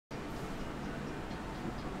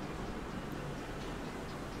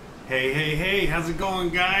Hey, hey, hey, how's it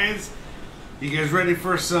going, guys? You guys ready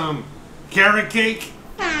for some carrot cake?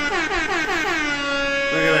 Look at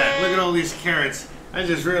that, look at all these carrots. I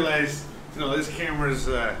just realized, you know, this camera's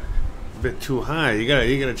a bit too high. You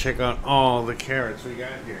gotta check out all the carrots we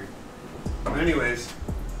got here. Anyways,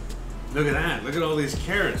 look at that, look at all these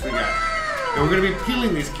carrots we got. And we're gonna be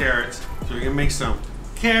peeling these carrots so we can make some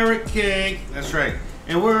carrot cake. That's right.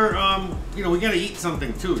 And we're, you know, we gotta eat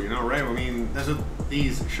something too, you know, right? I mean, that's what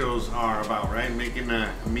these shows are about, right? Making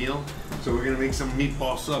a meal. So we're gonna make some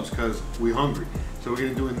meatball subs because we're hungry. So we're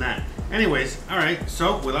gonna doing that. Anyways, all right.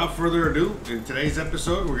 So without further ado, in today's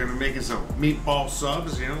episode, we're gonna be making some meatball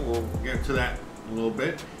subs. You know, we'll get to that in a little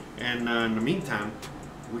bit. And in the meantime,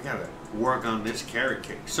 we gotta work on this carrot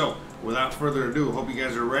cake. So without further ado, hope you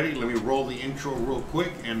guys are ready. Let me roll the intro real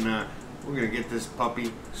quick, and we're gonna get this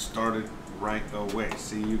puppy started right away.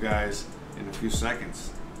 See you guys in a few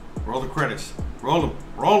seconds. Roll the credits. Roll them.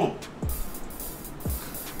 Roll them.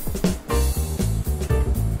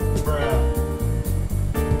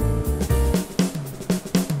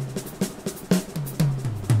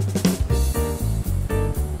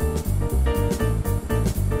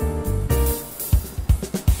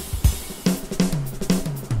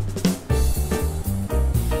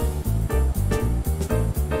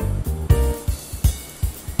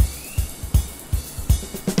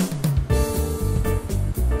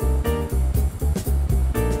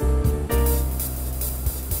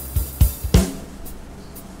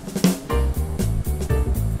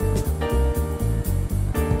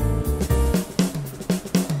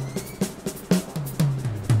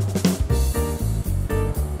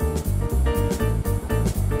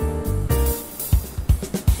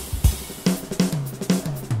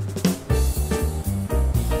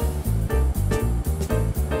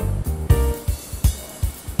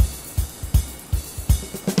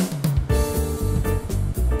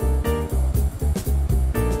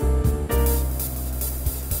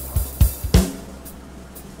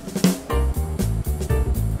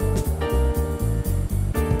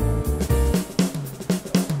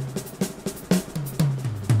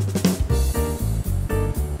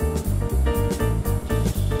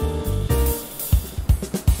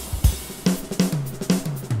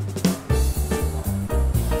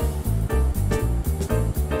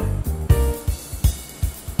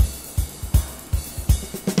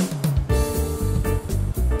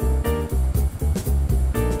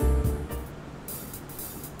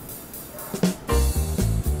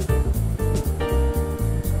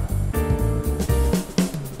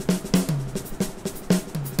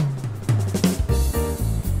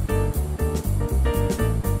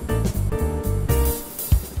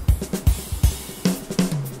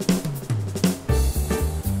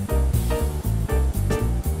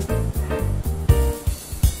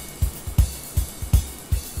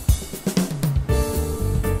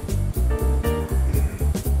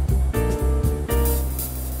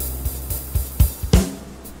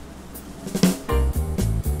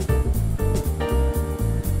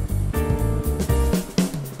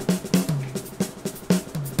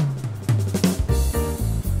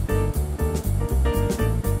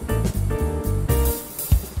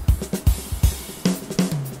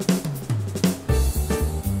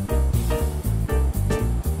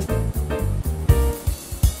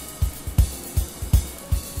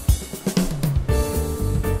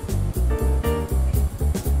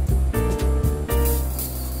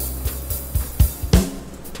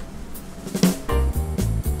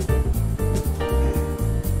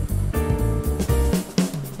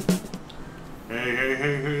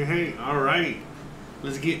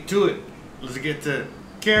 Let's get to it. Let's get to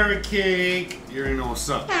carrot cake. You already know what's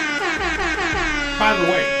up. By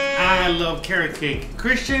the way, I love carrot cake.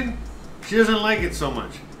 Christian, she doesn't like it so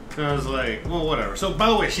much. So I was like, well, whatever. So by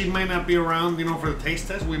the way, she might not be around, you know, for the taste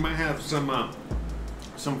test. We might have some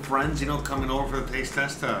friends, you know, coming over for the taste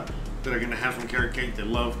test that are gonna have some carrot cake. They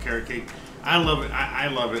love carrot cake. I love it. I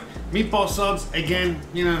love it. Meatball subs, again,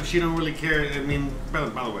 you know, she don't really care. I mean, by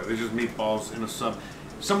the way, they're just meatballs in a sub.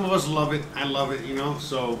 Some of us love it. I love it, you know,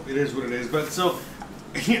 so it is what it is. But so,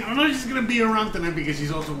 I'm not just going to be around tonight because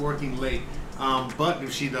she's also working late. But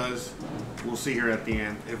if she does, we'll see her at the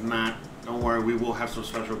end. If not, don't worry, we will have some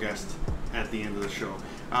special guests at the end of the show.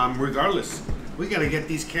 Regardless, we got to get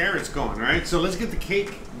these carrots going, all right? So let's get the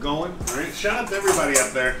cake going, all right? Shout out to everybody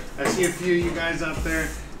out there. I see a few of you guys out there.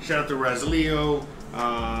 Shout out to Razleo,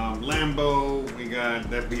 Lambo, we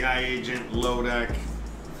got the FBI agent, Lodak.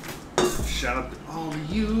 Shout out to all of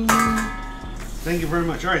you. Thank you very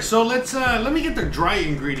much. All right, so let me get the dry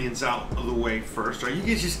ingredients out of the way first. All right, you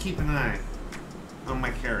guys just keep an eye on my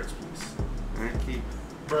carrots, please. All right, keep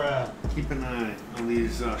Bruh. Keep an eye on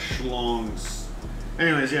these schlongs.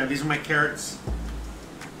 Anyways, yeah, these are my carrots.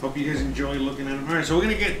 Hope you guys enjoy looking at them. All right, so we're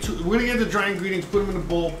gonna get the dry ingredients, put them in a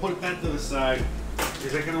bowl, put that to the side.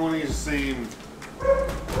 Because I kind of want to use the same.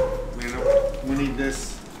 Man, we need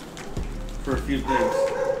this for a few things.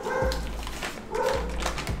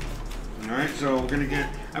 All right, so we're gonna get.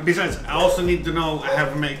 Besides, I also need to know. I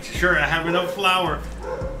have to make sure I have enough flour.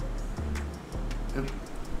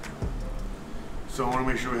 So I want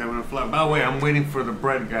to make sure we have enough flour. By the way, I'm waiting for the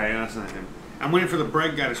bread guy. That's not him. I'm waiting for the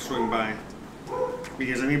bread guy to swing by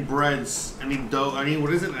because I need breads. I need dough. I need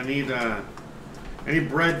what is it? I need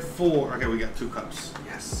bread for. Okay, we got 2 cups.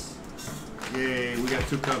 Yes. Yay, we got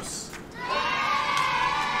 2 cups.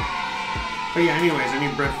 But yeah, anyways, I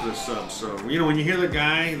need bread for the sub. So you know when you hear the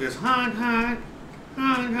guy, this hot, hot,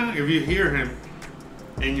 hot, hot. If you hear him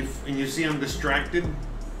and you see I'm distracted,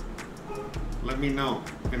 let me know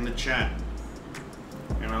in the chat.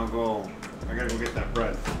 And I gotta go get that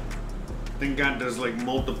bread. Thank God there's like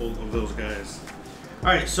multiple of those guys.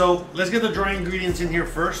 Alright, so let's get the dry ingredients in here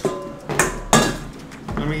first.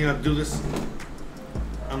 Let me do this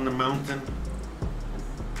on the mountain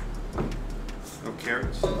of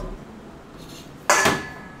carrots. Alright,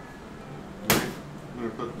 I'm gonna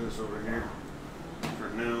put this over here for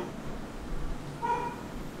now.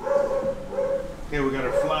 Okay, we got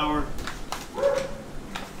our flour.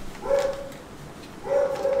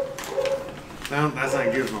 That's not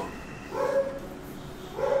Gizmo.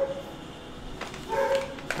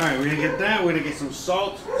 Alright, we're gonna get that. We're gonna get some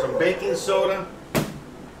salt, some baking soda,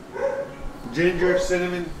 ginger,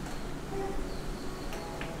 cinnamon.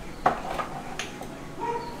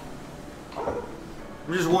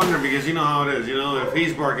 I'm just wondering because you know how it is. You know, if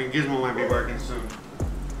he's barking, Gizmo might be barking soon.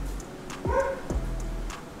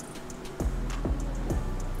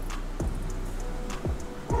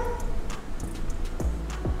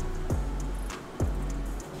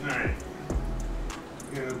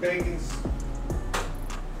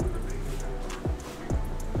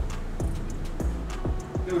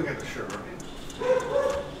 Then we got the sugar.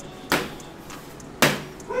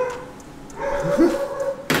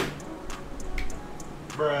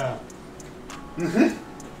 Bruh. I'm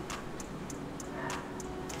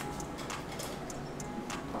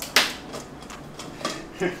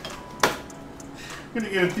gonna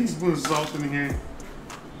get a teaspoon of salt in here.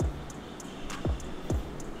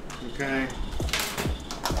 Okay.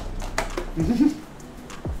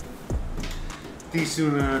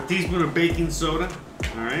 Teaspoon of baking soda.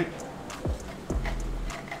 All right.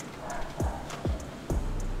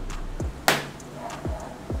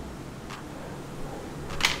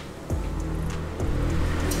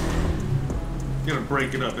 Gotta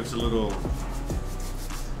break it up. It's a little.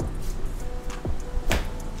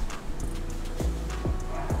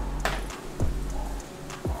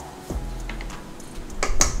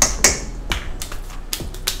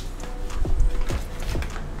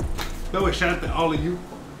 By the way, shout out to all of you.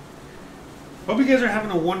 Hope you guys are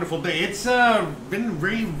having a wonderful day. It's been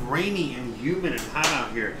very rainy and humid and hot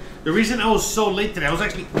out here. The reason I was so late today, I was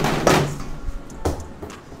actually...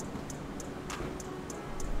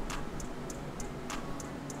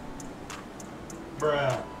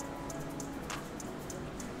 Bruh.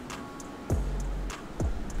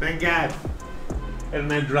 Thank God. And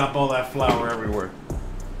then drop all that flour everywhere.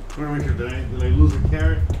 Did I lose a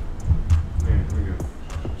carrot? Yeah, here we go.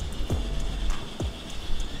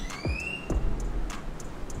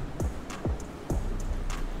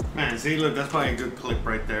 Man, see, look, that's probably a good clip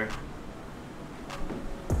right there.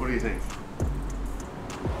 What do you think?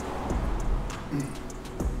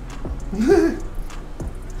 I'm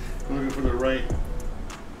looking for the right.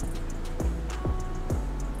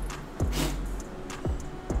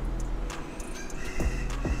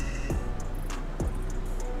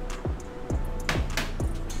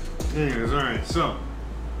 Anyways, alright, so.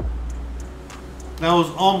 That was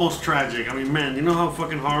almost tragic. I mean, man, you know how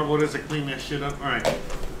fucking horrible it is to clean that shit up? Alright.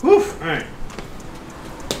 Woof! Alright.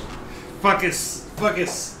 Fuck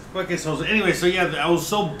it, Jose. Anyway, so yeah, I was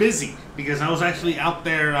so busy because I was actually out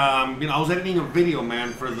there, you know, I was editing a video,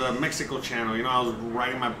 man, for the Mexico channel. You know, I was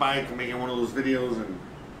riding my bike and making one of those videos and...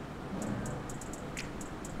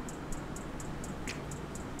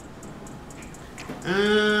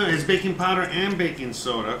 it's baking powder and baking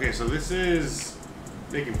soda. Okay, so this is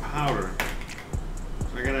baking powder.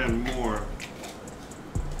 So I gotta add more.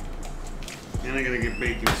 And I gotta get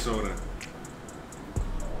baking soda.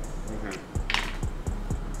 Okay.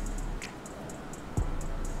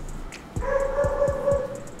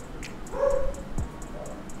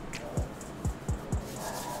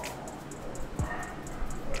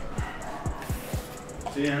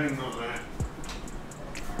 See, I didn't know that.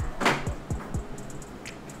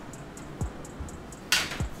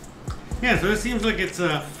 Yeah, so it seems like it's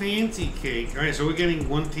a fancy cake. All right, so we're getting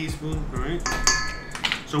 1 teaspoon, all right?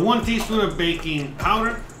 So 1 teaspoon of baking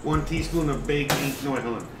powder, 1 teaspoon of baking, no wait,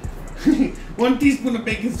 hold on. 1 teaspoon of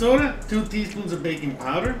baking soda, 2 teaspoons of baking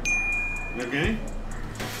powder, okay?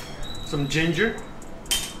 Some ginger.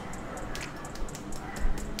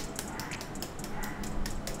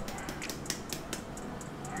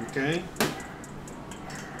 Okay.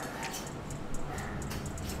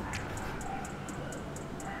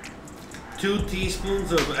 Two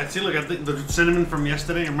teaspoons of, actually, look, I think the cinnamon from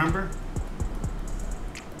yesterday, remember?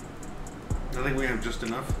 I think we have just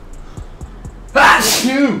enough.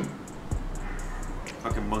 Achoo!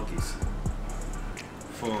 Fucking monkeys.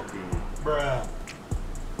 Fucking. Bruh.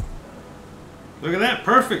 Look at that,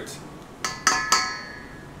 perfect.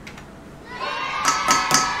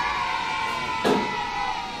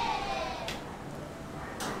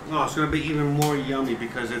 Oh, it's gonna be even more yummy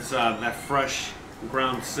because it's that fresh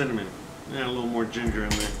ground cinnamon. Yeah, a little more ginger in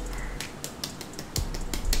there.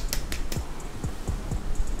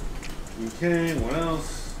 Okay, what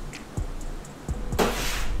else?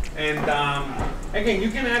 And again,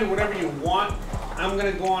 you can add whatever you want. I'm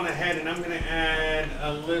gonna go on ahead and I'm gonna add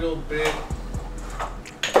a little bit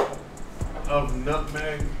of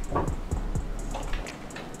nutmeg.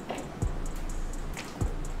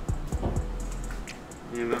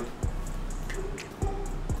 You know.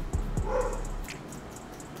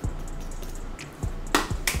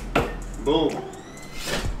 Boom.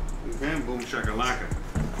 Okay, boom shakalaka.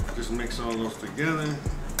 Just mix all those together.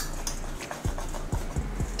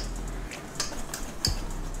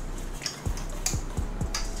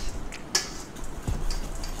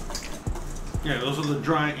 Yeah, those are the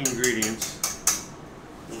dry ingredients.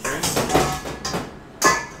 Okay.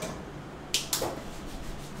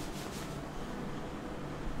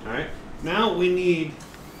 Alright. Now we need,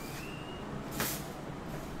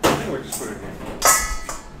 I think we're just putting it here.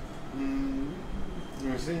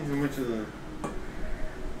 Let me see how much of the.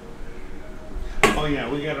 Oh yeah,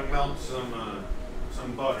 we gotta melt some butter.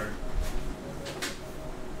 Some butter.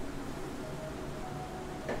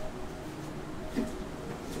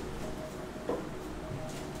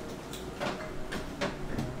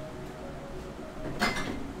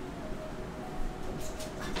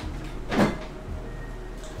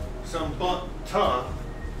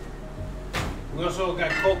 We also got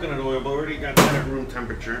coconut oil, but we already got that at room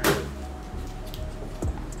temperature.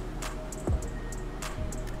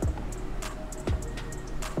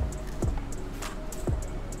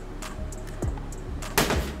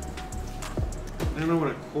 I don't know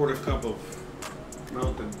what a quarter cup of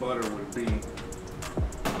melted butter would be.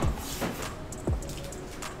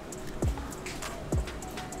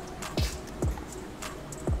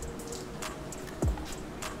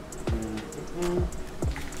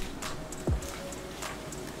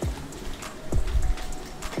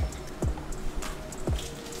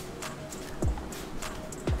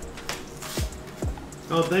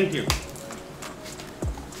 Oh, thank you.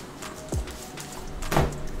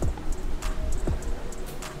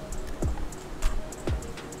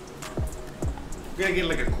 We're gonna get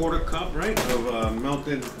like a quarter cup, right, of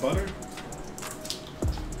melted butter.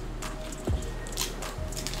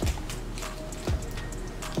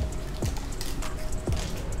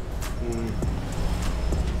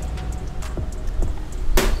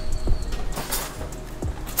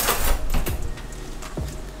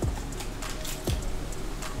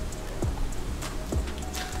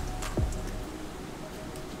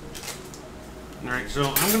 Alright, so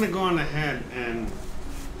I'm gonna go on ahead and,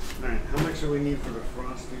 alright, how much do we need for the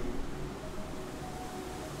frosting?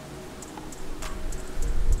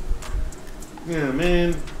 Yeah,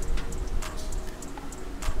 man.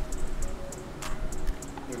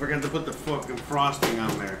 I forgot to put the fucking frosting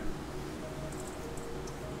on there.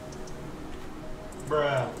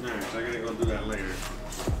 Bruh. Alright, so I gotta go do that later.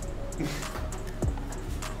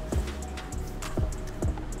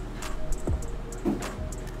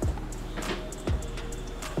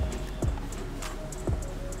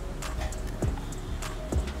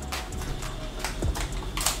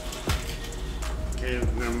 Okay,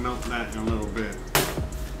 I'm gonna melt that in a little bit.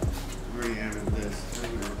 Already added this.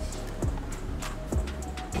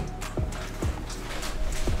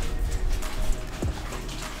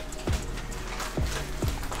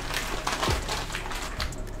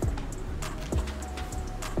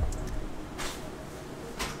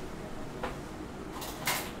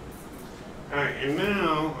 Alright, and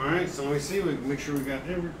now, alright, so let me see, we make sure we got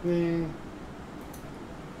everything.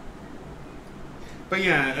 But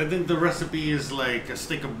yeah, I think the recipe is like a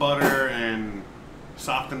stick of butter and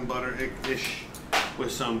softened butter-ish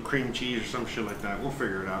with some cream cheese or some shit like that. We'll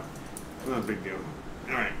figure it out. Not a big deal.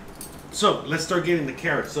 Alright. So let's start getting the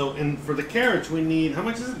carrots. So, and for the carrots, we need, how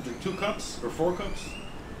much is it? Like 2 cups or 4 cups?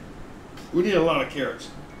 We need a lot of carrots.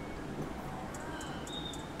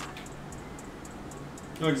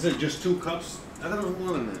 Like I said, just 2 cups. I thought it was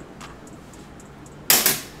more than that.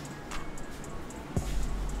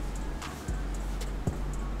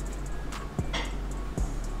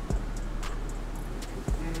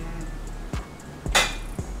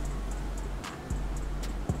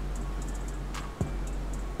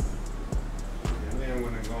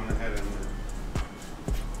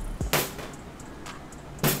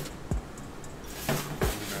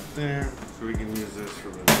 There, so we can use this for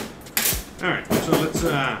the. All right, so let's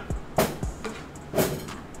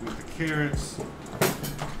with the carrots.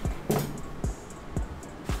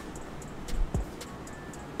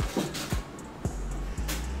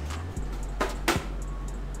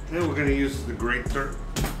 Then we're going to use the grater.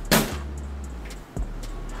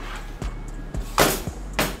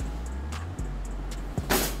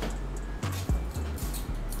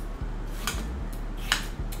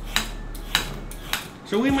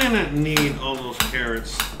 So we might not need all those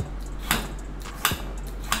carrots.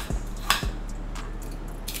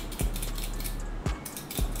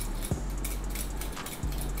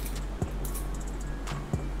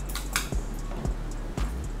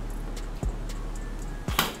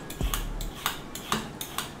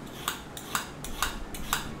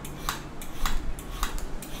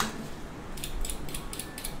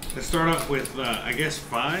 Let's start off with, I guess,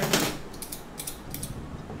 5.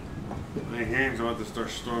 My hand's about to start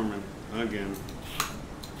storming again.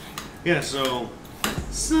 Yeah, so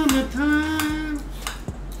summertime.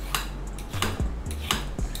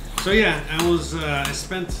 So yeah, I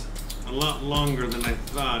spent a lot longer than I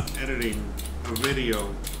thought editing a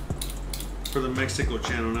video for the Mexico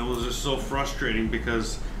channel, and it was just so frustrating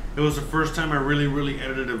because it was the first time I really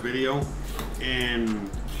edited a video in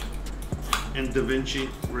DaVinci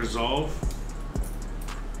Resolve.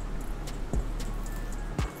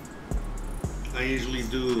 I usually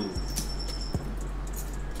do,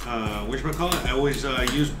 whatchamacallit? I always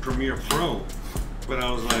use Premiere Pro, but I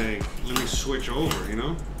was like, let me switch over, you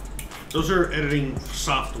know? Those are editing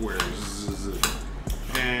softwares,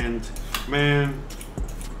 and man,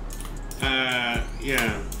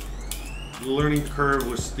 yeah, the learning curve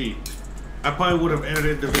was steep. I probably would have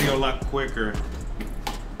edited the video a lot quicker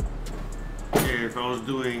if I was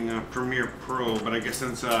doing Premiere Pro, but I guess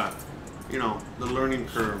since, you know, the learning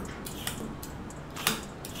curve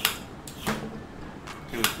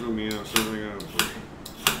kind of threw me out, so I gotta push.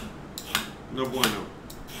 No bueno.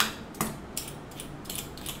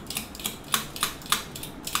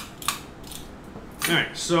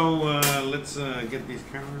 Alright, so let's get these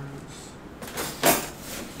carrots.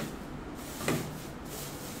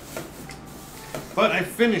 But I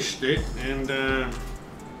finished it, and I'm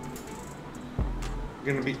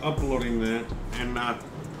gonna be uploading that, and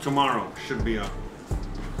tomorrow should be up.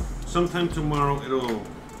 Sometime tomorrow it'll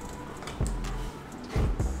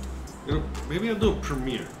maybe I'll do a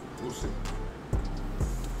premiere. We'll see.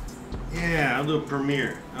 Yeah, I'll do a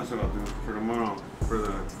premiere. That's what I'll do for tomorrow. For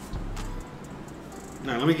the.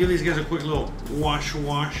 Now let me give these guys a quick little wash,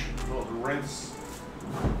 little rinse.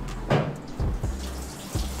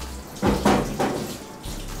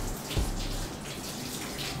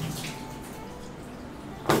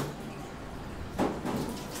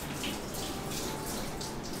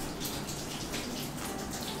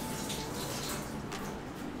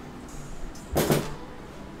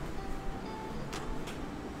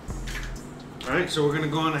 Alright, so we're going to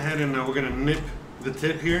go on ahead and we're going to nip the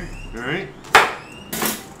tip here. Alright?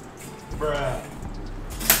 Bruh.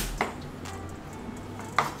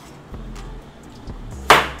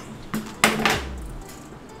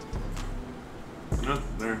 Oh,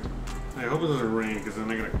 there. I hope it doesn't rain because then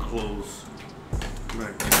I got to close.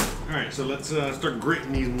 Alright, so let's start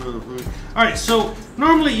grating these motherfuckers. Alright, so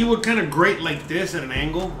normally you would kind of grate like this at an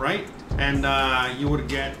angle, right? And you would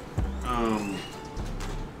get,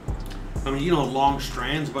 I mean, you know, long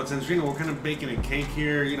strands, but since, you know, we're kind of baking a cake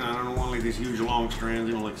here, you know, I don't want like these huge long strands,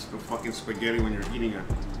 you know, like fucking spaghetti when you're eating a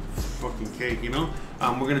fucking cake, you know?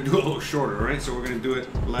 We're going to do it a little shorter, right? So we're going to do it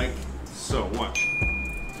like so. Watch.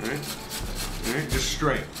 Alright? Alright, just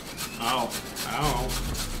straight. Ow. Ow.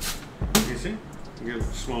 You see? You get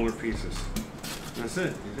smaller pieces. That's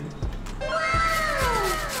it, you see?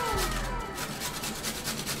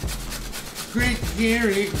 Great to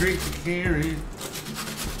carry, great to carry.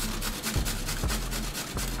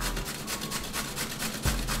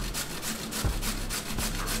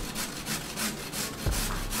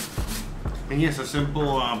 And yes, a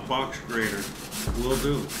simple box grater will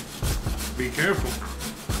do. Be careful.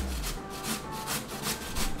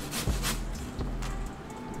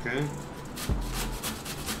 Okay.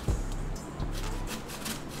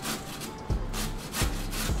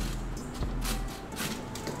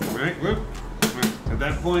 Alright, good. Right. At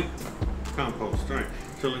that point, compost. Alright.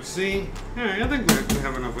 So let's see. Alright, I think we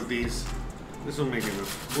have enough with these. This will make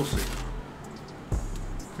enough. We'll see.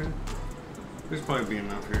 Okay. There's probably be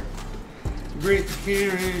enough here. Grate the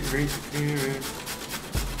carrot, grate the carrot.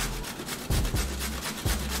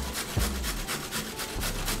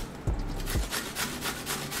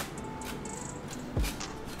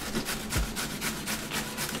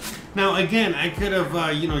 Now again, I could have,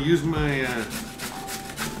 you know, used my,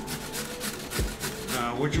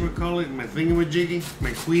 whatchamacallit, my thingamajiggy,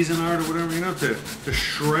 my Cuisinart or whatever, you know, to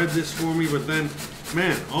shred this for me. But then,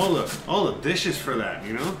 man, all the dishes for that,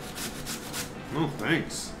 you know. No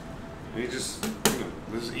thanks. You just, you know,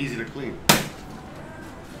 this is easy to clean.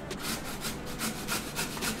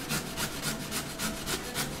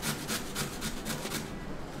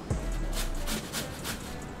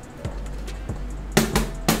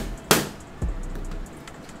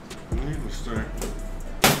 We'll start.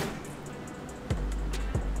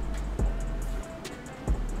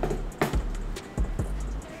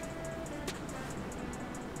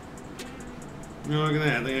 No, look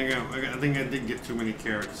at that. I think I did get too many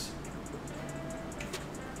carrots.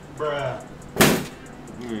 Bruh.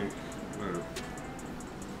 Whatever.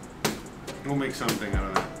 We'll make something out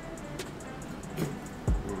of that.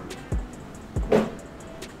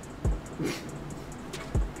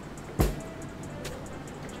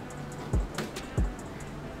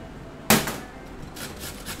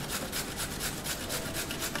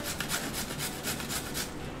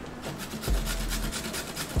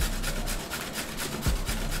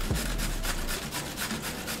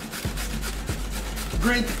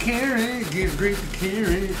 Grate the carrot, grate the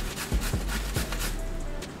carrot.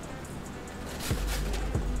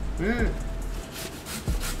 Yeah.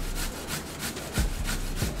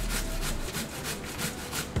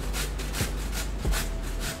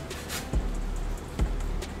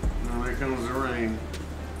 Now there comes the rain.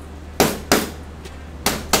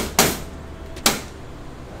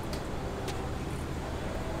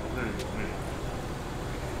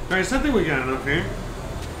 Alright, so I think we got enough here.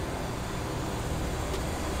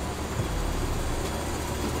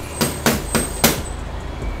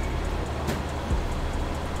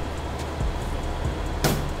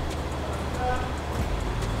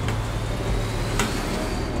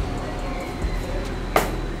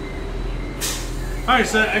 Alright,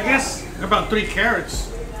 so I guess about 3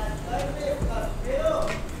 carrots.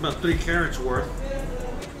 About 3 carrots worth.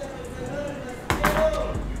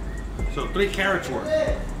 So 3 carrots worth.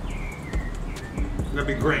 That'd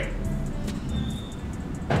be great.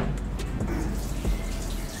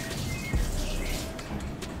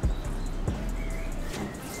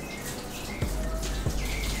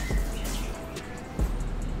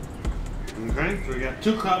 Okay, so we got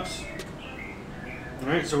 2 cups.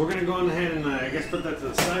 Alright, so we're going to go on ahead and I guess put that to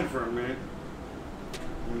the side for a minute.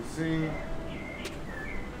 Let's see.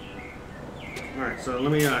 Alright, so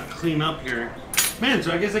let me clean up here. Man,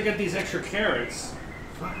 so I guess I got these extra carrots.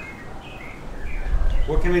 Fuck.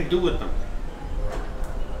 What can I do with them?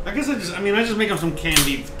 I guess I just make them some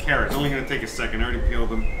candied carrots. Only going to take a second. I already peeled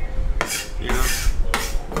them. You know?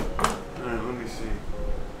 Alright, let me see.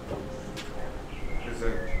 Is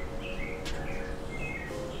it...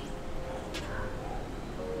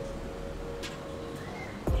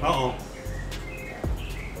 Uh-oh.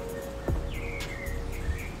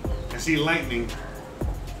 I see lightning.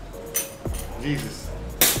 Jesus.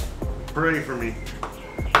 Pray for me.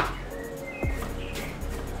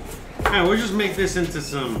 Alright, we'll just make this into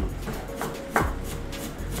some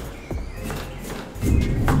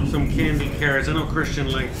candied carrots. I know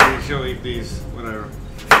Christian likes these. She'll eat these. Whatever.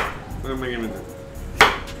 What am I gonna do?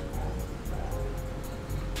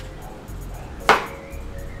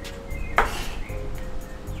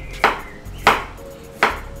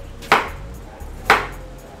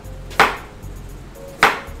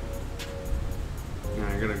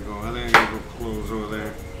 I think I gotta go close over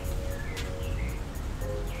there.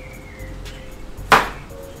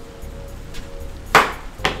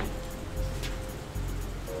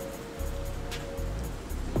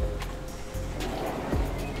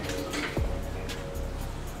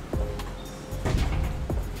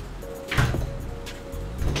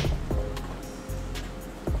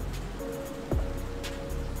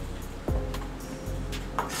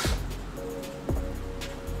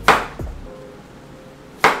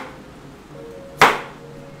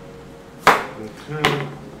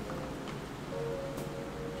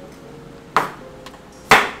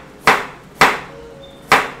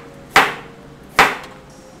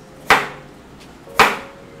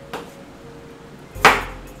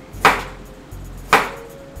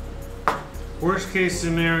 worst case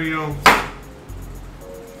scenario,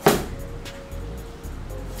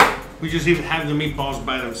 we just even have the meatballs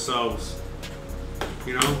by themselves,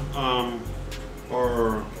 you know,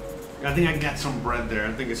 or I think I got some bread there.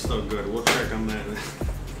 I think it's still good. We'll check on that.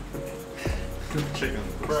 Check on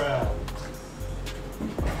this. Bruh.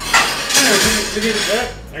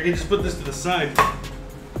 I can just put this to the side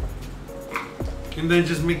and then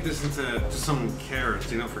just make this into just some carrots,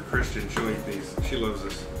 you know, for Christian. She'll eat these. She loves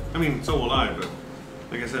this. I mean, so will I, but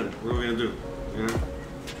like I said, what are we gonna do? You know,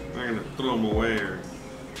 I'm not gonna throw them away or.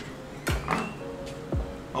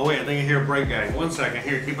 Oh wait, I think I hear a bright guy. 1 second.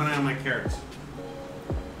 Here, keep an eye on my carrots.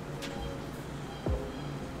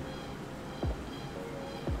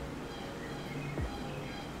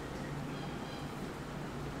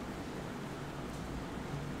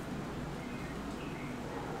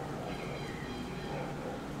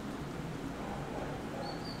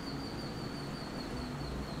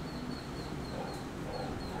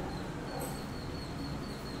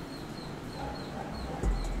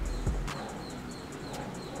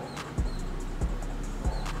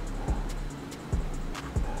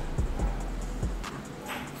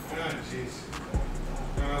 Jeez.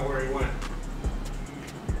 I don't know where he went.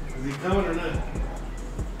 Is he coming or not?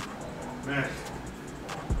 Man.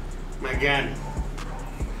 My God.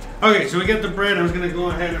 Okay, so we got the bread. I was going to go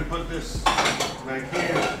ahead and put this back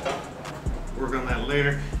here. Work on that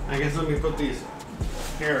later. I guess let me put these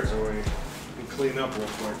carrots away and clean up real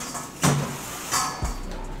quick.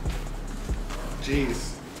 Jeez.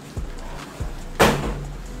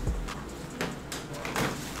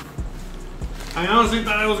 I honestly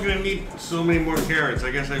thought I was going to need so many more carrots. I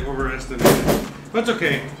guess I overestimated. But it's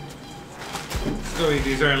okay. Still eat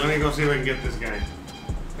these. Alright, let me go see if I can get this guy.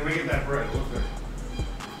 Let me get that bread. Look good.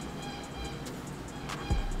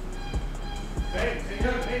 Hey,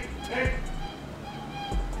 hey, hey.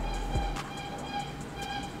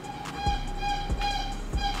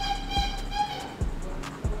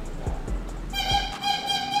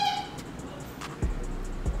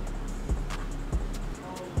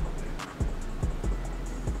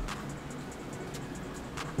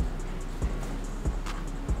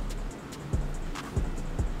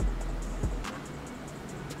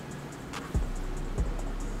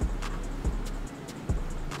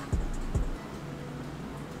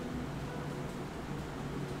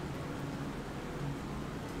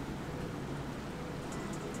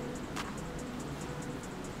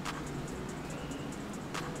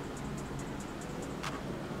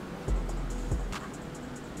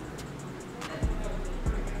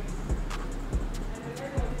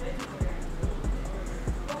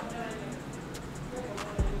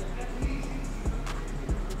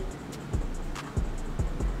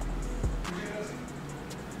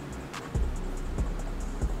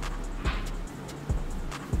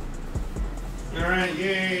 Alright,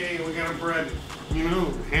 yay, we got our bread. You know,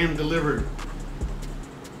 hand delivered.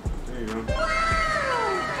 There you go. Alright,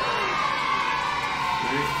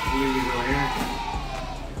 leave these over here.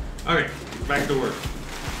 Okay, back to work.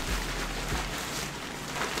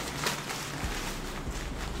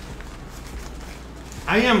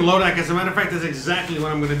 I am Lodak. As a matter of fact, that's exactly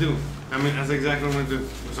what I'm going to do. I mean, that's exactly what I'm going to do.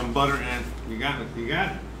 With some butter and you got it. You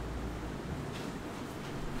got it.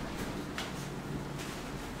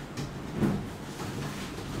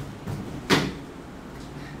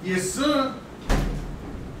 Yes, sir.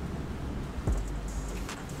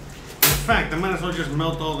 In fact, I might as well just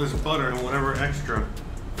melt all this butter and whatever extra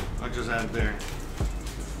I'll just add there.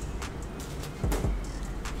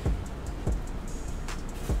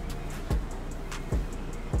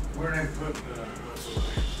 Where did I put the...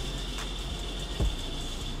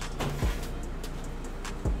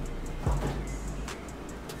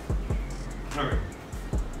 Alright.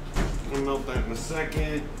 I'll melt that in a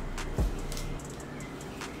second.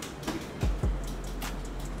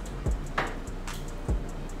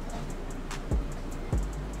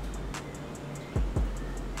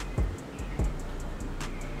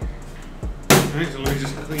 Alright, so let me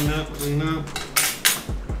just clean up.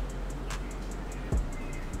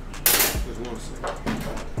 Just 1 second.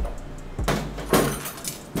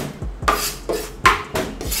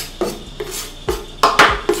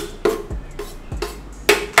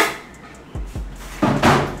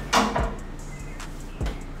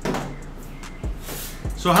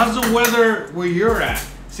 So how's the weather where you're at?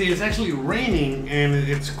 See, it's actually raining and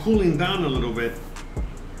it's cooling down a little bit.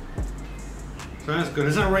 So that's good.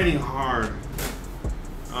 It's not raining hard.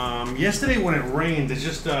 Yesterday when it rained, it's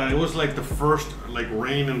just it was like the first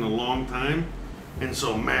rain in a long time, and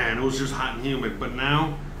so man, it was just hot and humid. But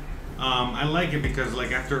now I like it because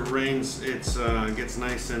after it rains, it's gets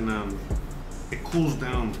nice and it cools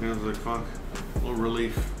down. You know, it's like fuck, a little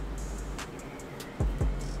relief.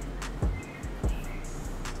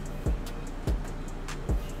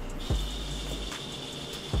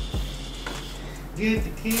 Get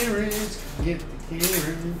the carrots, get the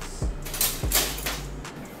carrots.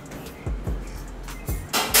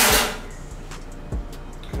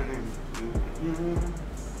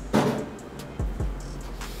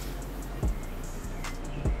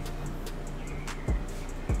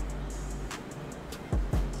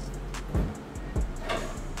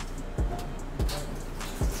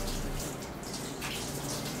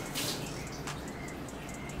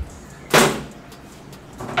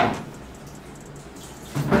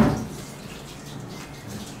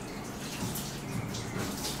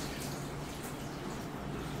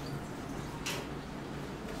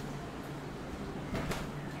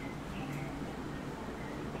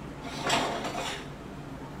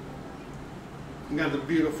 We got the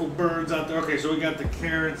beautiful birds out there. Okay, so we got the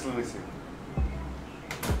carrots. Let me see.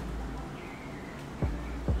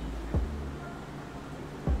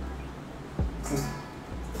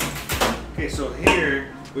 Okay, so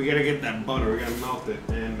here we gotta get that butter. We gotta melt it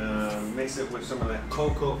and mix it with some of that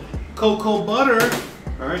cocoa butter.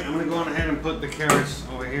 All right, I'm gonna go on ahead and put the carrots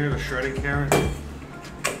over here, the shredded carrots.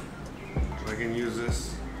 So I can use this.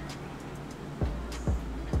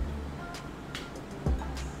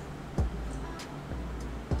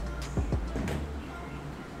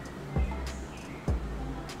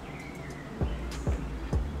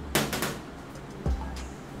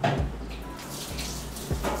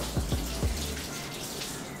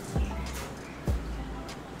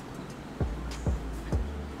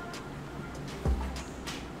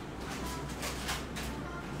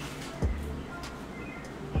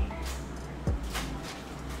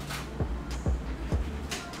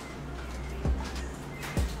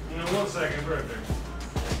 One second, right there.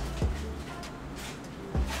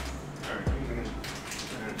 Alright,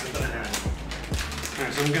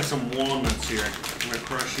 Alright, so I'm gonna get some walnuts here. I'm gonna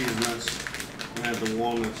crush these nuts and add the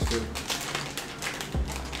walnuts too.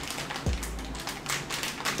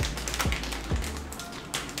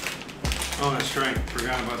 Oh, that's right.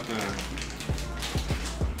 Forgot about the.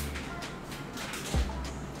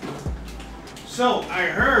 So I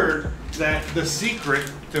heard that the secret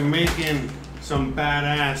to making some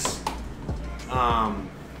badass,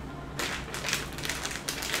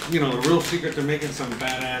 you know, the real secret to making some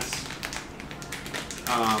badass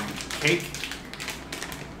cake.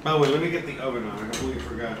 By the way, let me get the oven on. I completely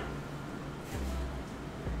forgot.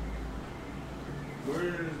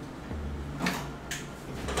 Where?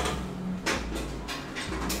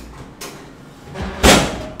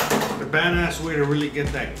 The badass way to really get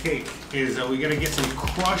that cake is that we gotta get some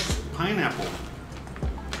crushed pineapple.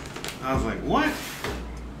 I was like, what?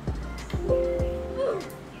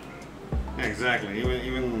 Yeah, exactly.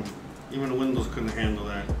 Even Windows couldn't handle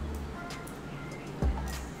that.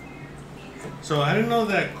 So I didn't know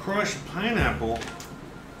that crushed pineapple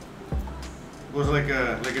was like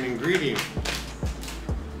an ingredient.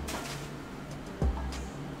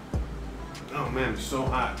 Oh man, it's so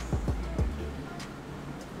hot.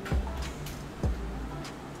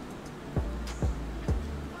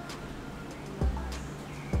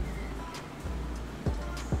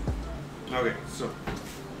 Okay, so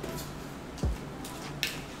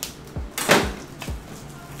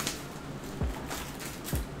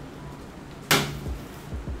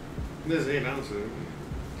this is 8 ounces.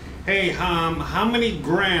 Hey, how many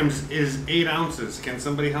grams is 8 ounces? Can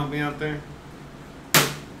somebody help me out there?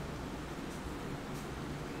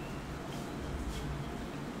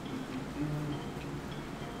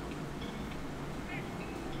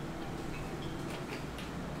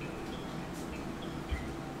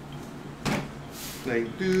 Like,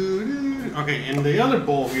 okay, in the other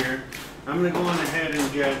bowl here, I'm gonna go on ahead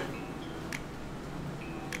and get,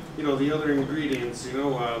 you know, the other ingredients, you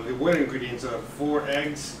know, the wet ingredients are 4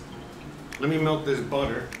 eggs. Let me melt this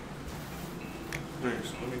butter. Alright,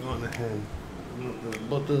 so let me go on ahead and melt the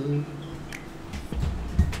butter.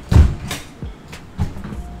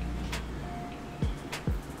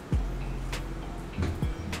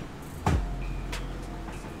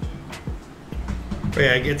 But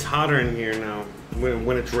yeah, it gets hotter in here now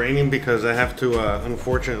when it's raining because I have to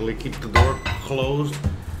unfortunately keep the door closed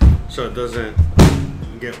so it doesn't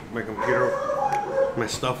get my computer, my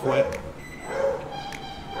stuff wet.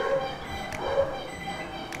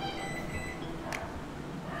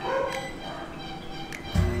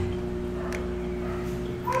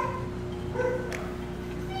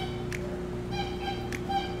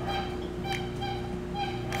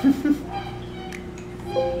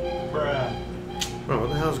 Bruh. Bro, what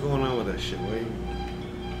the hell's going on with that shit? Wait.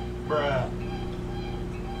 Bruh.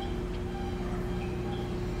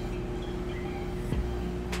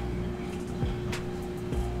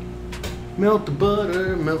 Melt the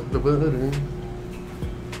butter, melt the butter.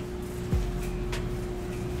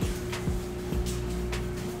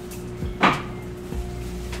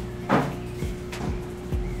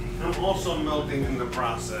 I'm also melting in the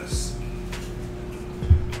process.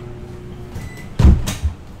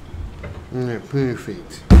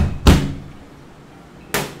 Perfect.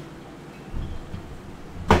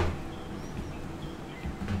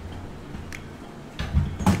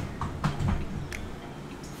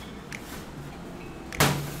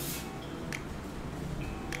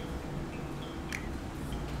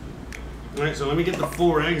 Alright, so let me get the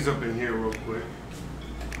 4 eggs up in here real quick.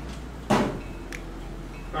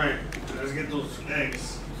 Alright, let's get those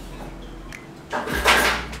eggs.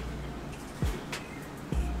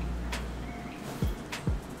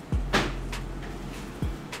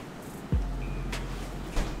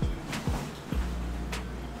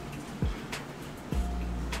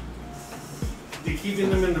 You're keeping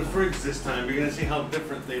them in the fridge this time. You're gonna see how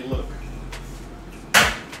different they look.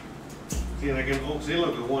 See, and I can, oh, see,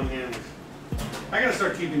 look, with one hand. I gotta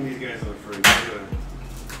start keeping these guys in the fridge.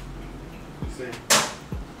 See?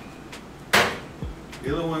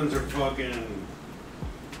 The other ones are fucking.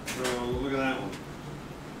 Oh, look at that one.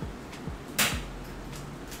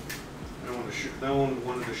 That one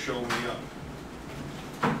wanted to show me up.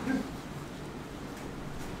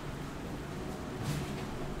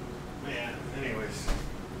 Yeah. Anyways.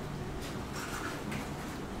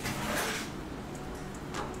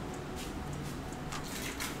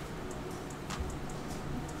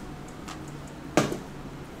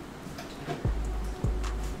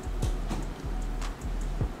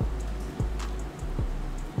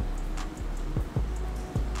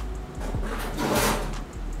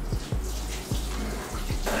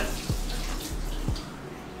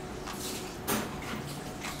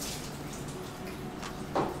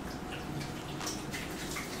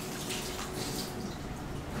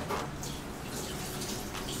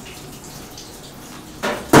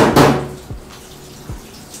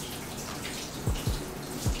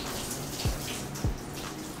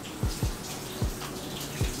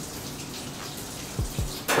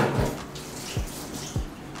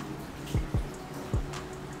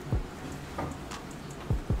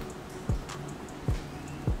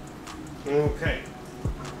 Okay.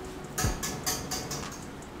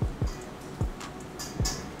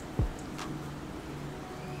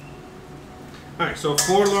 All right, so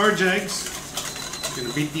 4 large eggs.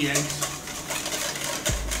 Gonna beat the eggs.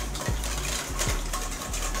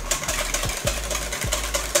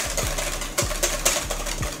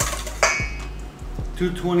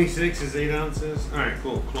 $2.26 is 8 ounces. All right,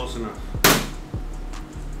 cool, close enough.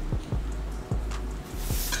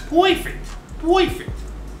 Perfect, perfect.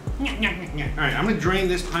 Alright, I'm going to drain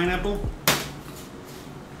this pineapple.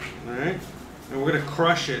 Alright. And we're going to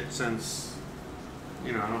crush it since,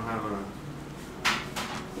 you know, I don't have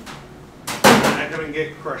I couldn't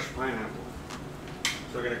get crushed pineapple.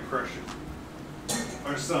 So we're going to crush it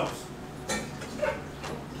ourselves.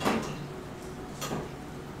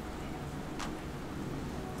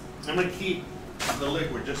 I'm going to keep the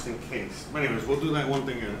liquid just in case. But anyways, we'll do that one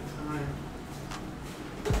thing at a time.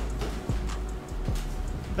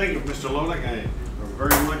 Thank you, Mr. Lolek. I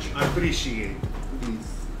very much appreciate these.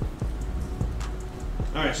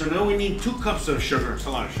 Alright, so now we need 2 cups of sugar. It's a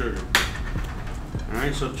lot of sugar.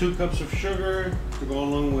 Alright, so 2 cups of sugar to go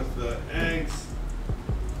along with the eggs.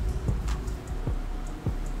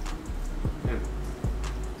 Yeah.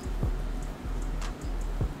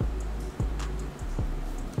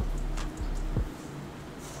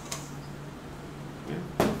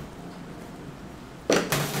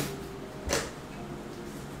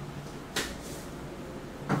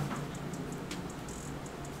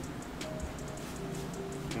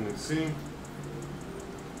 Let's see.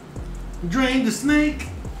 Drain the snake.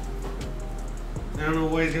 I don't know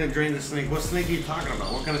why he's gonna drain the snake. What snake are you talking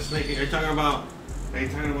about? What kind of snake are you talking about? Are you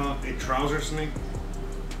talking about a trouser snake?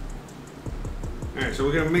 Alright, so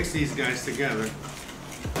we're gonna mix these guys together.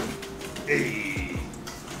 Hey.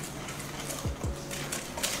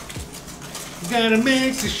 Gotta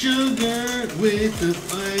mix the sugar with the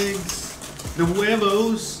eggs, the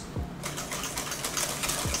huevos.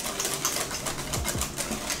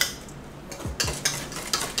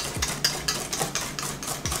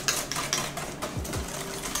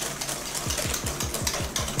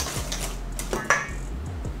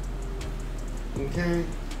 Okay.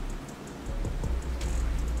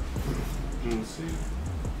 Let's see.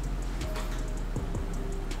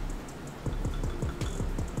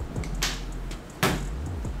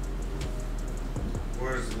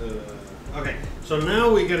 Where's the... Okay, so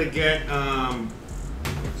now we gotta get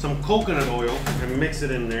some coconut oil and mix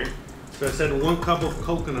it in there. So I said 1 cup of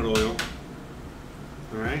coconut oil.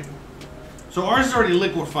 All right. So ours is already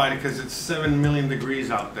liquefied because it's 7 million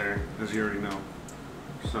degrees out there, as you already know.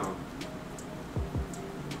 So.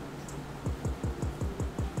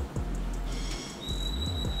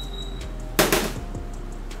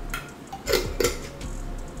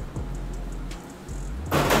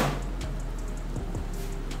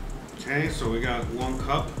 Okay, so we got 1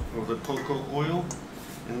 cup of the cocoa oil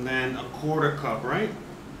and then a 1/4 cup, right?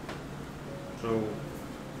 So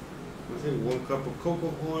let's say 1 cup of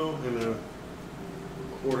cocoa oil and a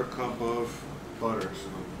 1/4 cup of butter. So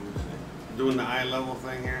let me see. Doing the eye level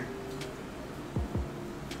thing here.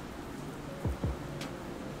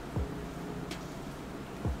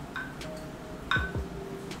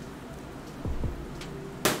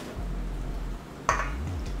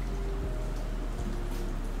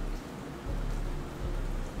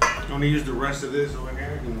 I'm going to use the rest of this over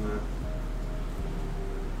here.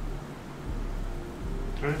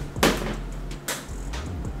 Okay.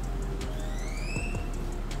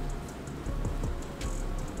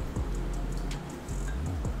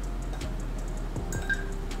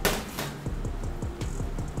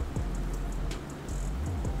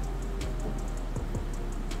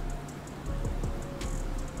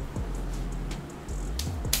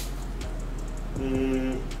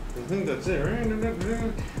 I think that's it, right?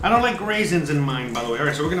 I don't like raisins in mine, by the way. All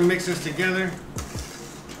right, so we're gonna mix this together.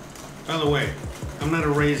 By the way, I'm not a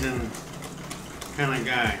raisin kind of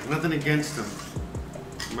guy. Nothing against them,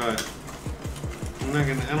 but I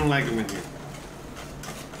don't like them in here.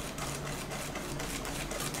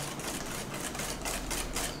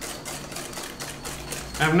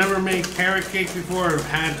 I've never made carrot cake before. I've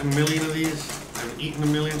had a million of these. I've eaten a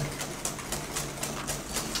million.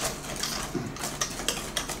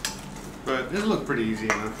 But this looks pretty easy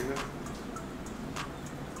enough, you know?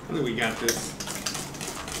 I think we got this.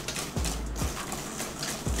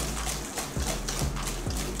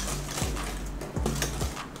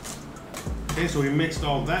 Okay, so we mixed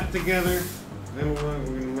all that together. Then we're gonna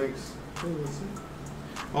mix.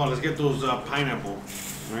 Oh, let's get those pineapple.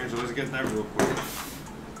 All right, so let's get that real quick.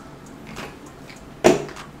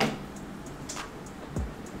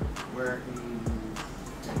 Where?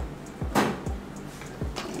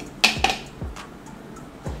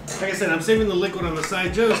 Like I said, I'm saving the liquid on the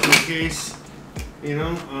side just in case, you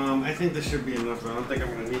know. I think this should be enough though. I don't think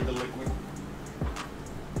I'm gonna need the liquid.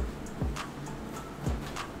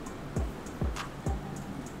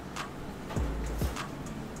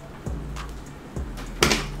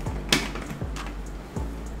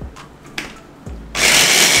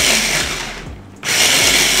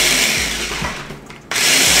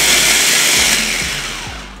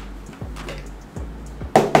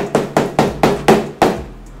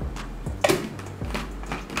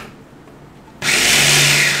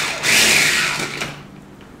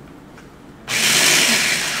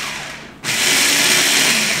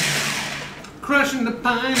 Crushing the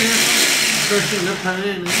pineapple, crushing the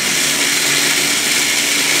pineapple.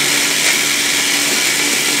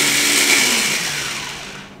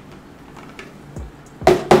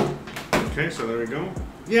 Okay, so there we go.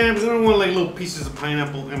 Yeah, but I don't want like little pieces of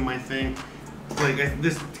pineapple in my thing. Like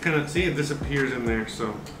this kind of, see, it disappears in there,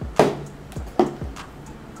 so.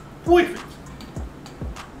 Perfect.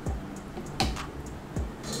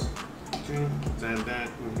 Okay, let's add that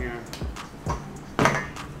in here.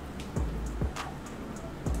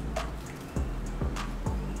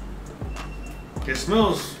 It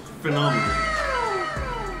smells phenomenal.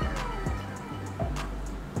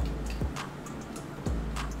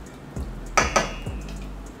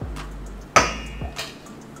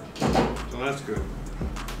 So that's good.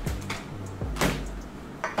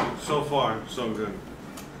 So far, so good.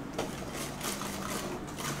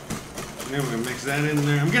 And then we're gonna mix that in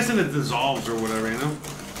there. I'm guessing it dissolves or whatever, you know?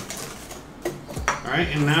 Alright,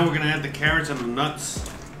 and now we're gonna add the carrots and the nuts.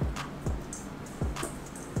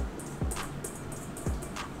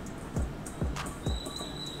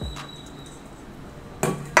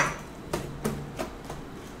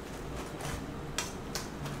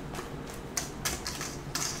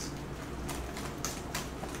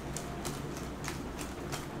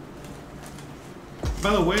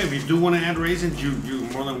 By the way, if you do want to add raisins, you're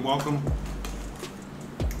more than welcome.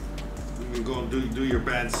 You can go do your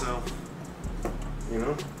bad self, you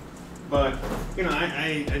know. But you know,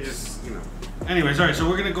 I just, you know. Anyways, all right. So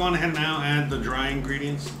we're gonna go on ahead now add the dry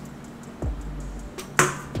ingredients.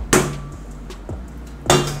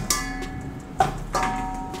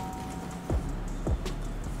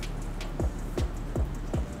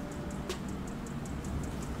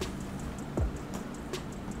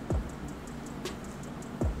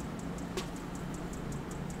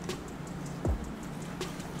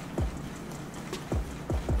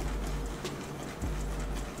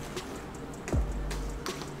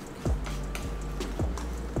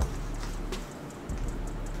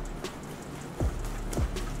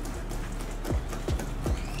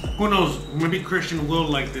 Who knows? Maybe Christian will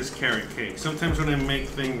like this carrot cake. Sometimes when I make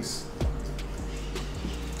things,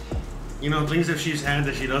 you know, things that she's had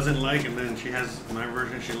that she doesn't like, and then she has my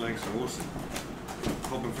version she likes, so we'll see.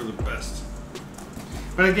 Hoping for the best.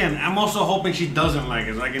 But again, I'm also hoping she doesn't like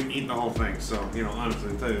it, so I can eat the whole thing. So, you know,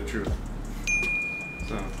 honestly, to tell you the truth.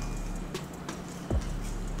 So,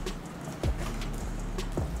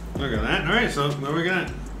 look at that. Alright, so there we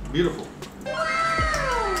got. Beautiful.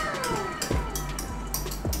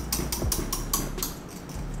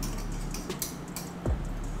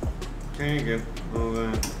 Okay, get all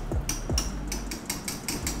that.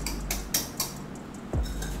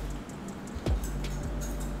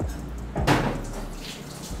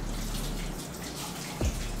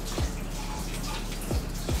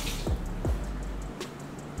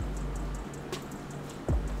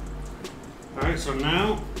 Alright, so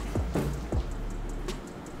now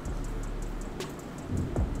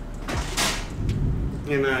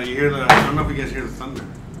and you hear the, I don't know if you guys hear the thunder.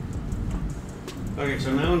 Okay,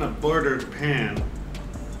 so now in a buttered pan.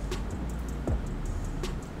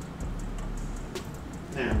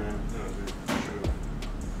 Yeah, man.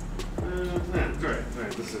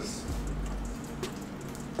 Alright, this is.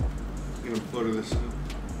 I'm gonna butter this up.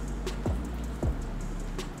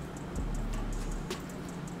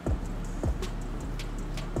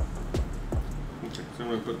 Okay, so I'm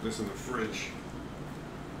gonna put this in the fridge.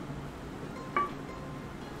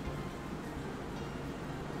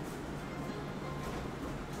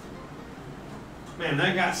 Man,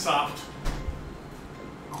 that got soft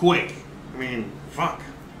quick. I mean, fuck.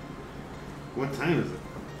 What time is it?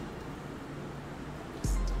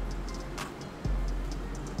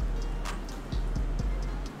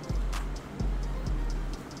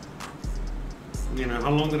 You know,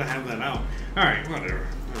 how long did I have that out? Alright, whatever.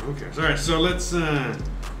 Oh, who cares? Alright, so let's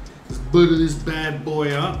butter this bad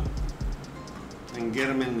boy up and get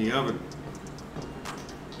him in the oven.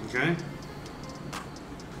 Okay?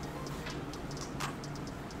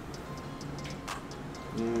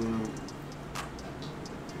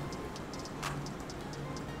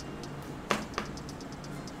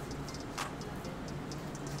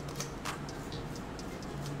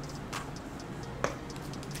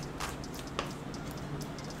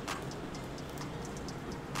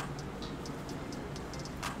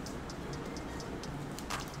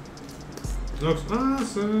 Looks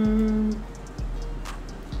awesome.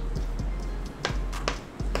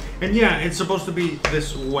 And yeah, it's supposed to be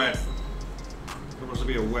this wet. It's supposed to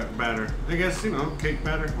be a wet batter. I guess, you know, cake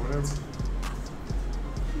batter, whatever.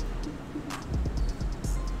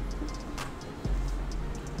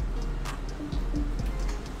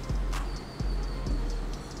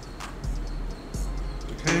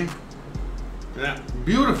 Okay. Yeah,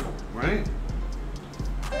 beautiful, right?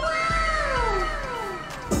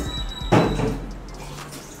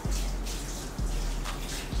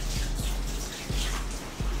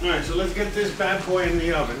 Alright, so let's get this bad boy in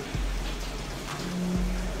the oven.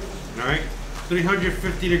 Alright,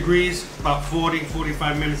 350 degrees, about 40,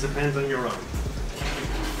 45 minutes, depends on your oven.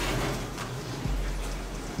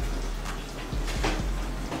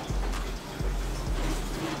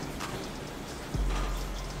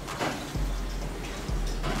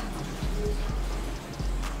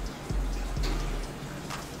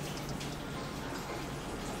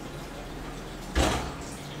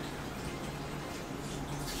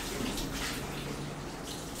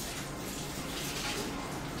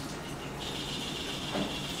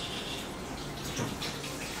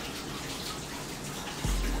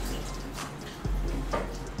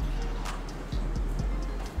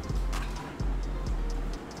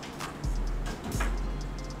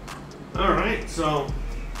 Alright, so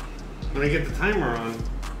when I get the timer on,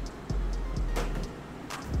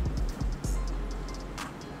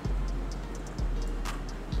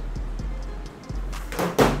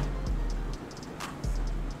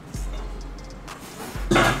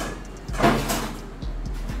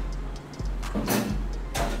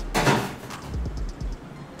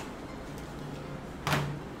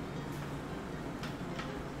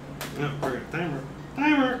 no, we're at timer.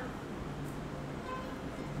 Timer!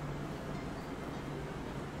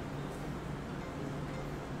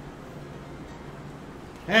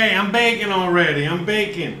 Hey, I'm baking already. I'm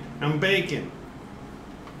baking. I'm baking.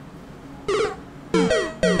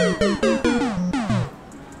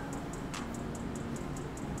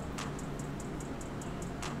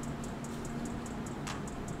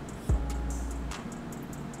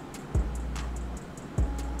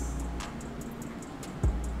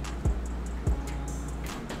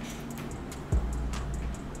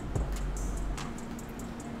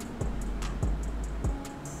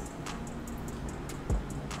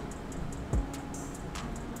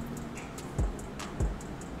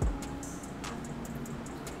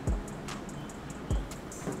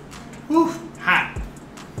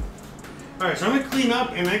 Alright, so I'm gonna clean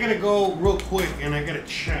up and I gotta go real quick and I gotta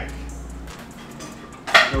check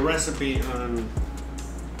the recipe on.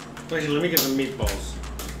 Actually, let me get the meatballs.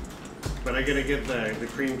 But I gotta get the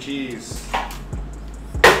cream cheese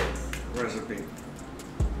recipe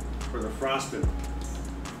for the frosted.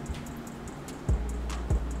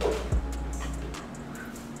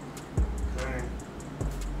 Okay.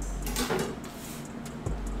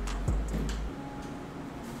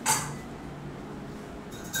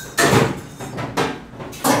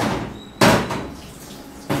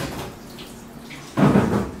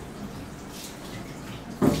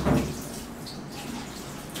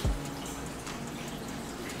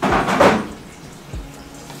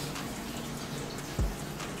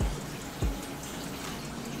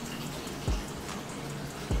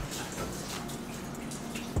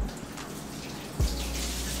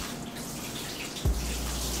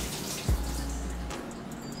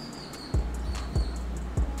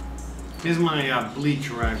 Here's my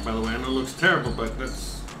bleach rag, by the way. I know it looks terrible, but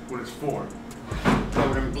that's what it's for.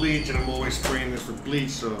 Covered in bleach, and I'm always spraying this with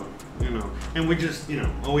bleach, so, you know. And we just, you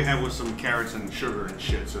know, all we had was some carrots and sugar and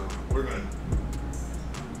shit, so we're good.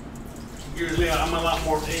 Usually I'm a lot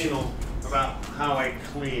more anal about how I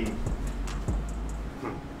clean.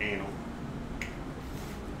 Anal.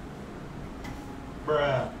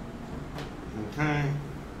 Bruh. Okay.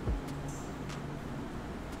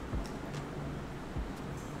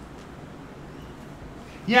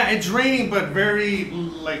 Yeah, it's raining, but very,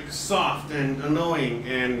 like, soft and annoying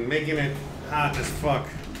and making it hot as fuck.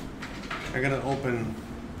 I gotta open.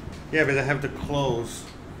 Yeah, but I have to close.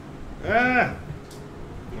 Ah!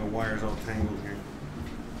 My wire's all tangled here.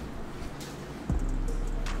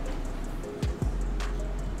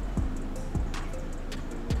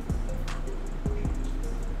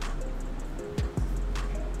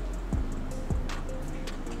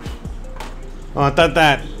 Oh, I thought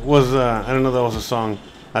that was, I don't know, that was a song.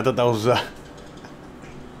 I thought that was,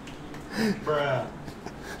 Bruh.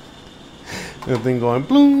 the thing going,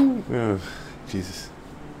 bloom. Oh, Jesus.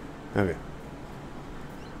 Okay.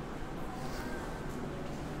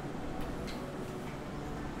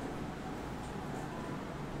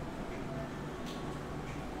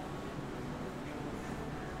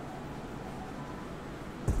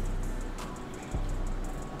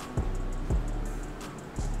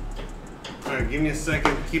 Alright, give me a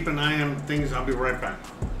second. Keep an eye on things. I'll be right back.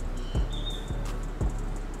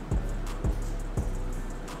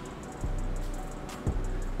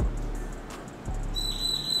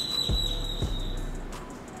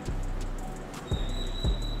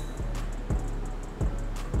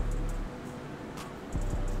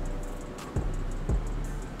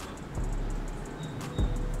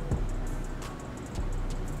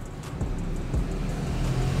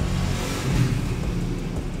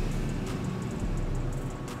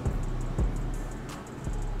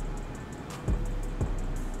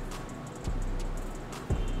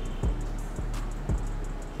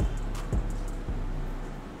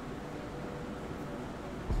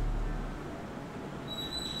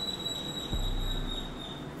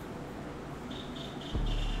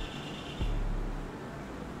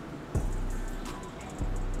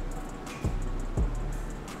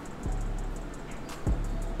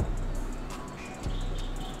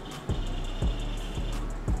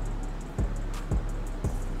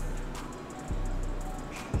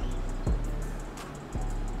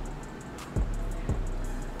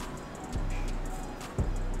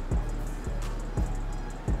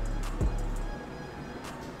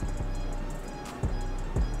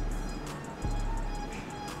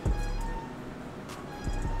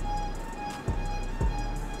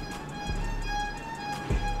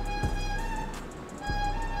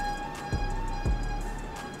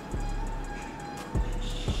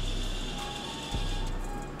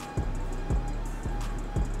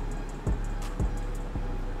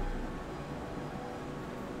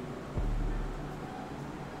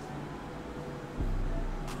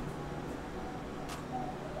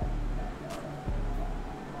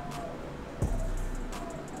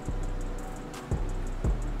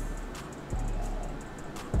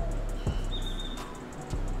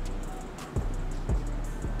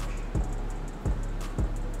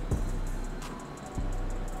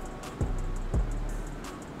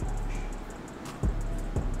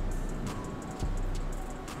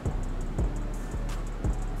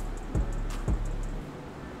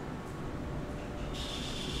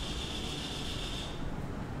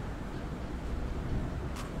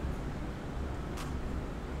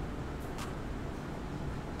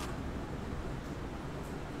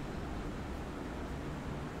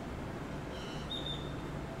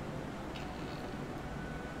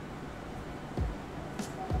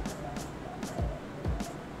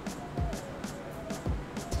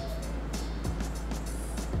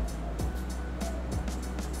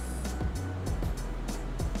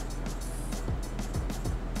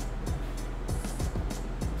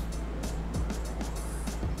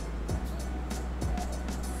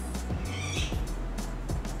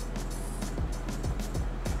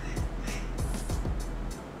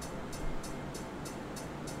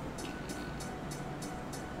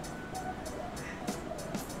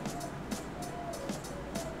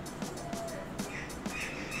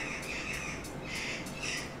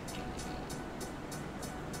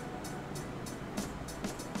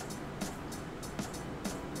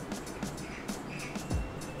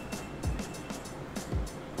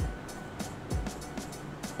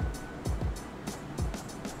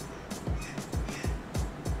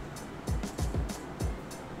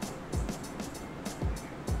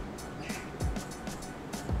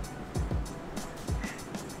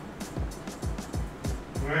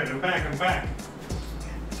 Alright, I'm back.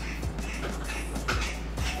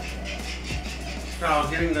 So I was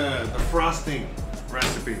getting the frosting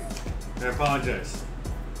recipe. I apologize.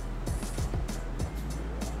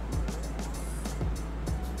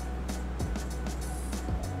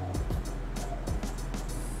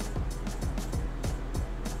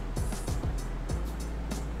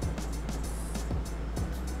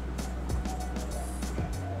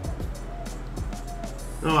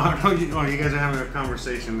 Oh, you guys are having a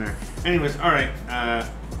conversation there. Anyways, all right.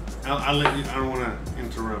 I'll let you. I don't want to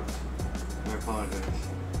interrupt. I apologize.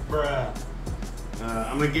 Bruh.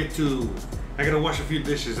 I'm gonna get to. I gotta wash a few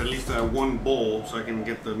dishes, at least one bowl, so I can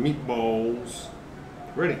get the meatballs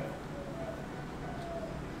ready.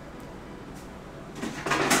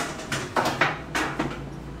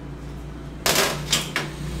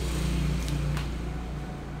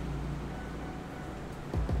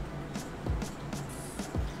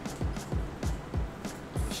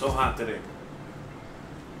 So hot today.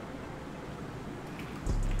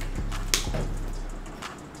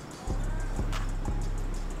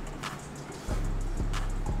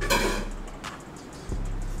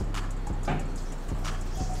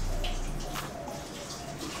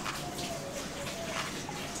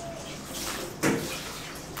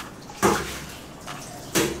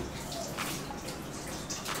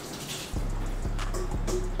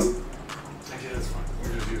 Actually, that's fine.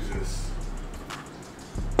 We'll just use this.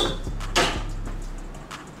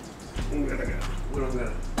 We don't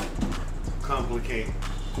gotta complicate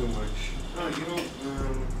too much. Oh, you don't.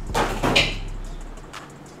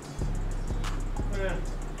 Yeah.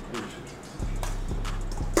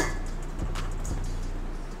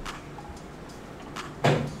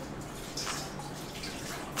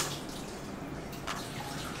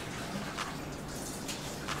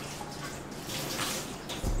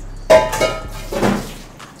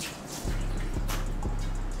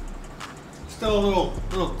 Still a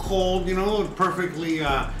little cold, you know, perfectly,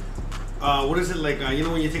 what is it like, you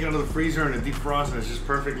know when you take it out of the freezer and it defrosts and it's just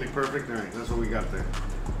perfectly perfect? Alright, that's what we got there.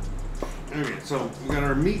 Okay, so we got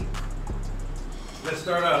our meat. Let's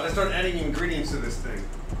start adding ingredients to this thing.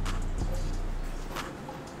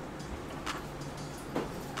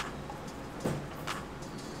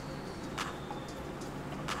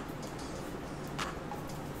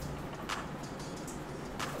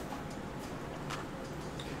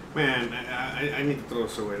 Man, I need to throw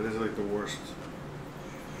this away. This is like the worst.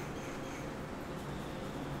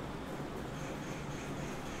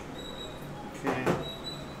 Okay.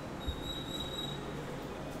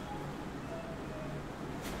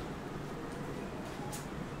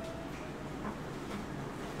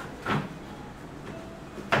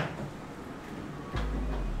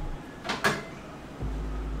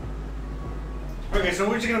 Okay, so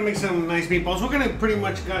we're just gonna make some nice meatballs. We're gonna pretty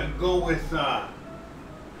much go with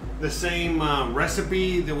the same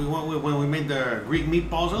recipe that we went with when we made the Greek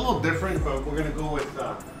meatballs. A little different, but we're gonna go with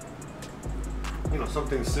you know,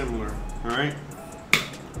 something similar. All right.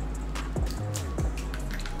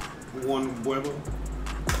 One huevo.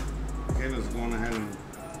 Okay, let's go on ahead and.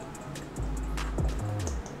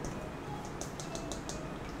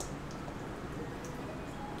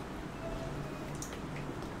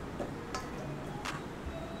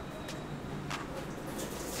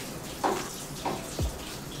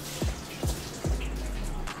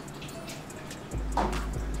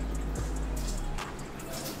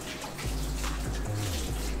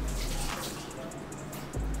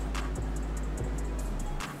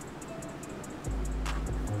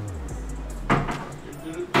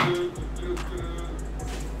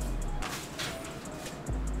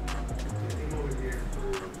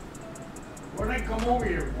 What did I come over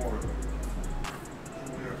here for?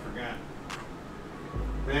 I forgot.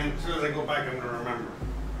 Man, as soon as I go back, I'm gonna remember.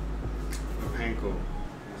 The panko.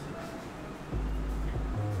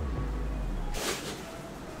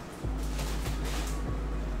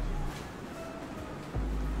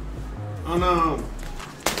 Oh no!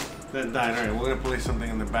 That died. Alright, we're gonna play something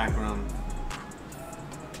in the background.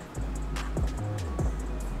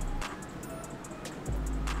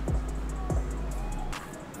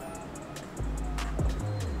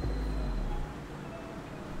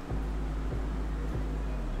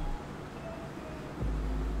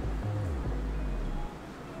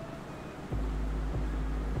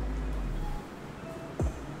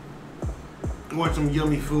 Watch some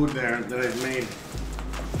yummy food there that I've made.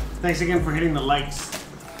 Thanks again for hitting the likes.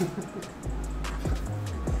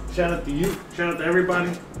 Shout out to you. Shout out to everybody.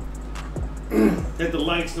 Hit the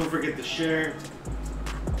likes. Don't forget to share.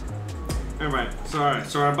 All right. So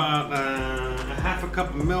about a half a cup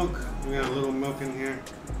of milk. We got a little milk in here.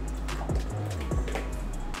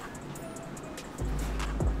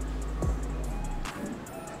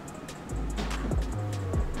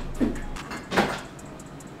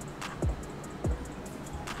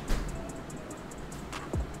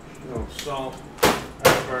 salt,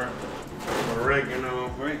 pepper, oregano,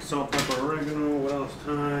 right? Salt, pepper, oregano. What else?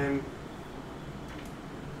 Thyme.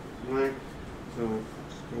 Right. So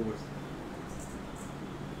let's go with.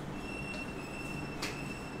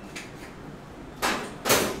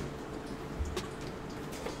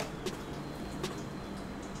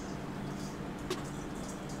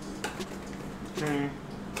 Okay.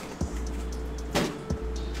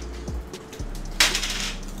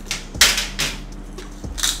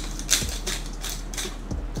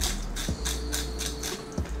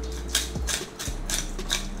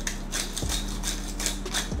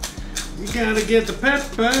 You gotta get the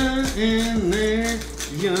pepper in there.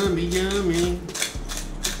 Yummy, yummy.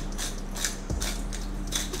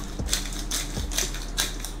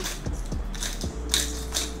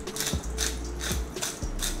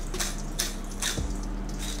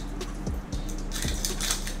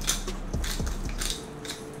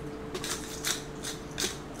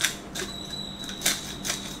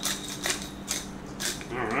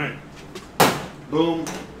 All right. Boom,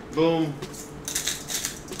 boom.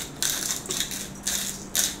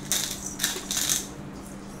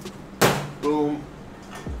 Boom.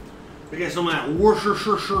 We get some of that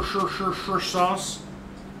Worcestershire sauce.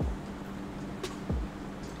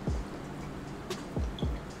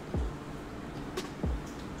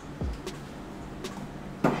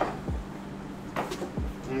 Let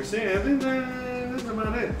me see. I think that's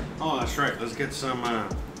about it. Oh, that's right. Let's get some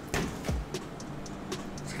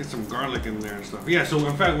garlic in there and stuff. Yeah. So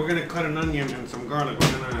in fact, we're gonna cut an onion and some garlic. We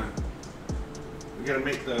gotta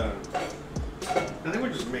make the. I think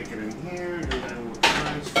we'll just make it in here and then we'll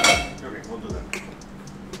try. Okay, we'll do that.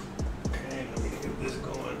 Okay, let me get this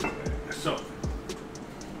going. Okay. So,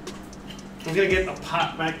 I'm gonna get a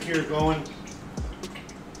pot back here going.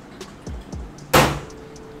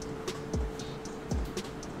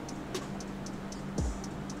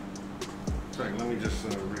 Sorry, let me just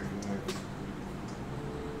reconnect.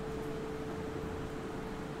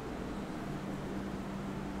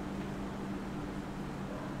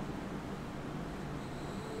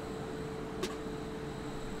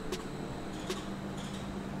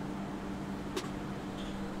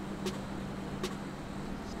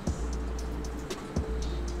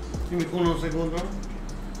 Give me unos segundos.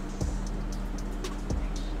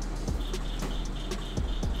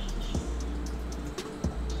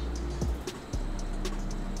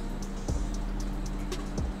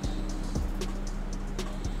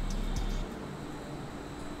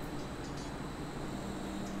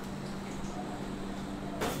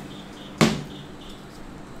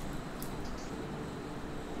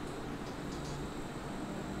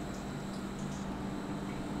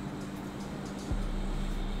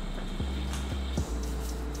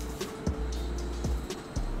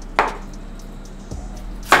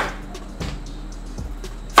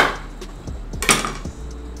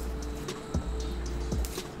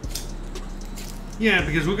 Yeah,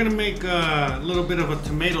 because we're gonna make a little bit of a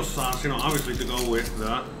tomato sauce, you know, obviously to go with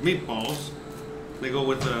the meatballs. They go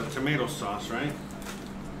with the tomato sauce, right?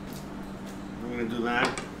 I'm gonna do that.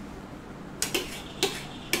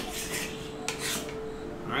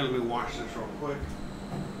 All right, let me wash this real quick.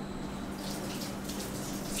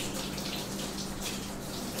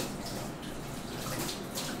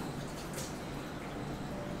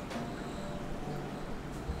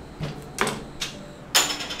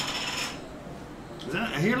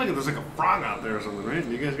 I hear like there's like a frog out there or something, right?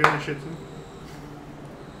 You guys got that shit too?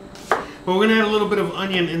 But we're gonna add a little bit of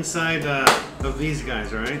onion inside of these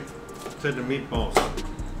guys, all right? Inside the meatballs.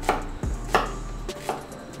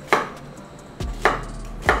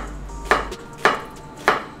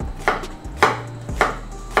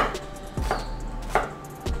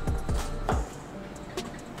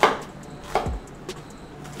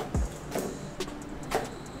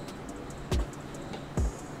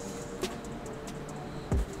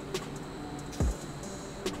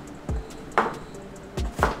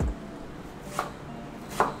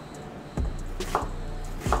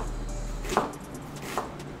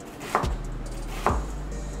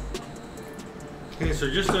 Okay, so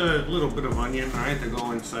just a little bit of onion, all right, to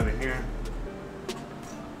go inside of here.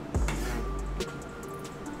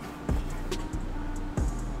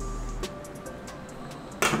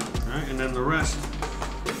 All right, and then the rest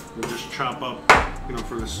we'll just chop up, you know,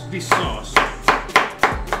 for this sauce.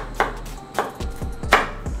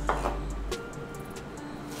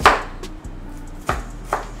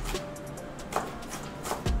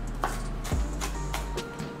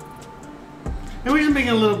 And we're just making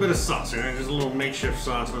a little bit of sauce, right? Just a little makeshift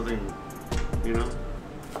sauce, nothing, you know?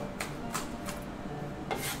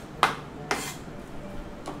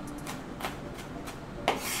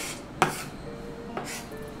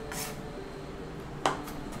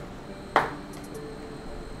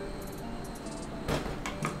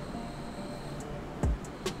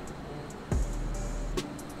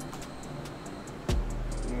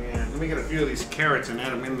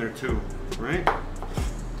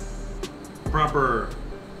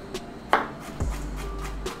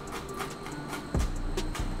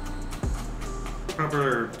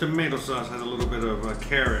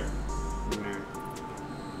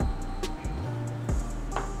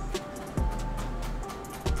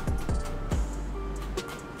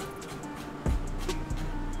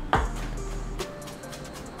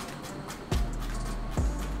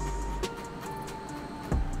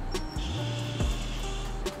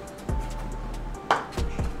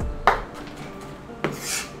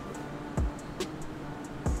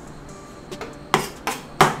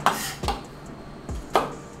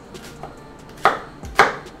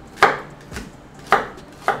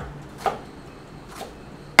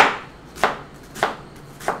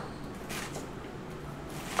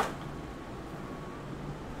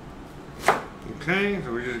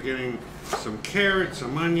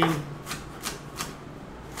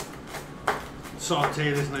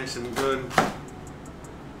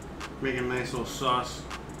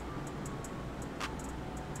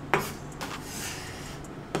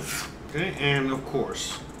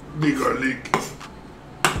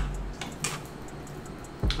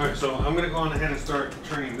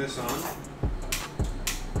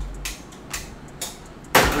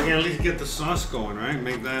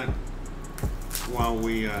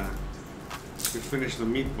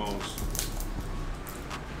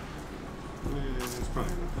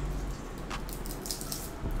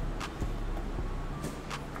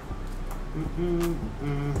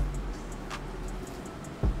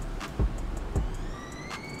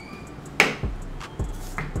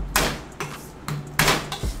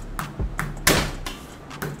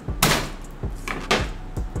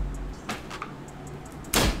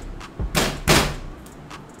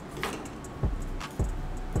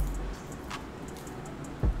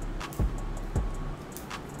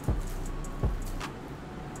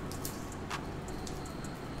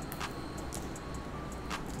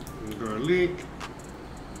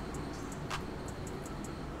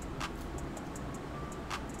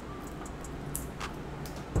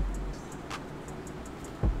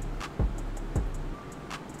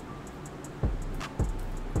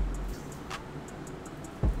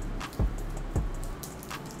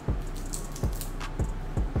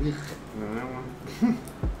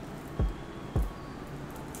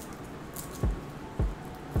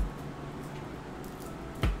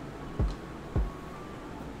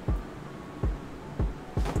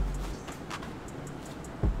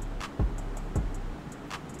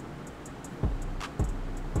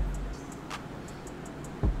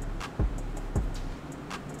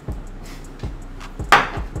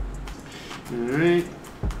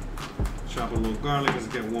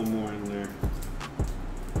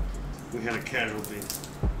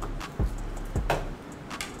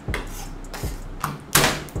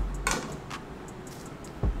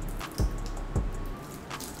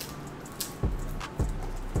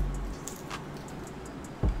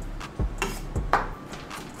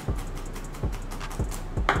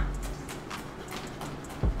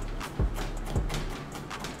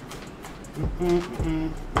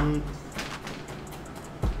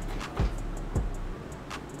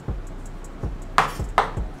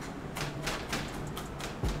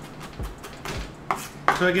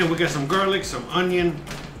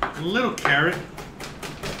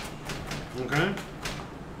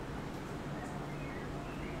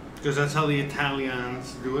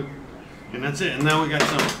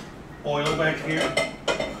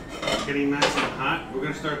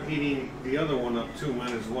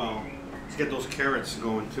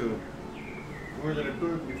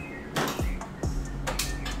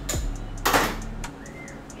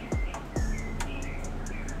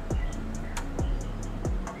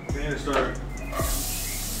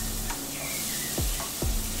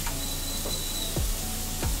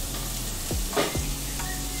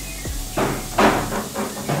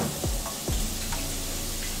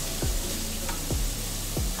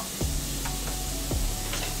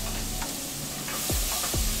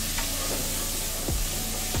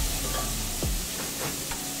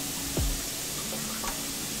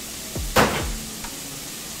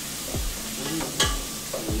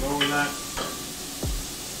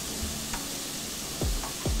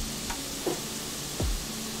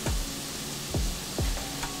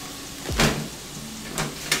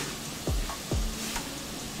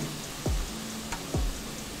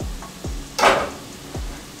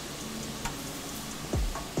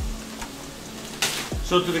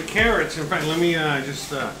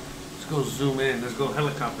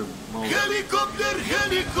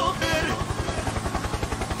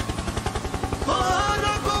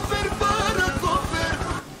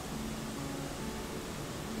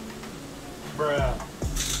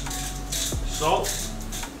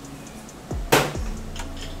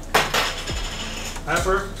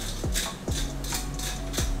 Pepper.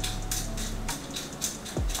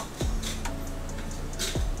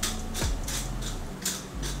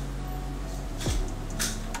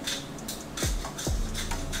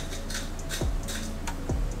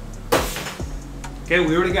 Okay,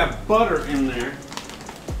 we already got butter in there.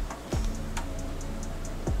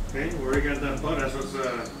 Okay, we already got that butter, so it's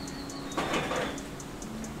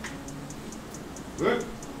good.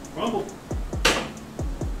 Crumble.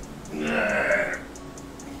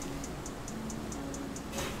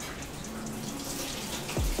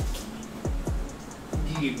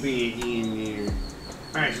 Get big in there.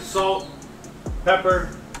 Alright, so salt,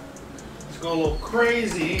 pepper. Let's go a little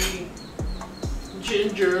crazy.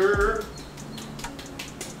 Ginger.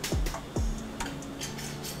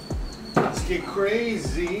 Let's get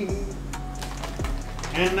crazy.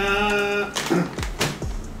 And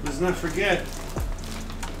let's not forget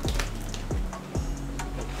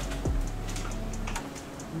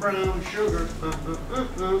brown sugar.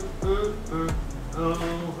 Oh,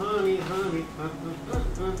 honey, honey.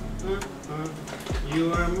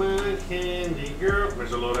 You are my candy girl.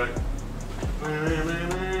 Where's the low deck?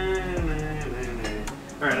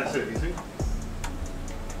 Alright, that's it, you see?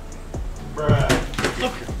 Bruh.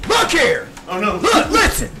 Look here! Oh no. Look,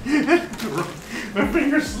 listen! My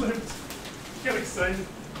finger slipped. Got excited.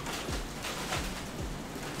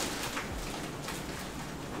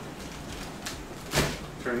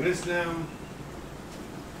 Turn this down.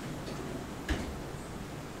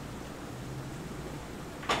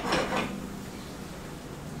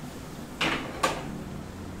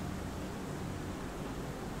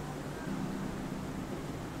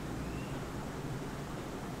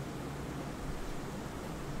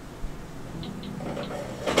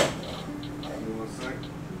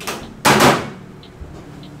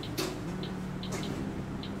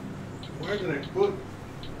 Where did I put?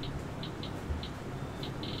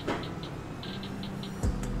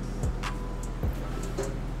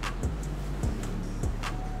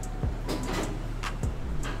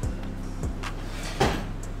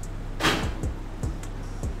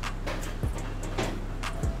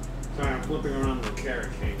 Sorry, I'm flipping around the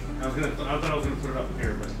carrot cake. I thought I was gonna put it up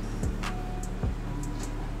here, but.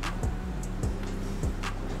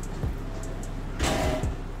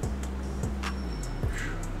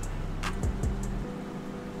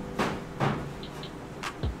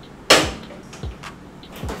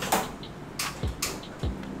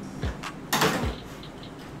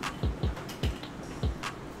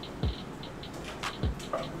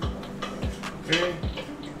 Okay,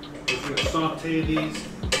 just gonna saute these,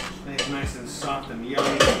 make it nice and soft and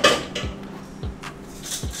yummy.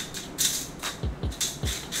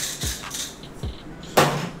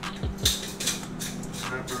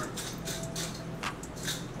 Pepper.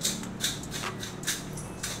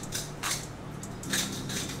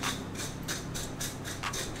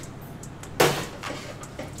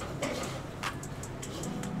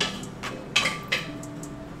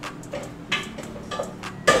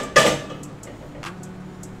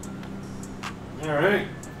 All right.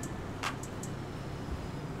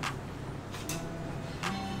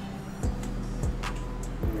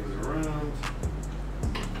 Move it around.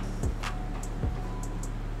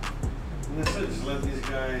 And that's it. Just let these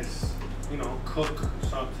guys, you know, cook,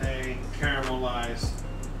 saute, caramelize.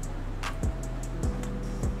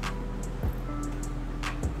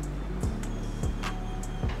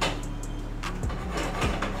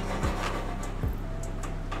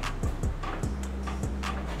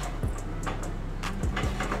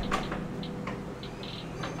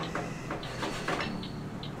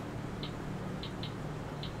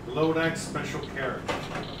 Lodax special carrot.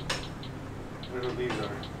 Whatever these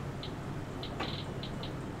are.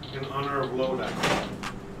 In honor of Lodax.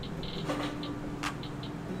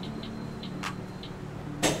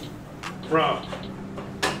 Bruh.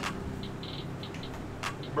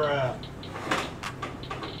 Bruh.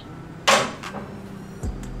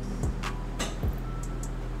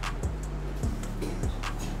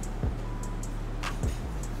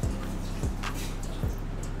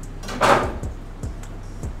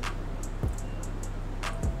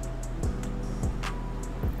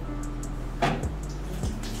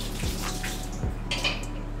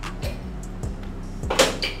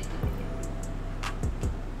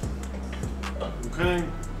 Okay.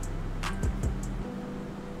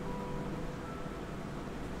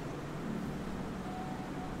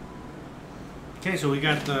 Okay, so we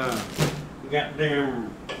got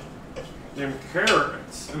them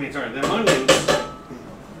carrots. I mean, sorry, them onions.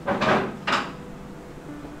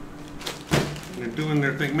 They're doing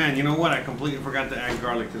their thing. Man, you know what? I completely forgot to add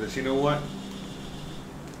garlic to this. You know what?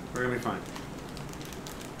 We're gonna be fine.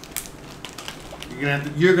 You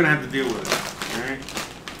You're gonna have to deal with it. All right.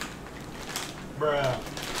 Bruh.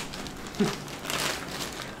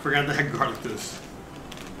 Forgot to add garlic to this.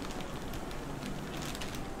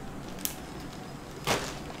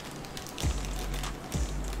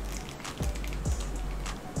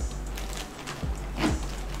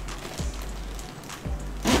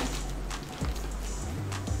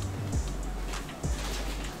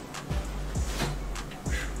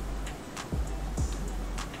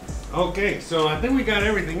 Okay, so I think we got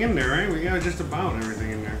everything in there, right? We got just about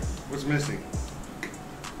everything in there. What's missing?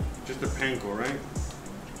 Just a panko, right?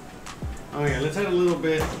 Oh yeah, let's add a little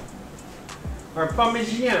bit. Our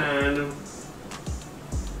parmigiano.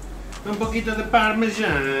 Un poquito de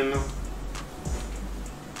parmigiano.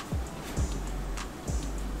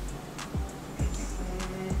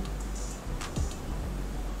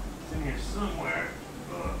 It's in here somewhere.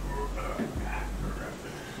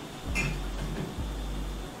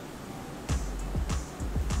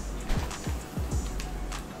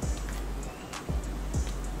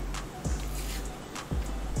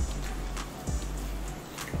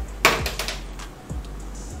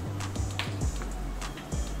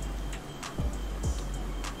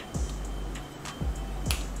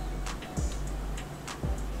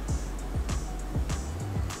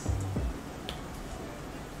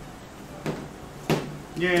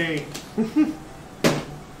 Yay!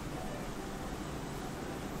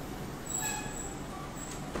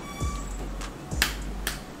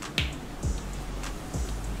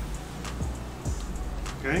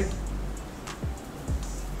 Okay.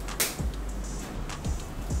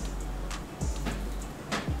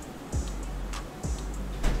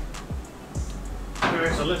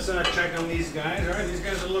 Alright, so let's check on these guys. Alright, these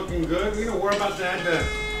guys are looking good. You know, we're about to add the...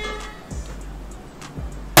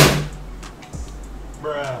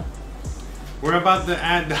 Bruh. We're about to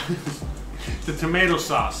add the tomato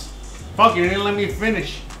sauce. Fuck, you didn't let me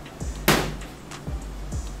finish.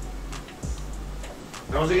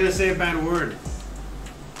 I wasn't gonna say a bad word.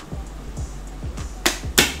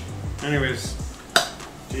 Anyways,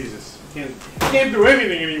 Jesus, can't do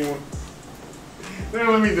anything anymore. They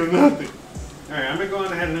don't let me do nothing. All right, I'm gonna go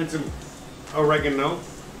on ahead and add some oregano.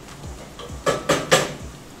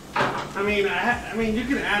 I mean, you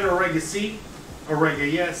can add oregano. Oregano,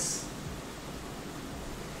 yes.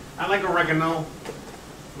 I like oregano.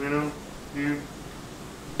 You know, yeah.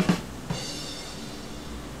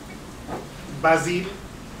 Basil.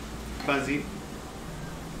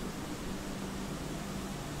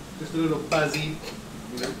 Just a little basil,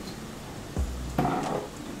 you know.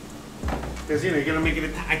 Because, you know, you're going to make it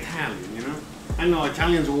Italian, you know. I know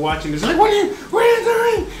Italians are watching this like, what are you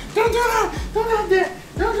doing? Don't do that. Don't do that.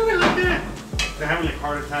 Don't do it like that. They're having like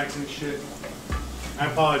heart attacks and shit. I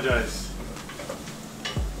apologize.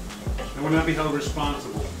 I will not be held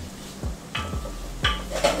responsible.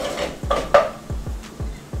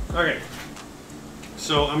 Okay.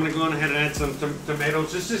 So I'm gonna go on ahead and add some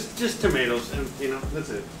tomatoes, just tomatoes, and you know that's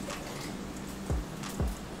it.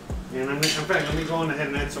 And in fact, let me go on ahead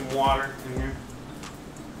and add some water in here.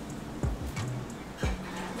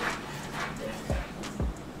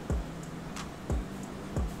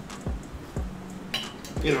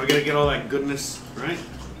 You know, I gotta get all that goodness, right?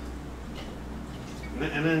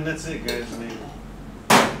 And then that's it, guys. I mean,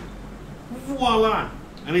 voila!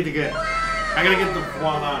 I gotta get the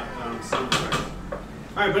voila sound effect.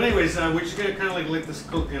 Alright, but anyways, we're just gonna kind of like let this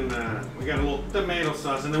cook, and we got a little tomato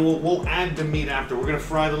sauce, and then we'll add the meat after. We're gonna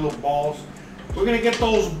fry the little balls. We're gonna get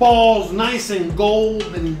those balls nice and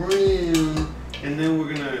golden brown, and then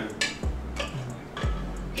we're gonna,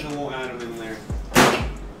 and we'll add them in there.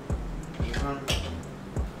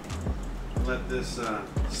 Let this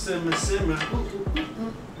simmer.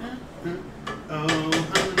 Oh,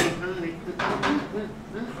 honey.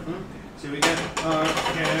 So we got our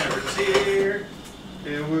carrots here.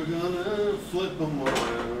 And we're gonna flip them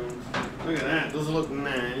around. Look at that, those look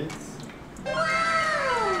nice.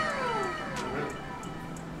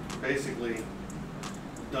 Basically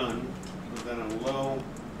done. Put that on low.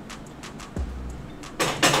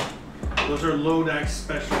 Those are Lodax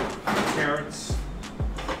special carrots.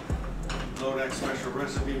 Lodax special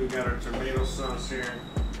recipe. We got our tomato sauce here.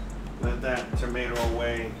 Let that tomato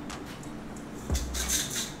away.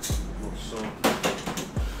 More salt.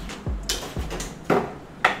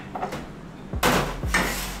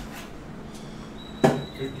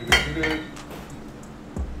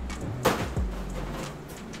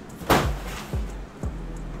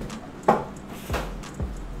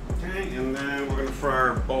 Okay, and then we're gonna fry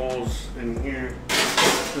our balls in here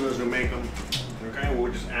as soon as we make them. Okay,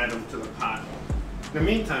 we'll just add them to the pot. In the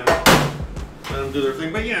meantime, let them do their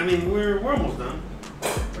thing. But yeah, I mean, we're almost done.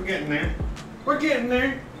 We're getting there. We're getting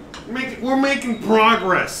there. We're making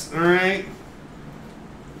progress, all right?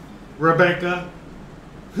 Rebecca.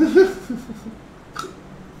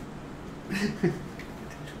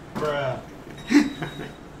 Bruh.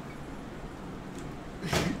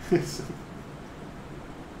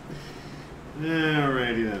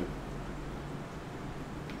 Alrighty then.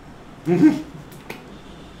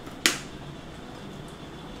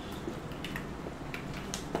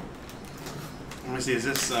 Let me see, is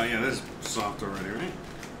this, yeah, this is soft already, right?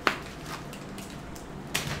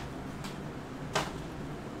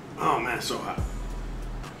 Oh man, it's so hot.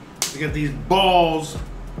 We got these balls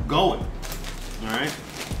going, alright?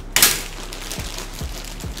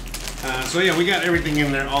 So yeah, we got everything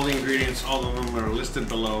in there, all the ingredients, all of them are listed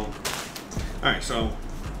below. Alright, so I'm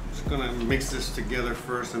just gonna mix this together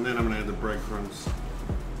first and then I'm gonna add the breadcrumbs.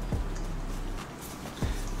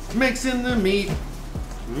 Mixing the meat,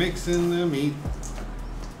 making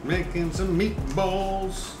some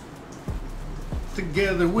meatballs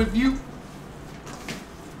together with you.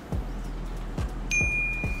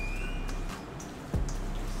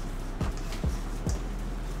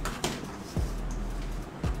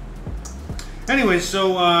 Anyway,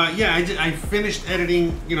 so yeah, I finished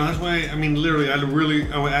editing. You know, that's why I mean, literally,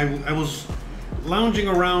 I was lounging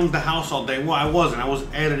around the house all day. Well, I wasn't. I was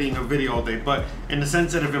editing a video all day. But in the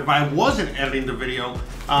sense that if I wasn't editing the video,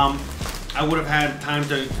 I would have had time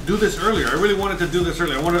to do this earlier. I really wanted to do this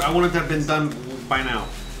earlier. I wanted to have been done by now.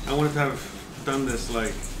 I wanted to have done this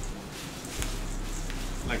like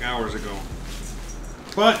hours ago.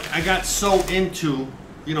 But I got so into,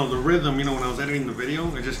 you know, the rhythm. You know, when I was editing the video,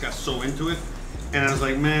 I just got so into it. And I was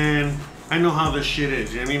like, man, I know how this shit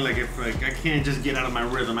is. You know what I mean? Like, if like, I can't just get out of my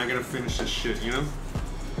rhythm, I gotta finish this shit, you know?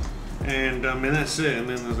 And that's it. And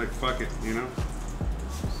then I was like, fuck it, you know?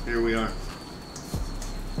 Here we are.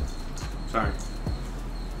 Sorry.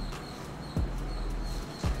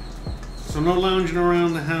 So no lounging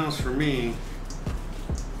around the house for me.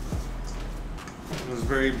 I was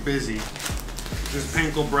very busy. This is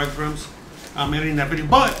panko breadcrumbs. I'm editing that video,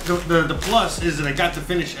 but the plus is that I got to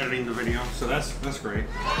finish editing the video, so that's great.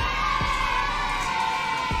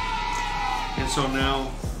 And so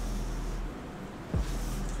now,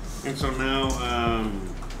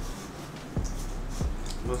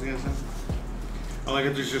 what was I gonna say? All I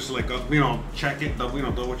gotta do is just like you know, check it,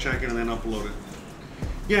 double check it, and then upload it.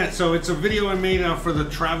 Yeah, so it's a video I made for the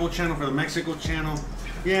travel channel, for the Mexico channel.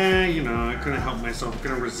 Yeah, you know, I couldn't help myself,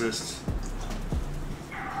 couldn't resist.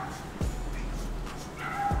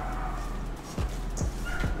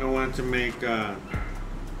 I wanted to make a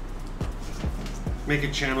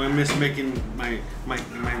channel. I miss making my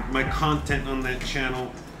content on that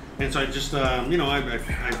channel, and so I just you know, I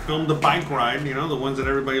filmed the bike ride, you know, the ones that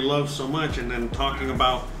everybody loves so much, and then talking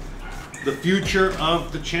about the future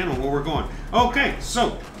of the channel, where we're going. Okay,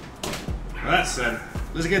 so with that said,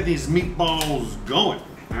 let's get these meatballs going.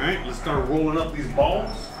 All right, let's start rolling up these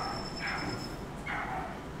balls.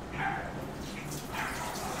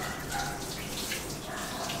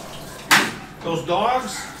 Those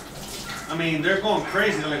dogs, I mean, they're going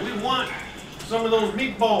crazy. They're like, we want some of those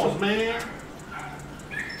meatballs, man.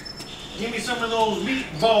 Give me some of those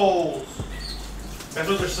meatballs. That's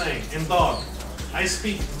what they're saying, in dog. I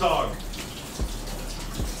speak dog.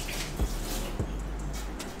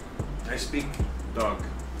 I speak dog.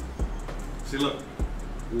 See, look.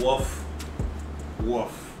 Woof.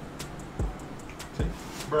 Woof. See?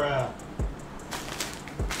 Bruh.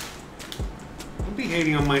 Don't be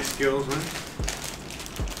hating on my skills, man.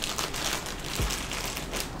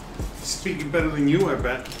 Speaking better than you, I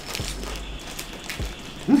bet.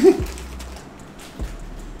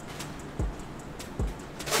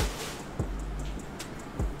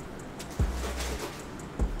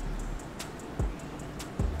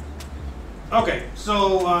 Okay,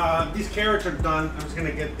 so these carrots are done. I'm just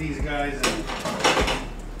gonna get these guys and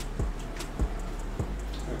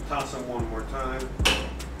toss them one more time.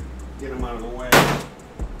 Get them out of the way.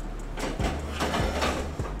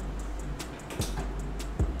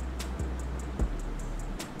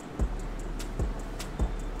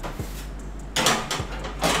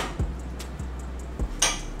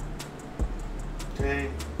 Okay.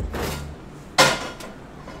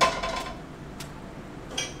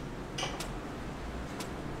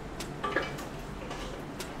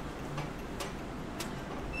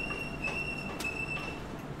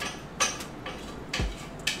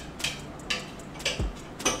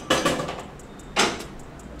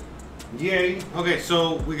 Yay. Okay,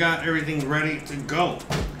 so we got everything ready to go.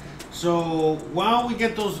 So while we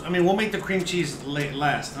get those, I mean, we'll make the cream cheese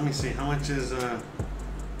last. Let me see, how much is, oh,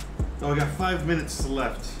 we got 5 minutes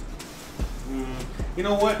left. You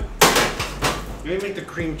know what? Let me make the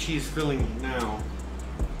cream cheese filling now.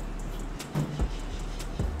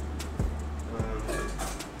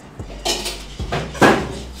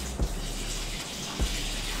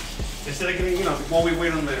 Instead of getting, while we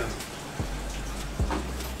wait on the...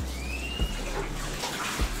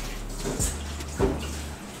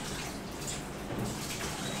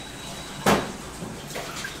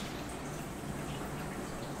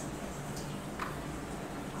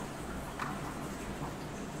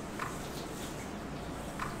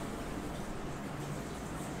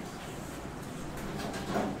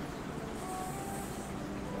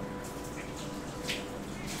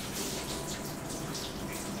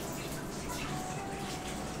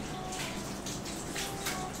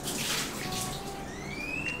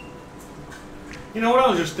 You know what I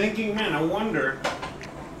was just thinking, man, I wonder,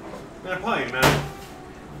 probably not,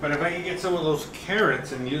 but if I could get some of those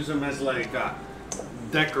carrots and use them as like a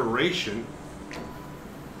decoration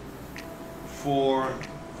for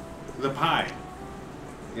the pie.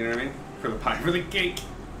 You know what I mean? For the pie, for the cake.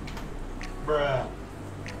 Bruh.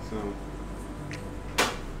 So.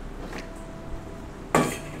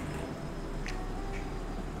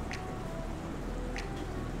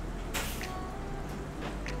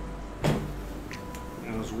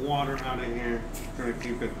 Water out of here, trying to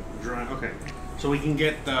keep it dry. Okay, so we can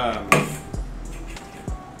get the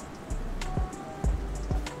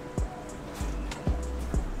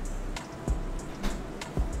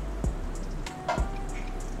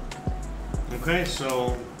okay,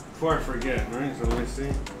 so before I forget, right? So let me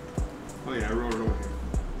see. Oh yeah, I wrote it over here.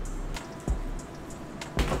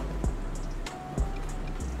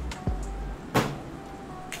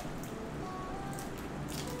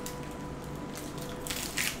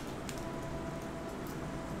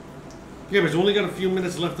 Yeah, but it's only got a few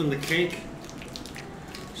minutes left in the cake,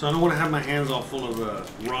 so I don't want to have my hands all full of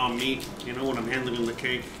raw meat, when I'm handling the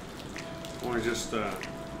cake. I want to just, let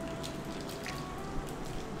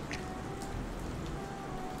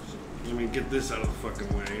me get this out of the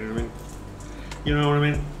fucking way, you know what I mean? You know what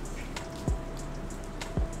I mean?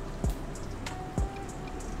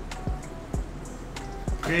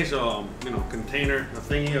 Okay, so, container, a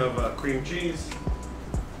thingy of cream cheese.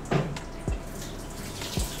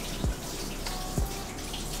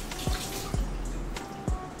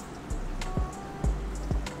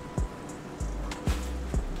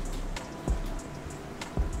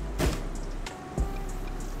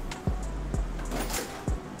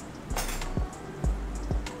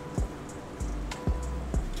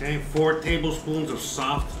 Okay, 4 tablespoons of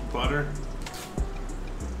soft butter.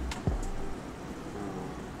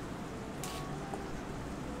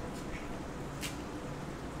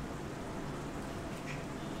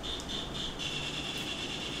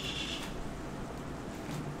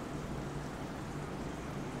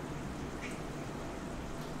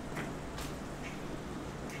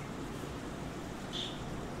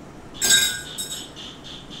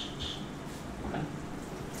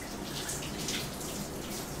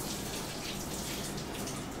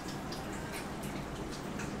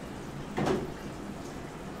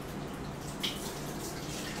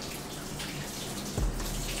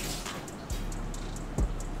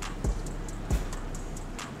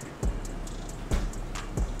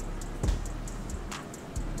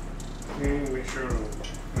 Make sure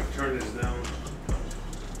I turn this down.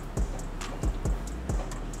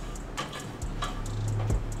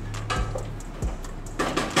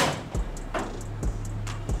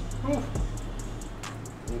 Ooh.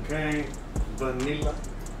 Okay, vanilla.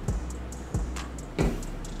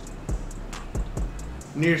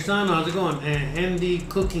 Near son, how's it going? A handy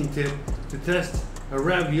cooking tip to test a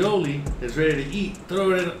ravioli is ready to eat.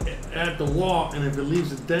 Throw it at the wall, and if it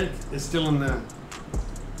leaves a dent, it's still in the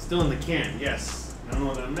can. Yes. I don't know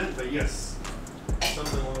what that meant, but yes.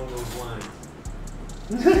 Something along those lines.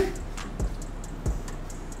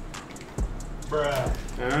 Bruh.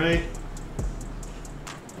 Alright.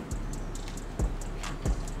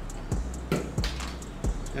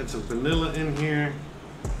 Add some vanilla in here.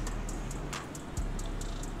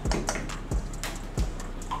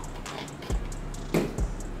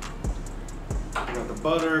 Got the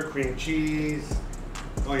butter, cream cheese.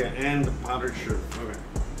 Oh yeah, and the powdered sugar. Okay.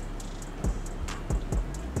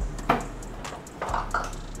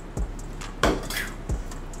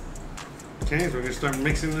 Okay, so we're gonna start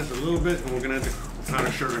mixing this a little bit, and we're gonna add the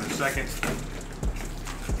powdered sugar in a second.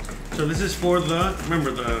 So this is for the,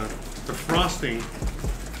 remember the frosting.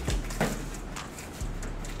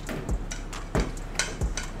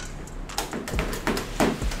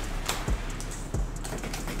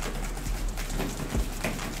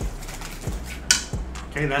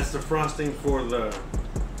 Okay, that's the frosting for the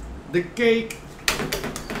cake.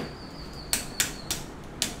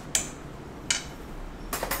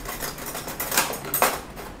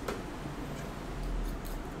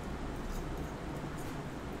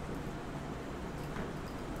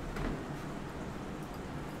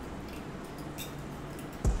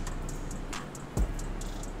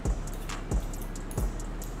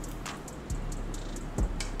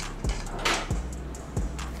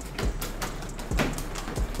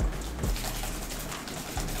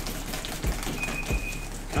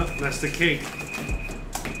 That's the cake.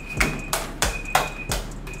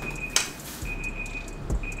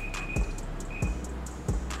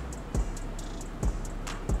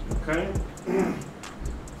 Okay.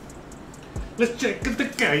 Let's check out the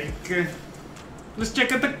cake. Let's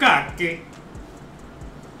check out the cake.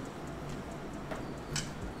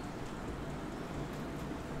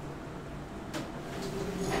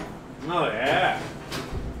 Oh yeah.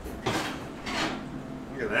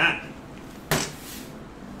 Look at that.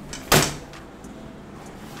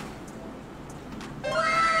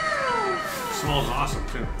 Wow. Smells awesome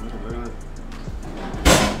too. Look at that.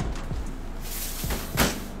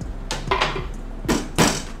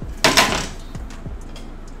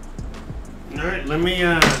 Alright, let me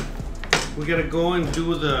we gotta go and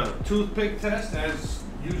do the toothpick test as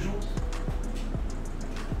usual.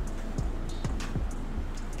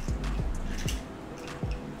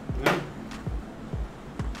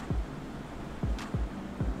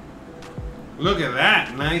 Look at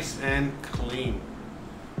that, nice and clean.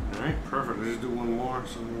 All right, perfect. Let's just do one more.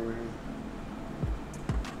 Something over here.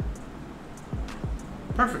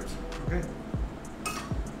 Perfect. Okay,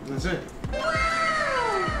 that's it.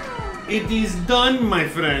 It is done, my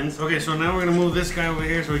friends. Okay, so now we're gonna move this guy over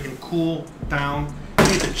here so he can cool down. You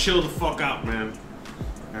need to chill the fuck out, man.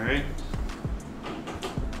 All right.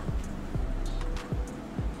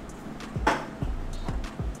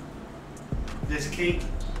 This cake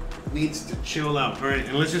needs to chill out. All right,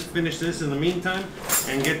 and let's just finish this in the meantime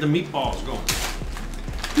and get the meatballs going.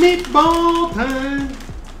 Meatball time.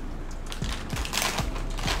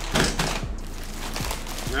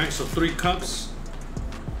 All right, so 3 cups.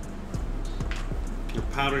 Your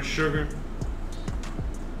powdered sugar.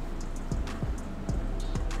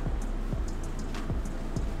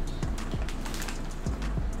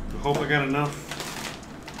 I hope I got enough.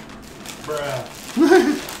 Bruh.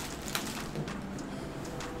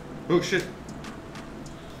 Oh shit.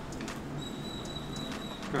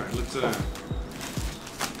 Alright, let's let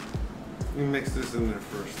me mix this in there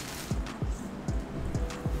first.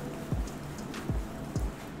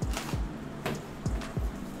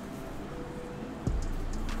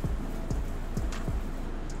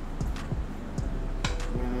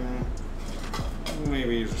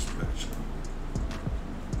 Maybe use a spatula.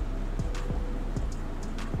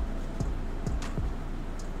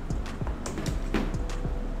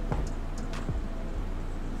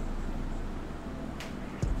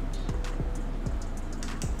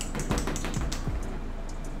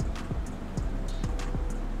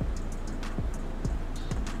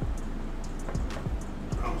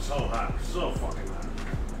 So hot, so fucking hot.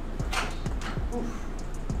 Oof.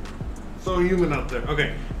 So humid out there.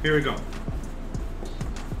 Okay, here we go.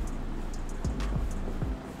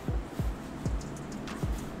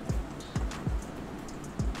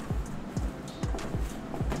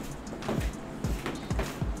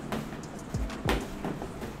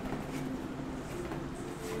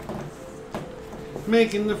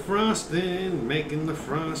 Making the frosting, making the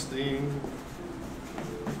frosting.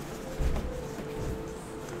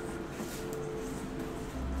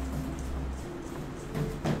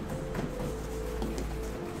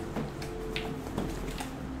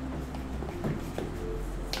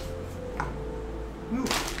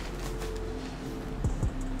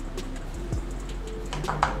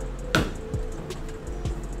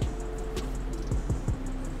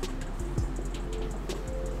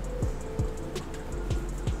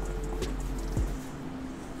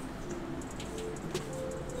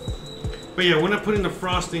 But yeah, we're not putting the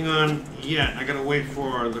frosting on yet. I gotta wait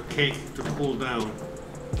for the cake to cool down.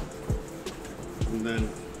 And then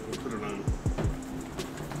we'll put it on.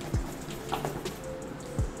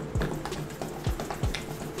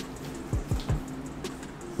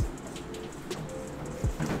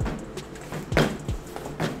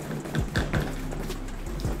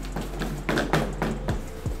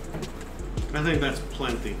 I think that's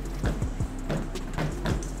plenty.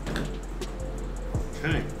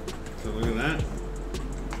 Okay. So look at that.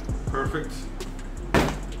 Perfect.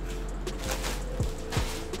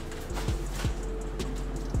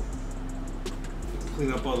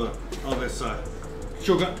 Clean up all this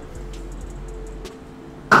sugar.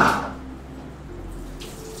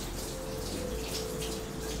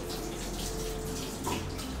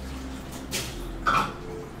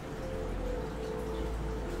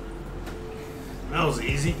 That was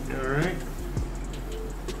easy. All right.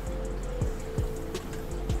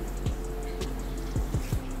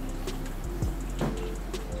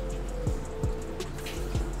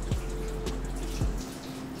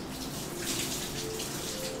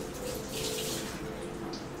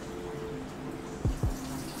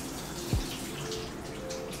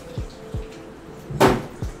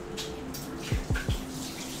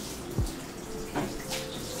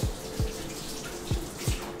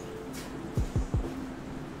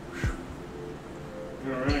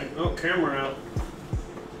 camera out.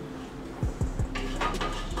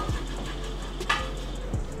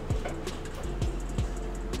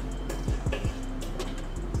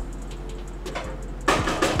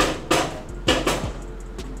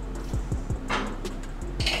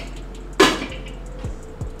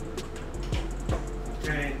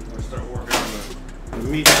 Okay, we'll start working on the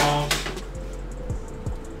meatballs.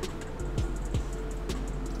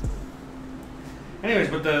 Anyways,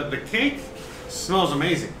 but the cake smells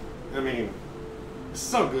amazing. I mean, it's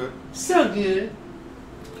so good. So good.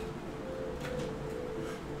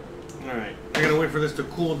 Alright, I gotta wait for this to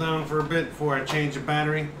cool down for a bit before I change the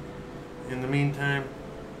battery. In the meantime,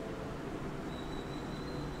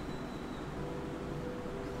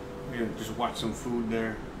 I'm gonna just watch some food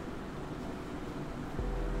there.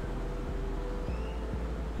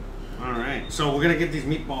 Alright, so we're gonna get these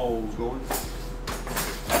meatballs going.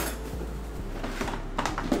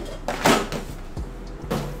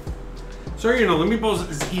 So, you know, the meatballs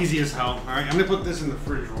is easy as hell. Alright, I'm gonna put this in the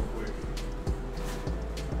fridge real quick.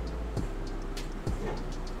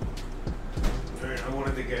 Alright, I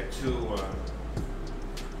wanted to get to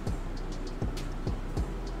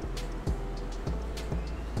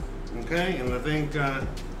okay, and I think yeah,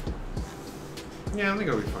 I think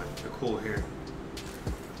I'll be fine to cool here.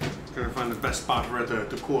 Trying to find the best spot for it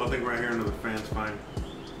to cool. I think right here under the fan's fine.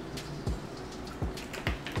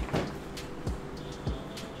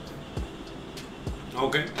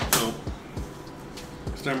 Okay, so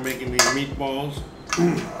start making these meatballs.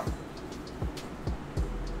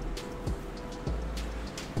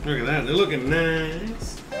 Look at that, they're looking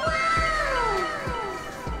nice.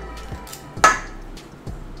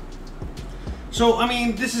 So, I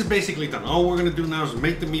mean, this is basically done. All we're gonna do now is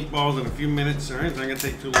make the meatballs in a few minutes. All right, it's not gonna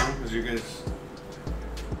take too long, as you guys,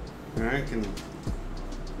 all right, can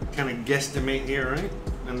kind of guesstimate here, right?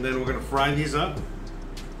 And then we're gonna fry these up.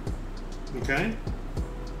 Okay.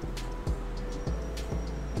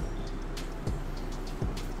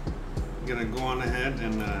 Gonna go on ahead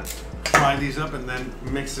and fry these up and then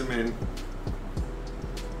mix them in,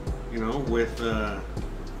 you know, with the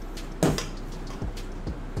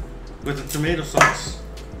tomato sauce.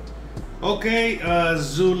 Okay,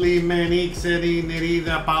 Zuli Manik Seri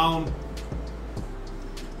Nerida Pound.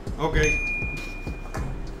 Okay.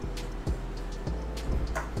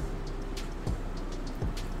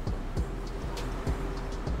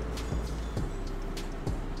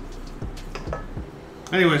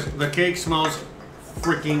 Anyways, the cake smells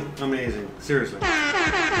freaking amazing. Seriously.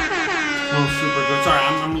 Smells super good. Sorry,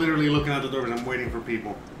 I'm literally looking out the door because I'm waiting for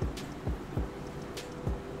people.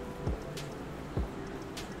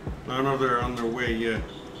 I don't know if they're on their way yet.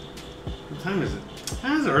 What time is it?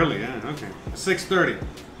 Ah, it's early, yeah, okay. 6:30.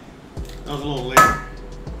 That was a little late.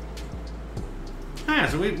 Ah,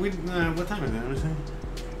 so what time is it? Let me see.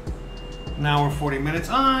 An hour 40 minutes.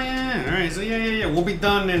 Oh, yeah, alright, so yeah. We'll be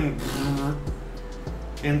done in...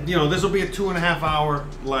 And, you know, this will be a 2.5 hour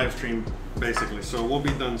live stream, basically. So we'll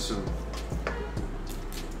be done soon.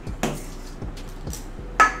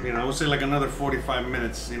 You know, we'll say like another 45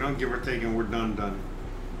 minutes, you know, give or take, and we're done.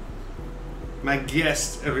 My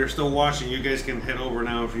guests, if you're still watching, you guys can head over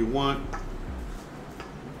now if you want.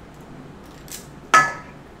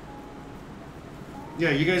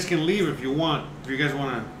 Yeah, you guys can leave if you want. If you guys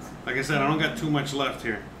want to, like I said, I don't got too much left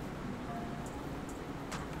here.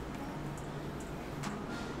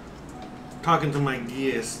 Talking to my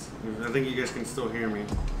guest. I think you guys can still hear me.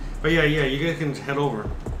 But yeah, you guys can head over.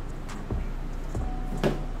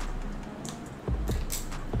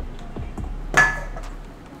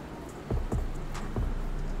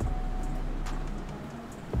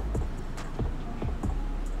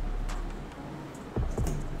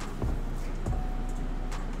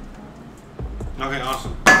 Okay,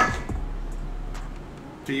 awesome.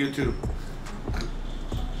 To you too.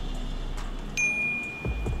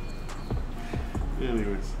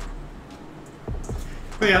 Anyways.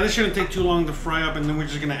 But yeah, this shouldn't take too long to fry up, and then we're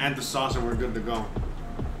just gonna add the sauce and we're good to go.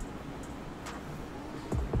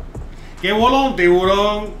 Que volón,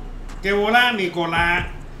 tiburón. Que volá,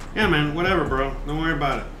 Nicolás. Yeah, man, whatever, bro. Don't worry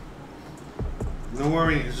about it. Don't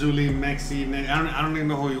worry, Zuli, Mexi, I don't even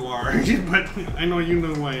know who you are, but I know you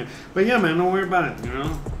know who I am. But yeah, man, don't worry about it, you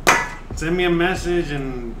know? Send me a message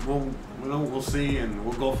and we'll see, and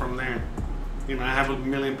we'll go from there. You know, I have a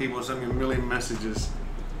million people send me a million messages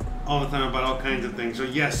all the time about all kinds of things. So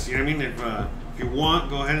yes, you know what I mean? If you want,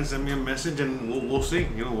 go ahead and send me a message and we'll see.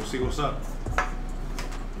 You know, we'll see what's up.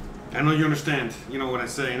 I know you understand, you know, what I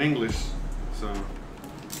say in English, so.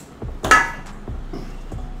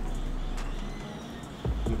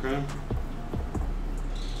 Okay.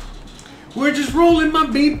 We're just rolling my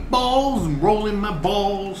meatballs and rolling my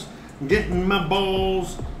balls. getting my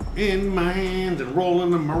balls in my hands and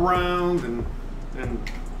rolling them around and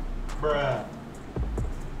Bruh.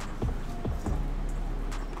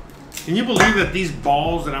 Can you believe that these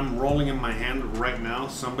balls that I'm rolling in my hand right now,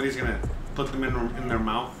 somebody's gonna put them in their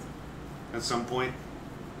mouth at some point?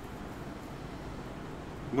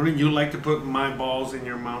 Wouldn't you like to put my balls in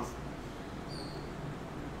your mouth?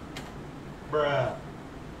 Bruh.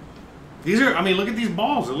 These are, I mean, look at these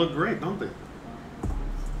balls. They look great, don't they?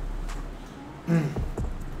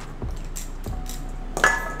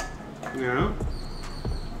 Yeah.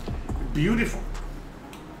 Beautiful.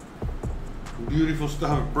 Beautiful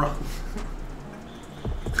stuff, bro.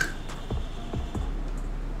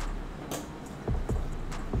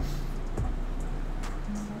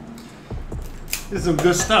 This is some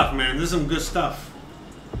good stuff, man. This is some good stuff.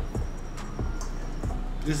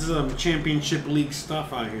 This is some championship league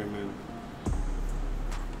stuff out here, man.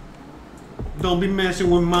 Don't be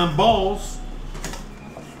messing with my balls.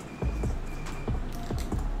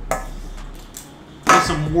 There's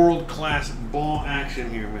some world-class ball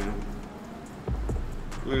action here, man.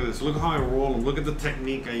 Look at this. Look how I roll them. Look at the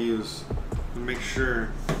technique I use to make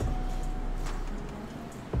sure.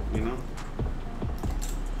 You know.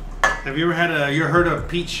 Have you ever had you heard of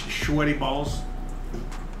peach sweaty balls?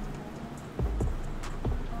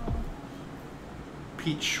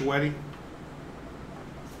 Peach sweaty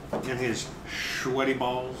and his sweaty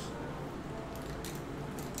balls.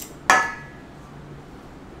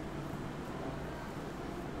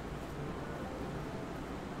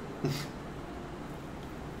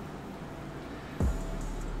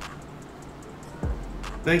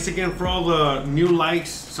 Thanks again for all the new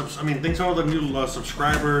likes. Thanks for all the new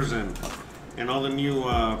subscribers and all the new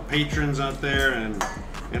patrons out there and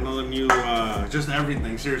all the new just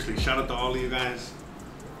everything. Seriously, shout out to all of you guys.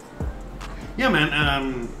 Yeah,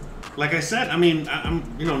 man. Like I said, I'm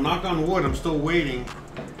knock on wood. I'm still waiting.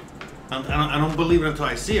 I don't believe it until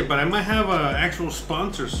I see it, but I might have an actual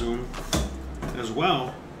sponsor soon as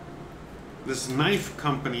well. This knife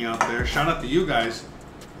company out there. Shout out to you guys.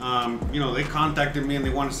 They contacted me and they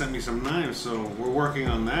want to send me some knives, so we're working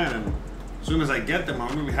on that. And as soon as I get them, I'm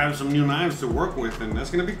gonna be having some new knives to work with, and that's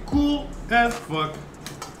gonna be cool as fuck.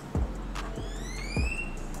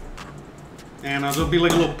 And there'll be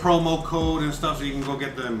like a little promo code and stuff, so you can go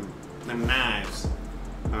get them knives.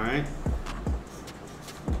 All right.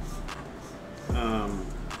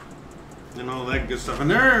 And all that good stuff. And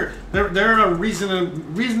they're a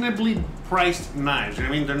reasonably priced knives. You know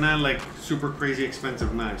what I mean? They're not like super crazy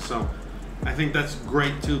expensive knives. So I think that's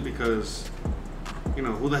great too, because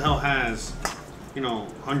who the hell has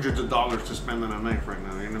hundreds of dollars to spend on a knife right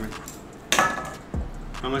now? You know what I mean?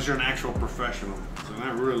 Unless you're an actual professional. So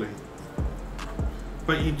not really.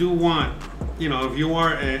 But you do want, if you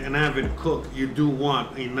are an avid cook, you do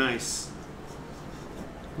want a nice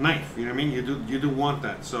knife. You know what I mean? You do want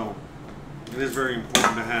that. So it is very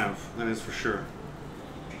important to have. That is for sure.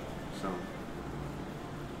 So.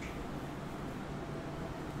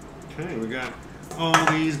 Okay, we got all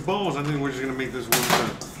these balls. I think we're just gonna make this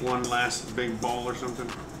one last big ball or something.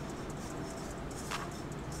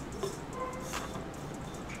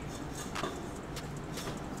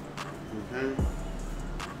 Okay.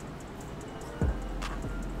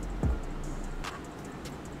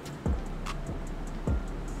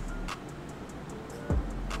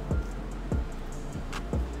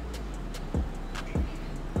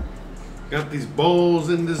 Got these balls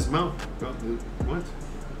in this mouth. What?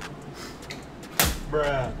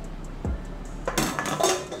 Bruh.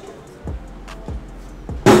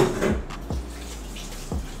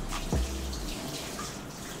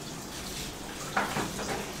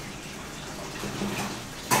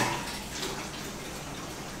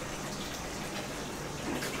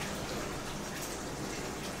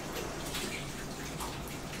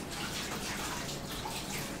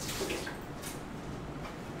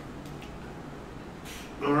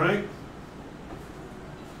 All right.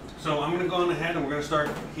 So I'm going to go on ahead and we're going to start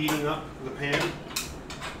heating up the pan.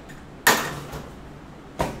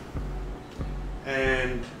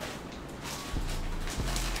 And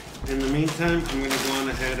in the meantime, I'm going to go on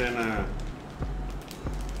ahead and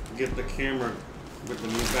get the camera with the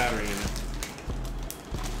new battery in it.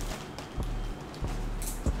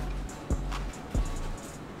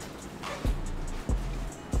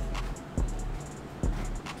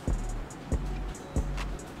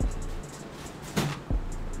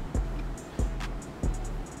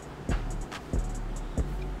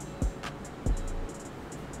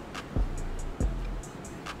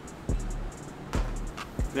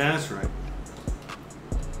 That's right.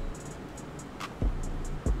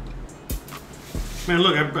 Man,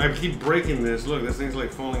 look, I keep breaking this. Look, this thing's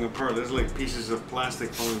like falling apart. There's like pieces of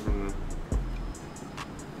plastic falling from them.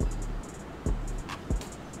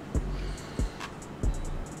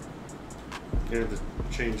 I have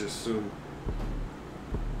to change this soon.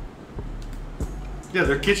 Yeah,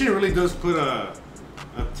 their kitchen really does put a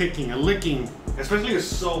licking, especially it's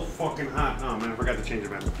so fucking hot. Oh man, I forgot to change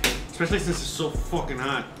it, man. Especially since it's so fucking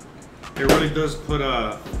hot, it really does put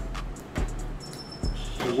a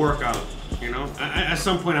workout. You know, at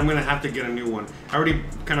some point I'm gonna have to get a new one. I already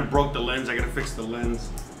kind of broke the lens. I gotta fix the lens,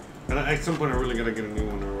 and at some point I really gotta get a new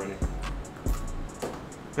one already.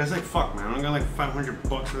 But it's like fuck, man. I got like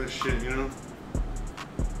 $500 for this shit, you know.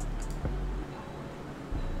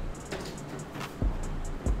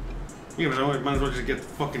 Yeah, but I might as well just get the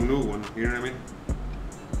fucking new one. You know what I mean?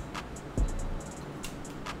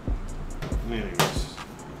 Anyways.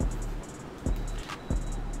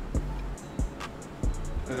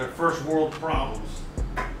 These are first world problems.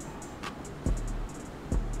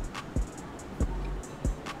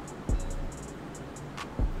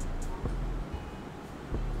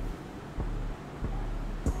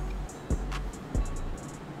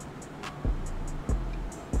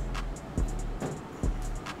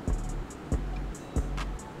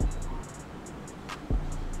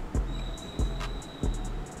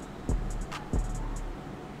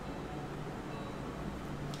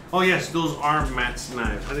 Oh yes, those are Matt's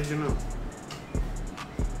knives. How did you know?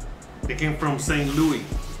 They came from St. Louis,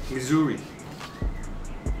 Missouri.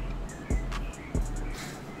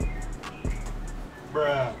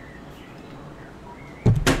 Bruh.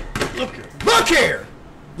 Look here. Look here!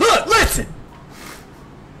 Look, listen!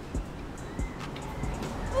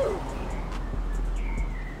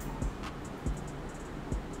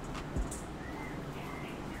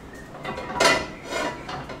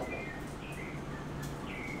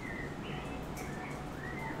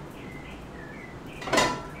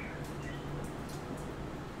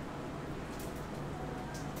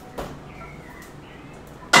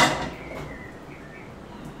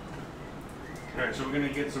 Alright, so we're gonna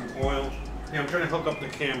get some oil. Yeah, I'm trying to hook up the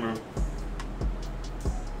camera.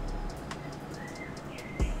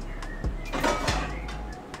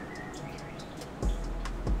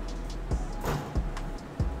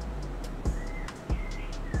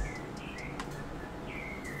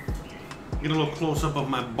 Get a little close up of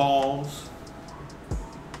my balls.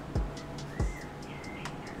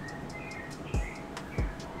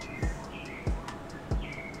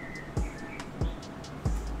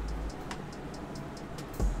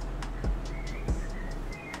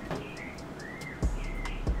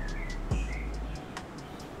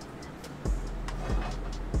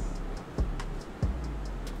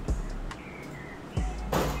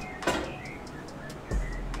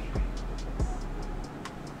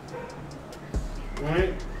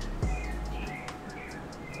 Alright.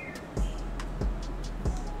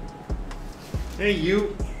 Hey,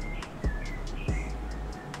 you.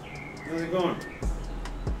 How's it going?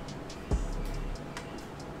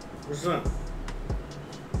 What's up?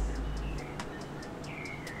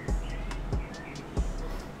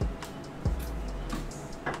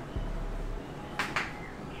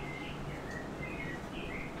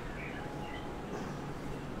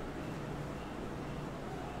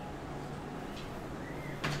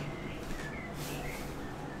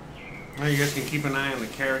 Now you guys can keep an eye on the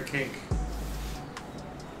carrot cake.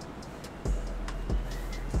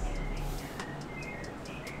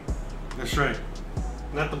 That's right.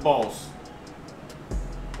 Not the balls.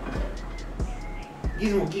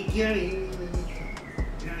 Gizmo, get out of here.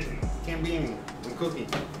 Get out of here. Can't be in me. I'm cooking.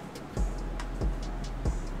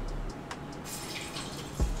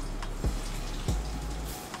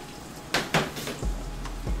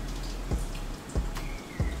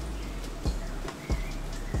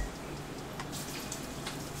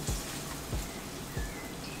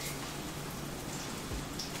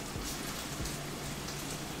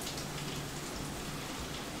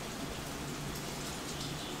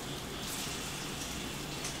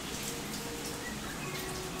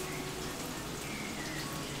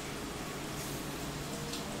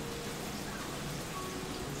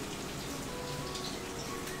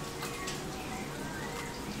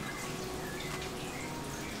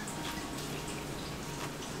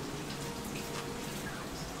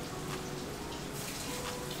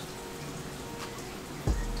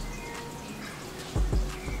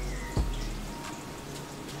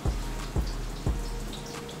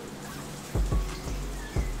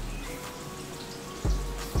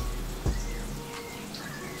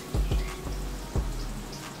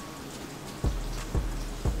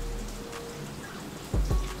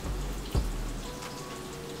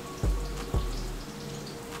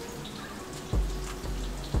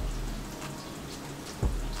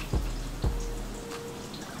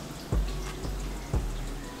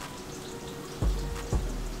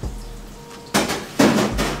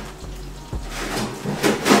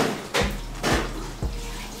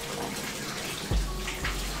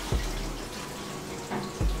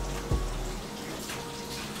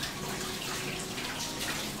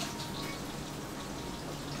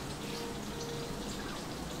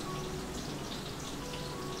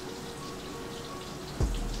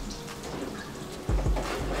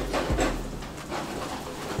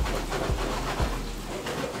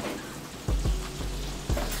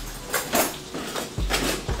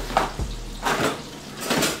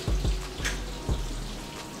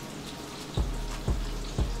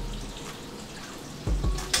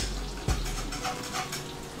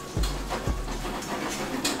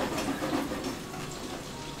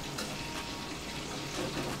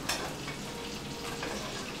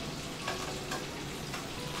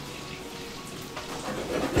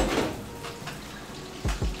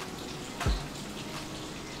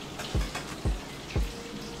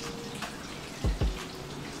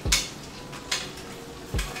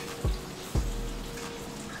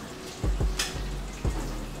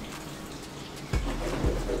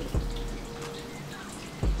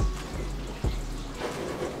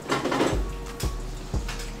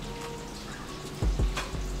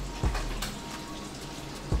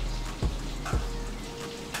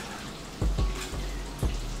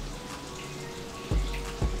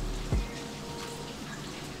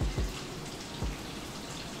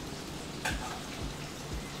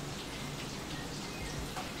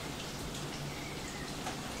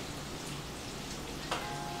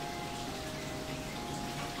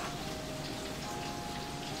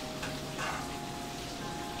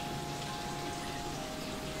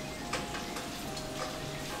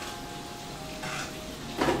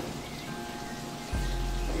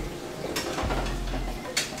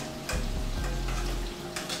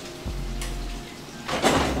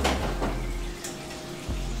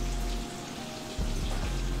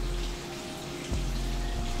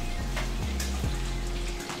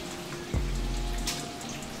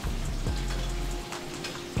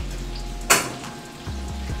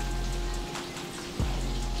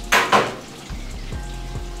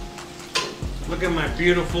 Look at my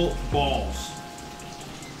beautiful balls.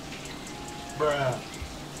 Bruh.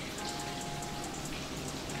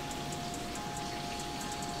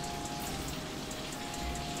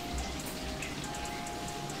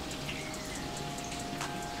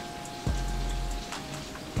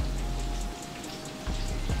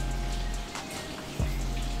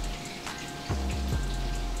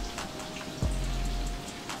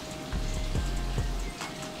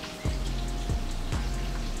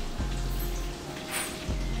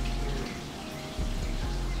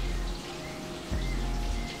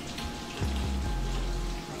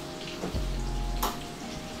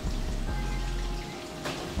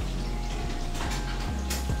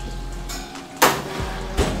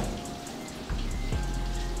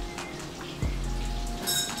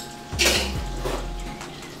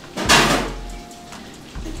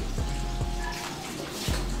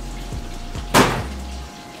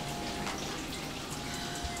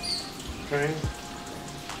 Okay.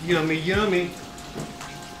 Yummy, yummy.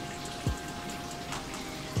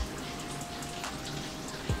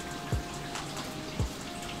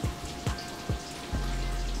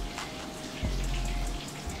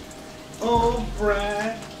 Oh,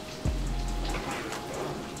 Brad.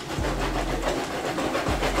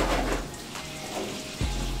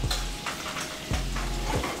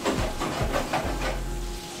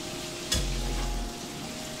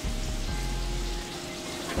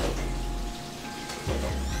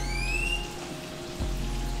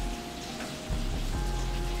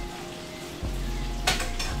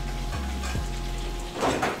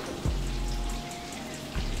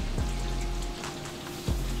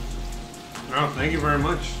 Oh, thank you very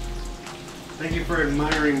much. Thank you for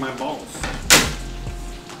admiring my balls.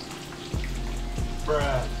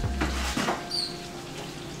 Bruh.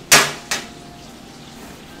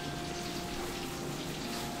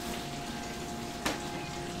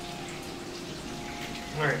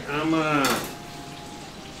 Alright, I'm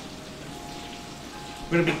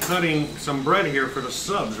gonna be cutting some bread here for the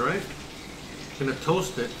subs, right? Gonna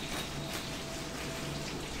toast it.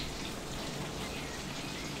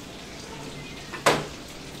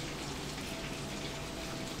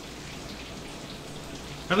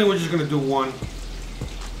 I think we're just gonna do one.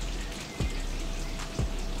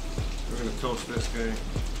 We're gonna toast this guy.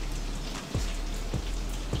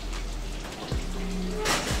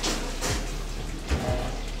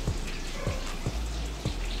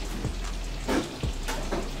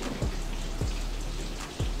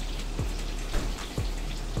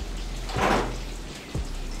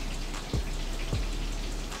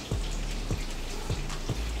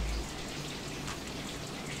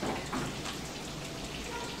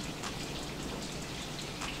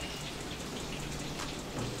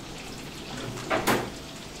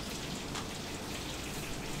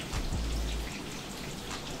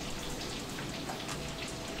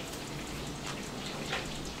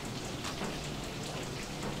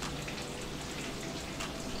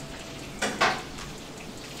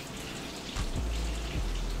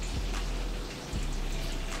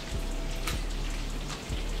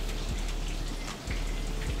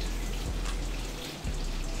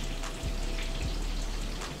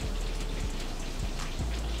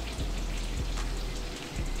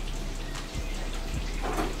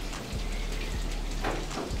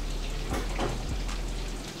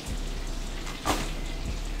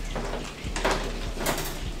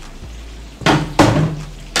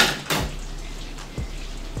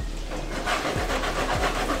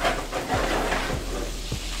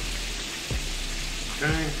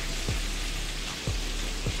 Okay.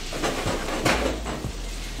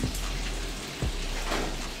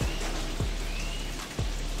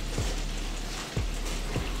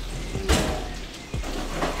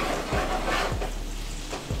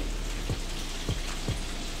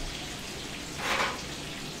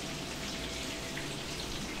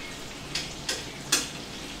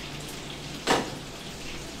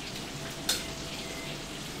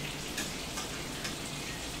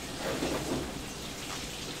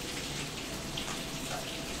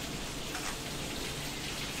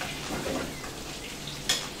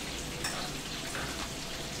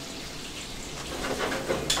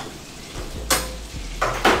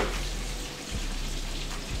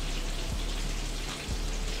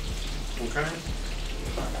 Okay.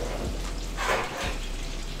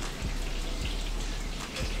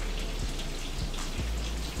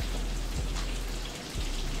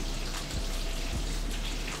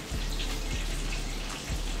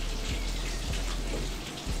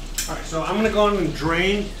 Alright, so I'm gonna go on and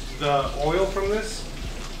drain the oil from this.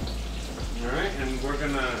 Alright, and we're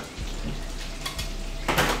gonna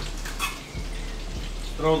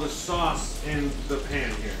throw the sauce in the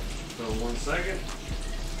pan here. So 1 second.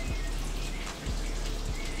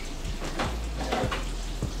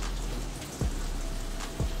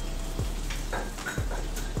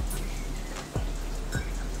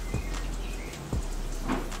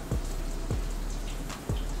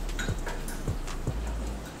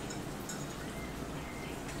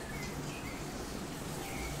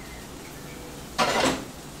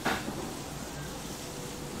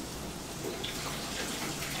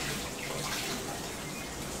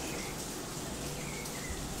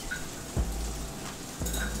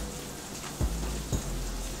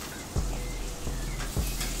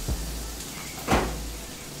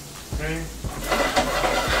 Okay.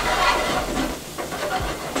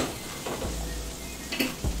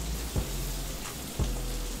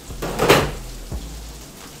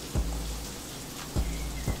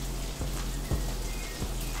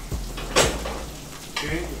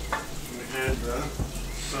 Okay, I'm gonna add the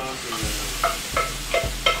sauce in there.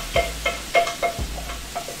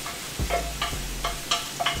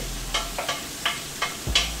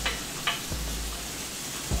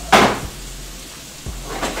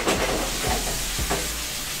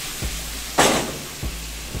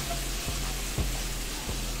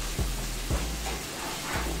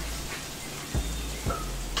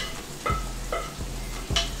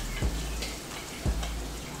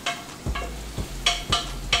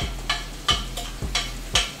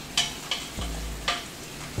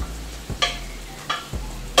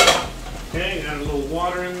 Okay, add a little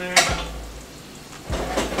water in there.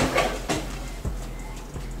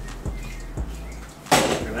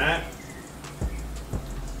 Look at that.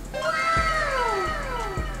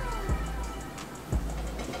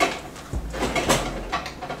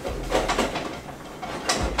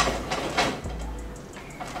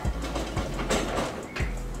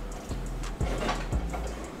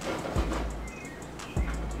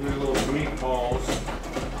 These little meatballs.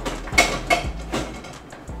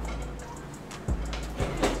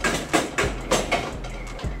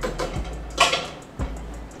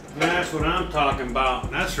 That's what I'm talking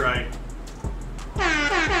about. That's right.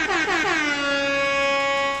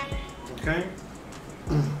 Okay.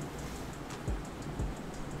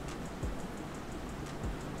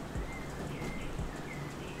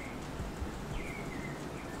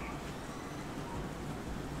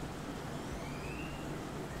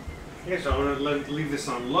 Okay, so I'm going to leave this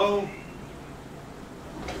on low.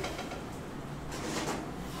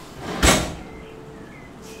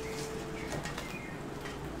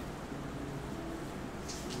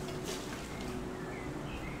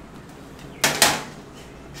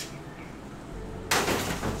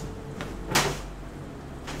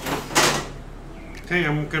 Okay,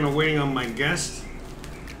 I'm kind of waiting on my guest.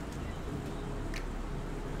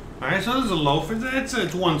 Alright, so this is a loaf.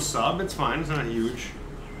 It's one sub. It's fine. It's not huge.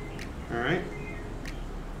 Alright.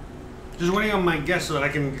 Just waiting on my guest so that I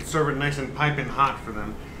can serve it nice and piping hot for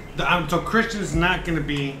them. So Christian's not going to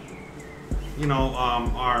be, you know,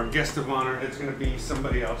 our guest of honor. It's going to be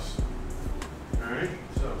somebody else. Alright,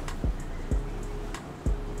 so.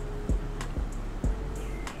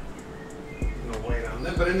 I'm going to wait on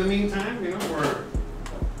that. But in the meantime, you know, we're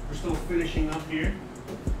still finishing up here.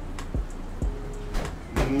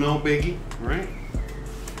 No biggie, right?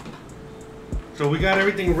 So we got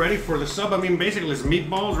everything ready for the sub. I mean, basically it's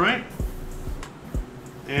meatballs, right?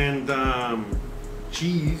 And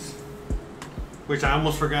cheese, which I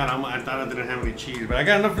almost forgot. I thought I didn't have any cheese, but I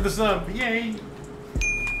got enough for the sub. Yay!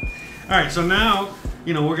 All right, so now,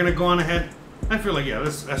 you know, we're gonna go on ahead. I feel like, yeah,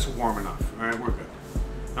 that's warm enough. All right, we're good.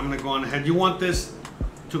 I'm gonna go on ahead. You want this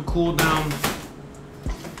to cool down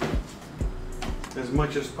as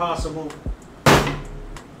much as possible. Let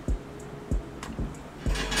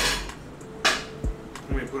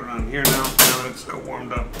me put it on here now that it's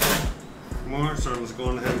warmed up more. So let's go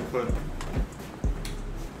on ahead and put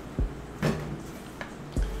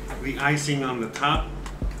the icing on the top.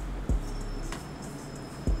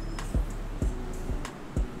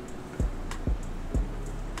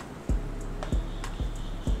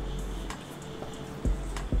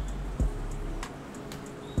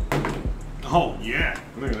 Oh yeah,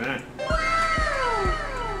 look at that.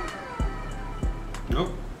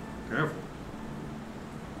 Nope, careful.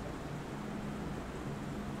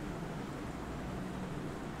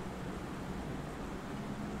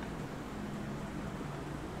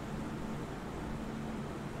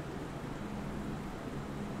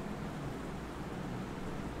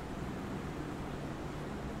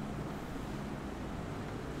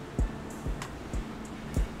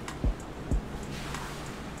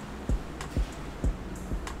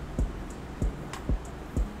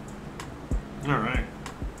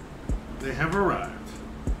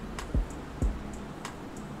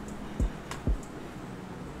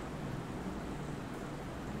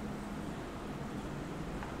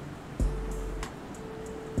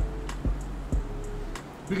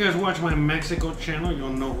 If you guys watch my Mexico channel,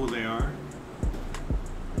 you'll know who they are.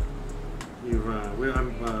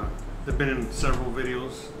 They've been in several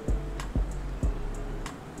videos.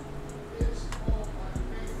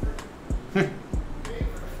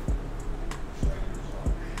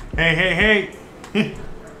 Hey.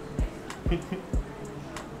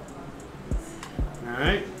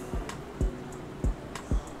 Alright.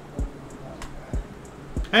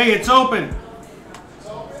 Hey, it's open.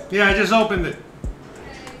 Yeah, I just opened it.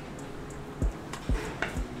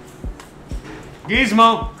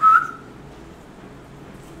 Gizmo.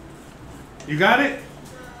 You got it?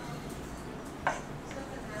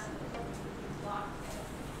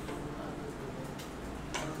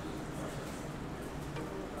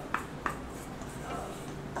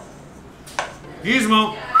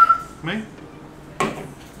 Gizmo. Man.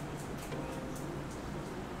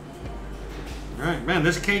 Alright, man,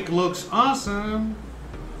 this cake looks awesome.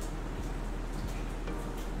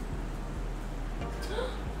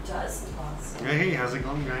 Does awesome. Hey, how's it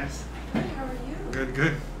going, guys? Hey, how are you?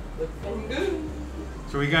 Good. Looking good.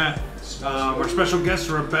 So we got our special guests,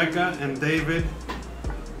 Rebecca and David.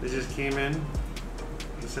 They just came in.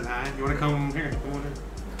 They said hi. You want to come here? Come on in.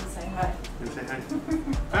 Say hi. And say hi.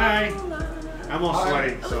 Hi. I'm all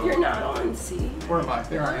sweaty, Oh, so. you're not on, see? Where am I?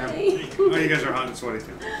 There I am. Hi. Oh, you guys are hot and sweaty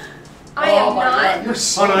too. I am my God, not. you're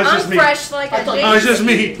so. Oh, no, it's I'm just me. fresh like a daisy. Oh, it's just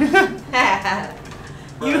me.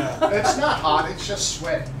 It's not hot, it's just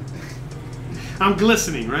sweat. I'm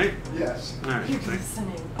glistening, right? Yes. All right. You're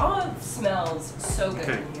listening. Oh, it smells so good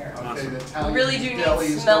Okay. in here. Okay, Awesome. the Italian Really do need deli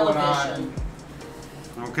is smell-o-vision.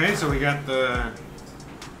 going on. Okay, so we got the.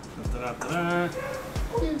 Da-da-da-da.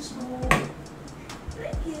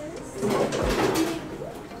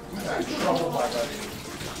 I'm troubled by that.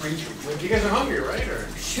 You guys are hungry, right? Or?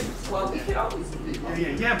 Well, we could always eat.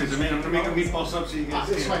 Yeah, because I'm gonna make a meatball sub so you guys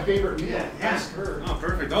It's can. my favorite meal. Yeah. Ask her. Oh,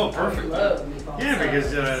 perfect. I love meatballs. Yeah,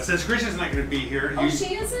 because since Christian's not going to be here, Oh,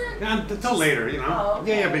 she isn't? Yeah, until later, you know. Oh,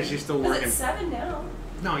 okay. Yeah, but she's still Because working. it's 7 now.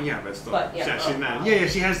 No, yeah, but still. But, yeah. She's not. Yeah,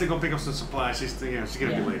 she has to go pick up some supplies. She's still, she's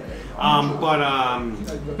gonna be late. Yeah.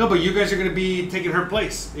 No, but you guys are gonna be taking her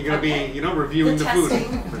place. You're gonna Okay. be, reviewing the food.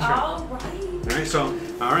 testing. That's right. All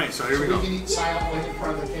right. All right, so here we We go. can eat silently in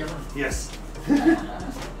front of the camera. Yes.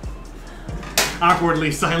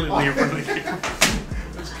 Awkwardly, silently in front of the camera.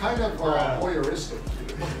 It's kind of voyeuristic.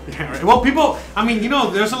 Yeah, right. Well, people,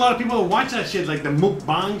 there's a lot of people who watch that shit, like the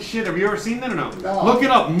mukbang shit. Have you ever seen that or no? No. Look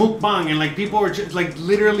it up, mukbang, and like people are just like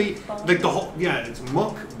literally, like the whole, it's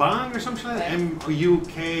mukbang or something like that.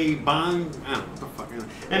 M-U-K bang. I don't know what the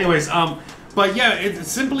fuck. Anyways, but yeah,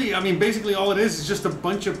 it's simply, basically all it is just a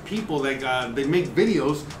bunch of people that they make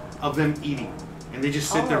videos of them eating, and they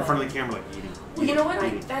just sit there in front of the camera like eating. Well, you know what?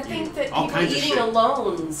 I think that All people kinds of eating shit.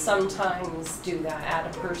 alone sometimes do that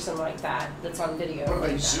at a person like that that's on video. What do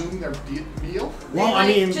they like that. zoom their meal? Well,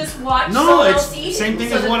 They, just watch no, someone it's else eating, same thing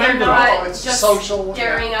so as that what they're I'm doing. not Oh, it's just social,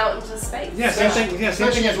 staring out into space. Yeah, same thing. Yeah, same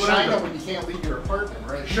Especially thing in as what I'm China doing. when you can't leave your apartment,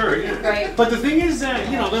 right? Sure, yeah. Right. But the thing is that,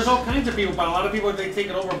 there's all kinds of people, but a lot of people, they take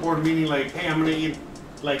it overboard, meaning like, hey, I'm going to eat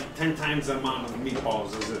like 10 times the amount of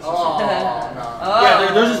meatballs as this. Oh, no.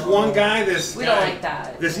 Yeah, there's this one guy, this We guy, don't like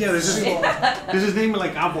that. There's his name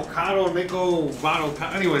like avocado, Nico Vado,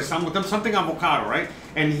 anyway, something avocado, right?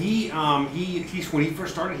 And he's when he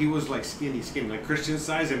first started, he was like skinny, like Christian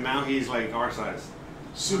size, and now he's like our size.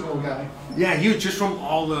 Sumo guy. Yeah, he was just from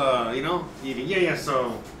all the, eating. Yeah,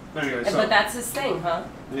 so, anyway, so. But that's his thing, huh?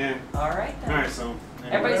 Yeah. All right then. Alright, so.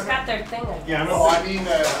 anyway. Everybody's got their thing, I guess. Yeah, Oh, I mean,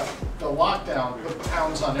 the lockdown put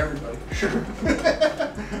pounds on everybody. Sure.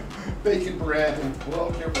 Bacon bread and,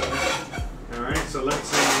 well, careful. Alright, so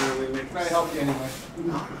let's make Can I help you anyway?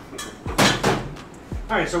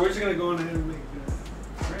 Alright, so we're just gonna go on ahead and make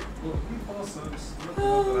meatball subs.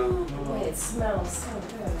 Oh, boy, it smells so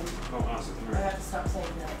good. Oh, awesome. I have to stop saying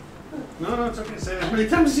that. No, it's okay to say that as many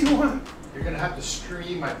times as you want. You're gonna have to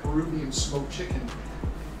stream my Peruvian smoked chicken.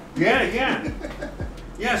 Yeah.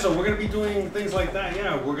 Yeah, so we're gonna be doing things like that.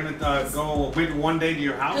 Yeah, we're gonna go maybe one day to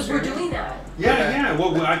your house. Because we're doing that. Yeah.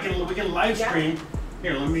 Well, we can live stream.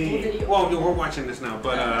 Here, let me. Video. Well, we're watching this now,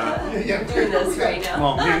 but Yeah, We're doing this right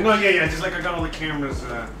now. well, yeah. Just like I got all the cameras.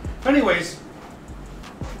 Anyways.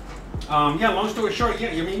 Yeah. Long story short,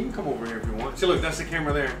 yeah. You can come over here if you want. See, look, that's the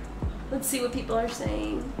camera there. Let's see what people are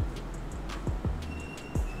saying.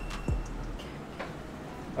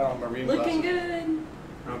 Oh, marine Looking glasses.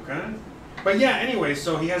 good. Okay. But yeah. Anyway,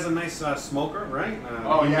 so he has a nice smoker, right?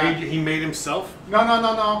 Oh, yeah. He made himself.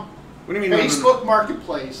 No. What do you mean? Facebook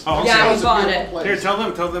Marketplace. Oh, Yeah, It's he a bought beautiful it. place. Here,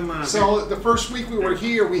 tell them. So the first week we were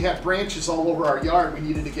here, we had branches all over our yard we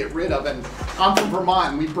needed to get rid of, and I'm from Vermont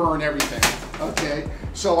and we burn everything. Okay,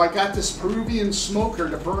 so I got this Peruvian smoker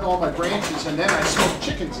to burn all my branches, and then I smoke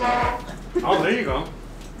chickens in it. Oh, there you go.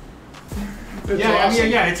 Yeah,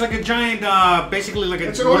 Yeah. It's like a giant, basically like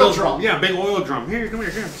It's an oil drum. Yeah, big oil drum. Here, come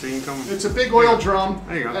here. So you can come. It's a big oil drum,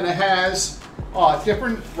 There you go. and it has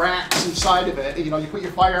different racks inside of it. You know, you put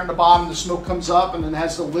your fire on the bottom, the smoke comes up, and then it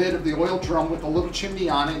has the lid of the oil drum with a little chimney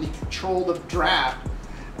on it, and you control the draft.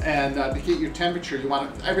 And to get your temperature, you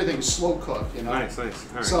want everything slow cooked, you know. Nice. All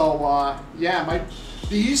right. So yeah,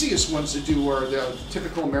 the easiest ones to do are the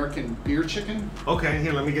typical American beer chicken. Okay,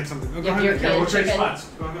 here, let me get something. Oh, go Yeah, ahead. beer Yeah, can we'll trade chicken. spots.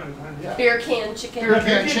 Go ahead. Yeah. Beer can chicken. Beer can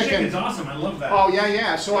Beer can chicken. chicken's awesome. I love that. Oh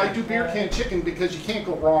yeah. So I do beer can chicken because you can't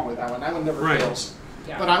go wrong with that one. That one never Right. fails.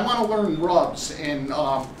 Yeah. But I want to learn rubs, and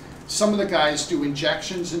some of the guys do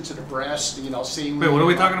injections into the breast. You know, seeing. Wait, what are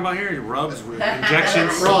we talking about here? Rubs, with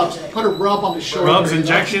injections, Rubs. Put a rub on the shoulder. rubs, you know?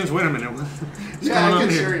 injections. Wait a minute. What's Yeah, going I on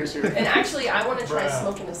get here? serious here. And actually, I want to try Bruh.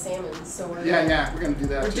 smoking a salmon, so we're Yeah, we're gonna do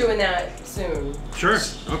that. we're too. doing that soon. Sure.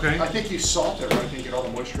 Okay. I think you salt it, right? You get all the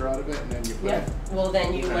moisture out of it, and then you put Yeah. it. Well,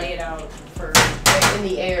 then you Okay. lay it out for in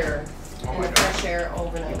the air, Oh in my the God. fresh air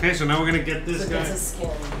overnight. Okay, so now we're gonna get So this it guy. gets a skin.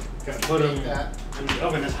 Gonna put him That. in the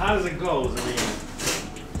oven as hot as it goes. I mean,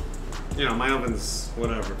 you know, my oven's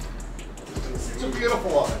whatever. It's a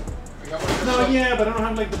beautiful oven. I got one of No, those. yeah, but I don't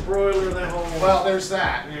have like the broiler, that whole. Well, there's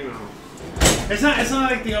that. You know. It's not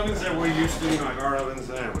like the ovens that we're used to, you know, like our ovens,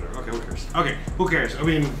 whatever. Okay, who cares? Okay, who cares? I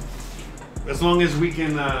mean, as long as we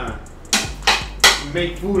can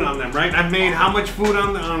make food on them, right? I made how much food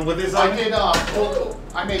on with this I oven? did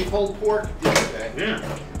I made pulled pork the other day, Yeah.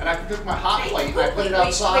 and I took my hot plate and I put it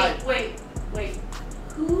outside. Wait.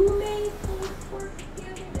 Who made pulled pork the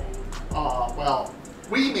other day? Well,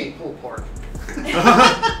 we made pulled pork,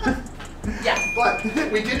 Yeah. but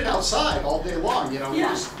we did it outside all day long. You know,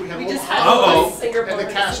 Yeah. we had a We little just had hot Uh-oh. plate Singer and the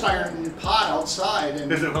bar. cast iron pot outside,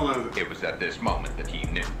 and Is it, hold on. It was at this moment that he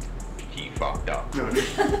knew he fucked up. No.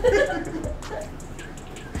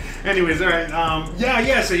 Anyways, all right.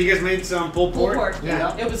 Yeah. So you guys made some pulled Pulled pork. pork.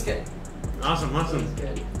 Yeah. It was good. Awesome. It was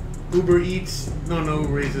good. Uber Eats. No,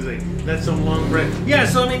 Uber Eats is that's some long bread. Yeah.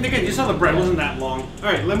 So I mean, again, you saw the bread wasn't that long.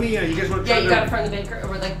 All right. Let me. You guys want to Yeah, try you the- got it from the baker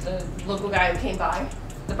or like the local guy who came by.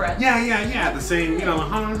 The bread. Yeah. The same. You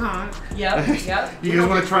know. Yep. You guys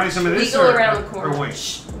want to try some of this? We go or, around the corner. Or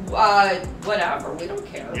wait. Whatever. We don't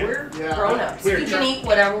care. Yeah. We're Yeah. grown-ups. Here, We can try- eat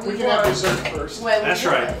whatever we we can have want. dessert first. When That's we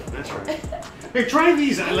want. right. That's right. Hey, try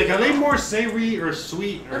these. Like, are they more savory or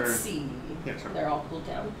sweet? Or Let's see. Yeah, sorry. They're all pulled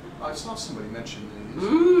down. I saw somebody mention these.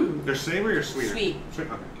 Mmm. They're savory or sweeter? Sweet. Sweet.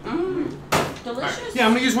 Okay. Mmm. All Delicious. right. Yeah,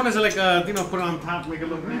 I'm gonna use one as like you know, put it on top, make it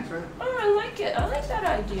look nice, right? Oh, I like it. I like that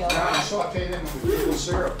idea. I sauteed them with maple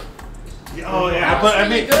syrup. Yeah, oh yeah, That's but I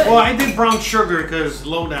really made. good. Well, I did brown sugar because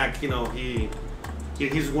Lodak, you know,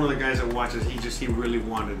 he's one of the guys that watches. He really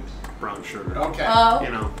wanted brown sugar. Okay.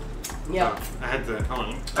 You know. Yeah. So I had to hold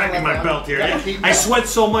on. Tightening love my that. belt here. Gotta Yeah. keep I that. sweat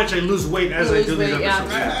so much I lose weight as I Lose do these weight, yeah.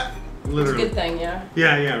 episodes. Yeah. It's a Literally. good thing, yeah.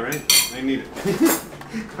 Yeah, right. I need it.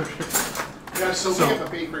 Yeah, so So- we have a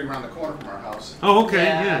bakery around the corner from our house. Oh, okay.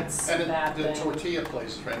 Yeah. It's And that the thing. tortilla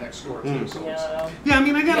place is right next door too. Mm. So it's, Yeah. Yeah, I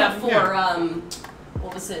mean, I got Yeah, for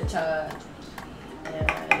what was it? 30.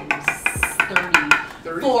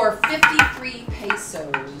 30? For 53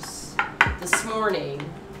 pesos this morning,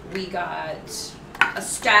 we got a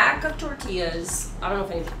stack of tortillas. I don't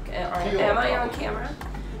know if am I on camera?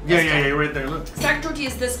 Yeah, right there. Look. Stack of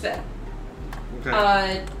tortillas this big.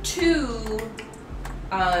 Okay. 2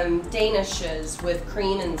 Danishes with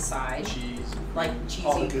cream inside, cheese. like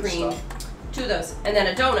All the cheesy good cream. stuff. 2 of those, and then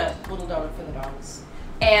a donut, little donut for the dogs,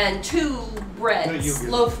 and 2 No, breads, you get-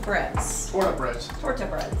 loaf breads, Torta breads. torta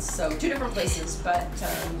breads. So 2 different places, but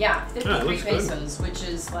yeah, 53 looks good. pesos, which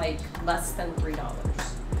is like less than $3.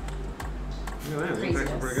 Yeah, that looks actually pretty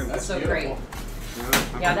good. Craziness. That's So beautiful.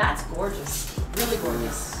 great. Yeah, that's gorgeous. Really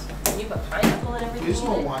gorgeous. You put pineapple and everything.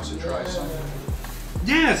 Gizmo in it. wants to try some.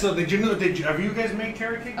 Yeah. So did you know? Have you guys made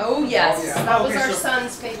carrot cake? Oh yes, Oh, yeah. that was Okay, our so-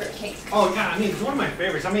 son's favorite cake. Oh yeah. I mean, it's one of my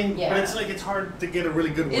favorites. I mean, Yeah. but it's like it's hard to get a really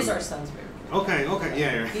good one. Is our son's favorite. Okay.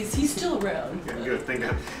 Yeah. He's still around. Yeah, good, thank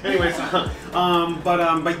God. Anyways,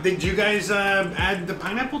 but did you guys add the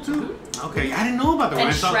pineapple too? Okay, I didn't know about that one. And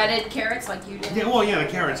I saw, shredded carrots like you did. yeah, well, yeah,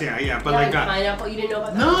 the carrots, yeah, but Yeah, like and pineapple. You didn't know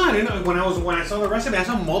about that? no, I didn't know. When I saw the recipe, I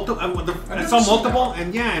saw multiple. I never saw seen multiple, that.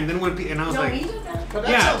 and yeah, and then and I was No, like, we did that. But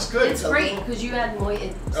that Yeah. sounds good. It's though. great because you had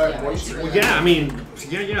moisture. Moisture. well, yeah, I mean,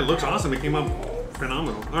 yeah, it looks awesome. It came out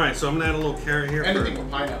phenomenal. All right, so I'm gonna add a little carrot here. Anything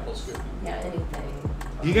with pineapple's good. Yeah, anything.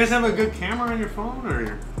 Do you guys have a good camera on your phone,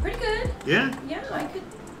 or Pretty good. yeah? Yeah, I could.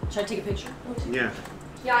 Should I take a picture? Yeah.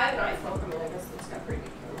 Yeah, I have an iPhone. I mean, I guess it's got pretty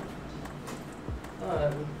good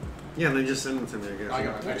camera. Yeah, and then just send them to me, I guess. I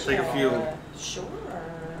got it. Take a few. Sure.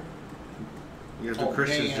 You gotta do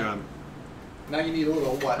Christian's man. job. Now you need a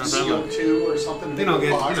little, what, How's that look? CO2 or something? You know, Big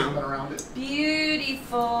get- box you know. coming around it.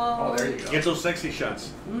 Beautiful. Oh, there you go. Get those sexy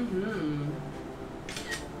shots. Mm-hmm.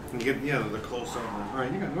 And get, yeah, the close up.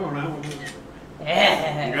 Alright, you got to go now.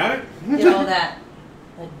 Yeah. You got it? Get all that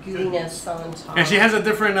gooiness on top. And she has a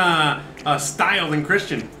different style than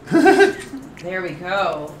Christian. There we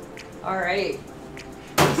go. All right.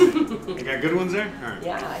 You got good ones there? Alright.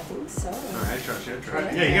 Yeah, I think so. Alright, I trust you.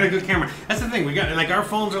 Yeah, you got a good camera. That's the thing. We got, like, our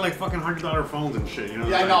phones are like fucking $100 phones and shit, you know?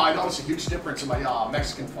 Yeah, like, I know. I noticed a huge difference in my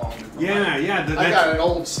Mexican phone. Yeah, yeah. I got an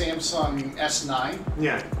old Samsung S9.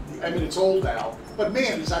 Yeah. I mean, it's old now, but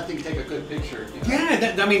man, does that thing take a good picture? You know?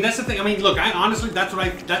 Yeah, I mean that's the thing. I mean, look, I honestly that's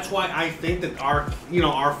why I think that our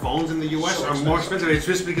our phones in the U.S. So are more expensive. It's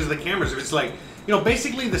just because of the cameras. It's like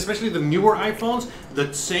basically, especially the newer iPhones,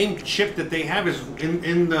 the same chip that they have is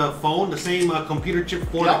in the phone. The same computer chip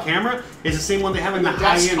for the camera is the same one they have in the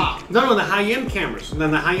high end. No, the high end cameras, and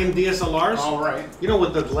then the high end DSLRs. All right. You know,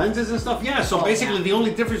 with the lenses and stuff. Yeah. So basically, the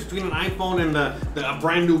only difference between an iPhone and a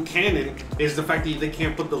brand new Canon is the fact that they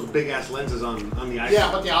can't put those big ass lenses on the iPhone.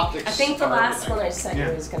 Yeah, but the optics. I think the are last everything. one I sent you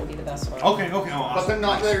is going to be the best one. Okay. Oh, awesome. But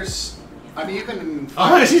then there's, I mean, even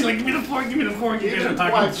Oh, she's like, give me the fork. You guys are even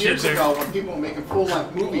talking 5 shit years there. ago, when people were making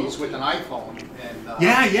full-length movies with an iPhone and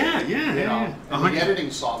Yeah. you know, and the 100. editing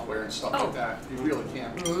software and stuff like that, you really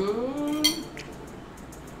can't. Mm.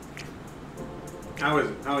 How is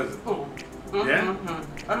it? Yeah?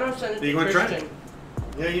 I'm going to send it You to wanna try it? Christian.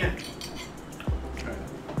 Yeah.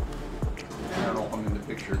 I don't know if I'm in the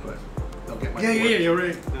picture, but they'll get my Yeah, fork. you're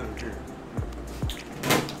right. No, sure.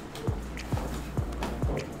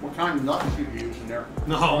 What kind of nuts you use in there?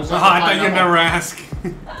 No, Is I that the thought you'd pineapple? never ask.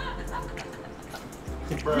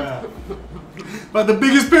 Bruh. But the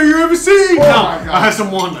biggest bear you ever seen! Oh No, my God. I had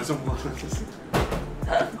some one.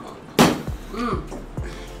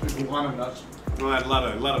 Iguana nuts. A lot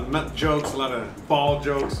of nut jokes, a lot of ball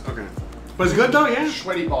jokes. Okay. But it's good though, yeah?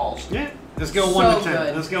 Sweaty balls. Yeah. Let's go So 1 to 10.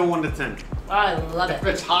 good. Let's go 1 to 10. I love If it.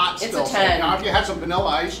 it's hot It's still. a 10. Now, if you had some vanilla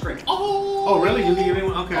ice cream. Oh, really? You can give me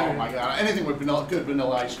one? Okay. Oh my God! Anything with good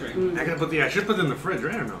vanilla ice cream. I should put it in the fridge,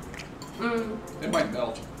 right or no? It might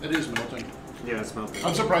melt. It is melting. Yeah, it smells good.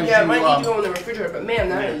 I'm surprised Yeah, it you. might need to go in the refrigerator, but man,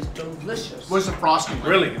 that is delicious. What's the frosting? like?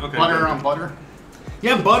 Really? Okay. Butter on butter.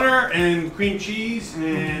 Yeah, butter and cream cheese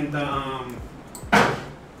and That's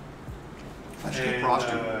good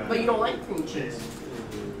frosting. But you don't like cream cheese.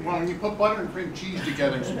 Well, when you put butter and cream cheese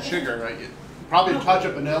together and some sugar, right? You probably a touch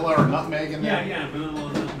of vanilla or nutmeg in there. yeah,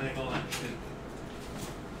 vanilla, nutmeg, all that shit.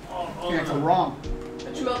 Can't go wrong.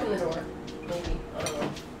 Put your milk in the door. Maybe. I don't know.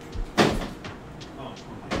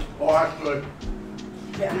 Oh, that's good.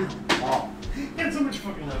 Yeah. Oh. Got so much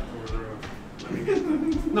fucking leftovers.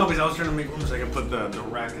 No, because I was trying to make room so I could put the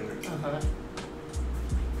rack in there.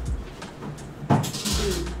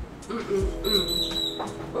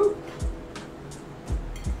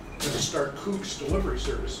 Let's start Cook's delivery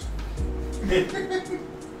service.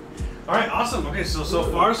 All right, awesome. Okay, so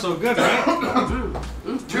far so good, right?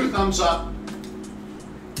 2 thumbs up.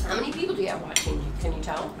 How many people do you have watching? Can you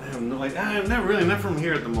tell? I have no idea. Not really, not from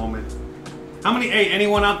here at the moment. How many? Hey,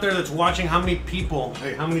 anyone out there that's watching? How many people?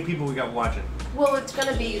 Hey, how many people we got watching? Well, it's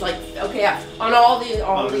gonna be like yeah, on all the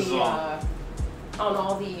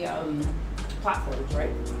platforms, right?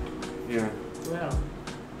 Yeah. Yeah.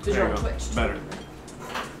 Because you're on Twitch. Better.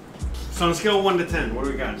 So on a scale of 1 to 10, what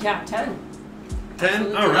do we got? Yeah, 10.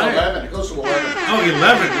 10. All right. 11. It goes to 11. Oh,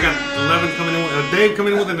 11. We got 11 coming in. Dave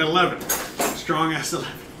coming in with an 11. Strong ass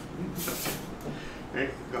 11. Hey,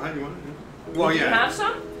 go ahead. You want it? Well, Do you yeah. have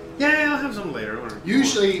some? Yeah, I'll have some later.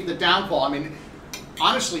 Usually the downfall, I mean,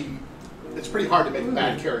 honestly, it's pretty hard to make a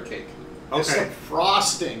bad carrot cake. It's Okay. the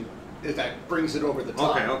frosting that brings it over the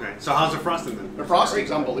top. Okay. So how's the frosting then? The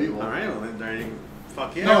frosting's unbelievable. All right. Well, then there you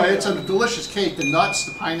fuck yeah. No, it's a delicious cake. The nuts,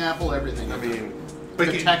 the pineapple, everything. I mean,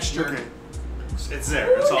 the texture. Okay. It's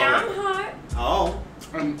there. It's Ooh, all now there. I'm hot. Oh,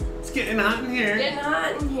 And, it's getting hot in here. Getting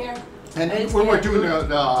hot in here. and It's when we're good. doing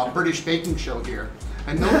the British baking show here,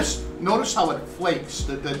 and notice how it flakes.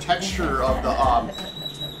 The texture of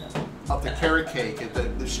the carrot cake,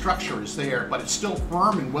 the structure is there, but it's still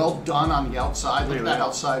firm and well done on the outside. Look at that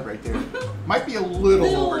outside right there. Might be a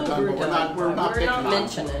little overdone, but we're not picking on it.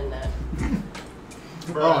 mentioning that.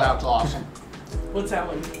 Oh, that's awesome. What's that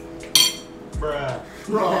one? Bruh.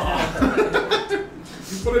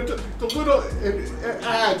 But the little it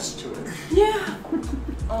adds to it. Yeah.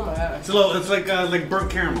 Oh my gosh. It's a little. It's like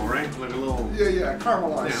burnt caramel, right? Like a little. Yeah,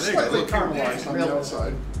 caramelized, Yeah, there you go. slightly caramelized on the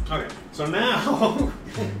outside. Okay. So now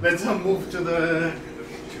let's move to the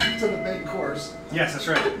to the main course. Yes, that's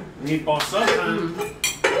right. Meatball Subs time.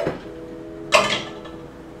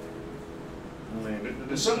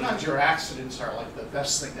 Sometimes your accidents are like the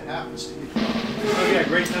best thing that happens to you. Oh yeah,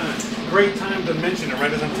 great time. Great time to mention it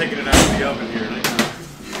right as I'm taking it out of the oven here. Like,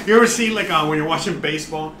 you ever see like when you're watching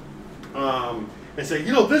baseball, and say,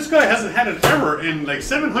 you know, this guy hasn't had an error in like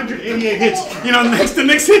 788 hits. You know, the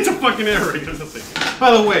next hit's a fucking error. You know something.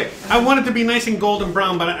 By the way, I want it to be nice and golden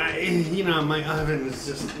brown, but you know, my oven is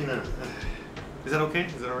just, you know. Is that okay?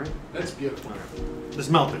 Is that alright? That's beautiful. Right. Let's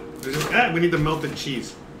melt it. We need the melted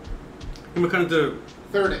cheese. I'm gonna cut it to.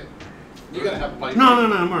 Third it. You're gonna have a bite. No,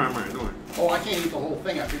 I'm alright, don't worry. Oh, I can't eat the whole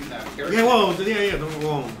thing after eating that. Yeah, well,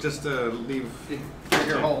 just leave.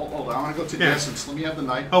 Here, hold on. I want to go to the essence. Let me have the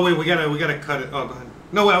knife. Oh wait, we gotta cut it. Oh, go ahead.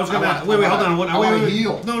 No, wait, I was gonna. Wait, hold on. I want to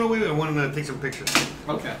heal. No, wait. I wanted to take some pictures.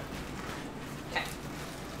 Okay. Okay.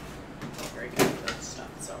 Very good at that stuff.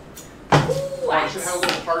 So. Ooh, I should have a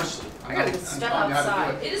little parsley. I gotta step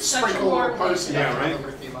outside. It is such a Sprinkle a warm little parsley. Yeah, right.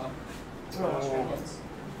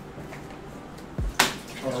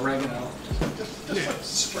 Or oregano. Just like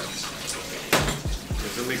sprigs.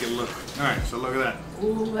 To make it look. All right, so look at that.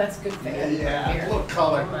 Ooh, that's good fan. Yeah, Here. a little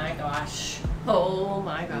color. Oh my gosh. Oh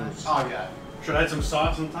my gosh. Oh yeah. Should I add some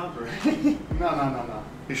sauce on top, or? No.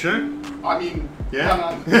 You sure? I mean,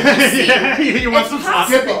 Yeah. no. Yeah, you want some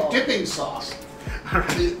sauce? Dipping sauce. All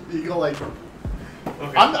right. You go like.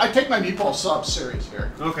 Okay. I take my meatball subs serious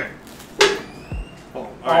here. Okay. Oh,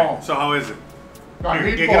 all right. So how is it?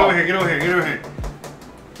 Here, get over here.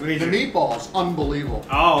 We need The meatball's unbelievable.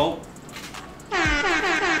 Oh.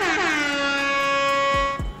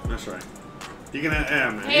 That's right. You can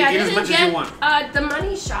man. Hey, I Eat as didn't much as you want. get the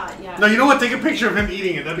money shot yet. No, you know what? Take a picture of him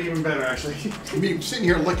eating it. That'd be even better, actually. I mean, sitting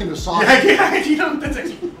here licking the sauce. Yeah, you know, that's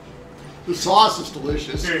actually... The sauce is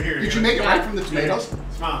delicious. Here. Did you make it right from the tomatoes?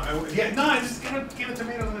 Smile. Yeah, no, I just get the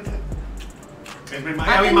tomatoes on the tip. I made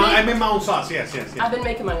my own sauce, yes. I've been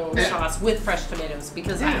making my own sauce with fresh tomatoes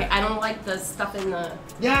because I don't like the stuff in the...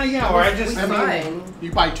 Yeah, or I just...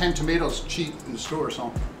 You buy 10 tomatoes cheap in the store,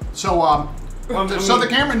 so the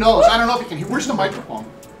camera knows. I don't know if you can hear. Where's the microphone?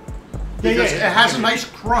 Because it has a nice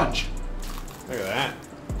crunch. Look at that.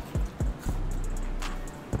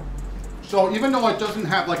 So even though it doesn't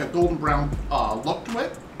have like a golden brown look to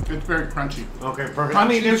it, it's very crunchy. Okay, perfect. I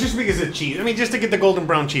mean, it was just because of cheese. I mean, just to get the golden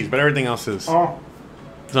brown cheese, but everything else is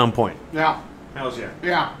on point. Yeah. Hells yeah.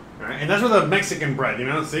 Yeah. All right, and that's with a Mexican bread, you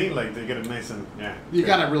know? See? Like, they get it nice and, You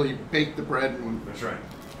gotta really bake the bread. That's right.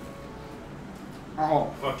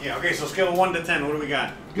 Oh. Fuck yeah. Okay, so scale of 1 to 10, what do we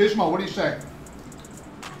got? Gizmo, what do you say?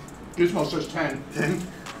 Gizmo says 10. 10?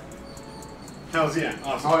 Hells yeah.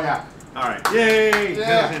 Awesome. Oh yeah. All right. Yay!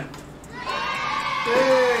 Yeah.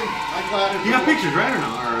 Yay! I'm glad You got pictures, right, or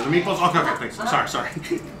no? Or the meatballs? Okay, thanks. Sorry.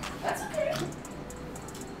 That's okay.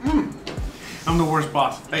 I'm the worst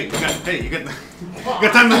boss. Hey, you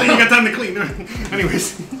got time to clean.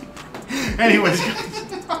 Anyways.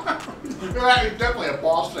 That's definitely a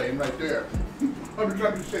boss saying right there. I'm just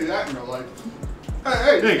trying to say that in real life.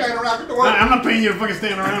 Hey, stand around at the door. I'm not paying you to fucking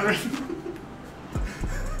stand around, right?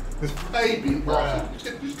 Hey, being boss.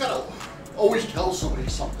 You just gotta always tell somebody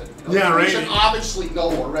something. You know? Yeah, right. You should obviously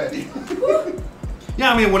know already.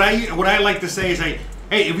 Yeah, I mean, what I like to say is, hey,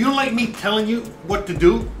 if you don't like me telling you what to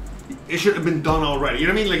do, it should have been done already. You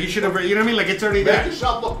know what I mean? Like, you should have, you know what I mean? Like, it's already there. Make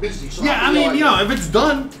yourself look busy. So Yeah, I mean, you know, if it's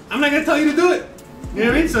done, I'm not going to tell you to do it. You know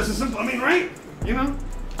what I mean? So it's as simple, I mean, right? You know?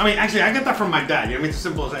 I mean, actually, I got that from my dad. You know what I mean? It's as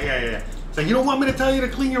simple as, yeah. It's like, you don't want me to tell you to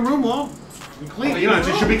clean your room, well, you clean. You know,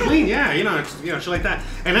 it should be clean. Yeah, you know, it's, you know, shit like that.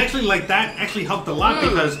 And actually, like, that actually helped a lot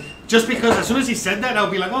because, just because as soon as he said that, I'll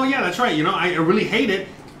be like, oh, yeah, that's right. You know, I really hate it.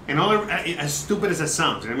 And as stupid as it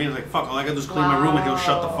sounds, you know what I mean? Like, fuck, all I gotta do is clean my room and he'll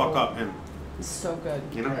shut the fuck up. And, It's so good.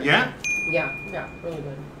 you know, yeah? Yeah, really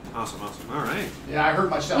good. Awesome. All right. Yeah, I heard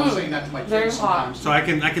myself saying that to my kids sometimes. So I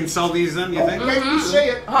can sell these then, you think? Make me say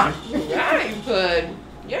it. Yeah,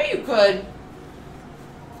 you could.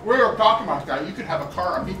 We were talking about that. You could have a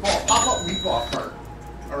pop-up meatball cart.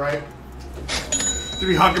 All right? To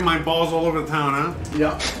be hugging my balls all over the town, huh?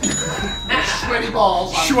 Yeah. Sweaty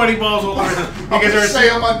balls. Sweaty balls all over the town. You guys ever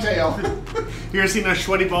Sail on tail. You ever seen those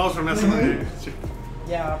sweaty balls from SNL?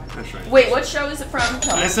 Yeah. That's right. Wait, what show is it from?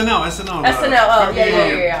 SNL. SNL. Oh,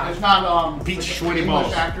 yeah. It's not Peach the Sweaty English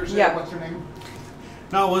Balls. actors. Yeah. What's her name?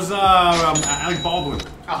 No, it was Alec Baldwin.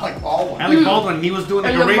 Alec Baldwin. Alec Baldwin. He was doing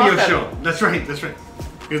like And a the radio muffin. show. That's right.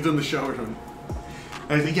 He was doing the show or something.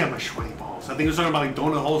 I think my sweaty balls. I think he was talking about like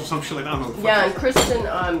donut holes or some shit like that. I don't know. Yeah, and Kristen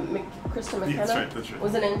McKenna that's right.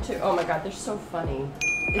 wasn't into. Oh my God, they're so funny.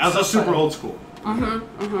 That was so super funny. old school.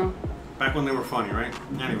 Back when they were funny, right?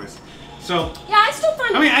 Anyways, so So Yeah, I still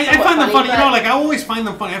find. I mean, I somewhat find them funny. You know, but- like I always find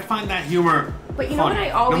them funny. I find that humor. But you know funny, what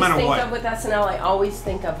I always no matter think what. of with SNL? I always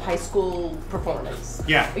think of high school performance.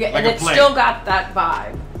 Yeah, like and a it's play. still got that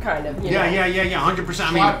vibe, kind of. You know? Yeah, 100%. I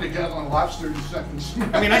Slap mean, together and watch 30 seconds.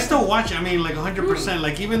 I mean, I still watch it. I mean, like 100%.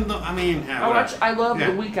 Like even though, I mean, yeah, whatever. I love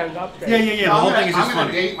Yeah. the Weekend Update. Yeah. The whole thing is just I'm gonna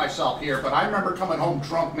funny. date myself here, but I remember coming home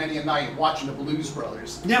drunk many a night watching the Blues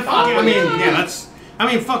Brothers. Yeah, fuck it. I mean, yeah. yeah, that's. I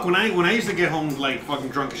mean, fuck. When I used to get home like fucking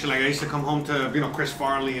drunk and shit, like I used to come home to Chris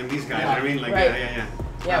Farley and these guys. Yeah. I mean, like Right. yeah.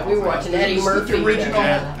 Yeah, we were watching It Eddie was Murphy. the original.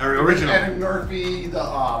 Yeah, or original. Eddie Murphy, the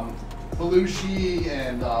Belushi,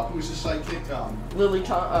 and who's the sidekick? Lily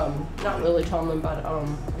not Lily Tomlin, but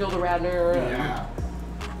Gilda Radner. Yeah.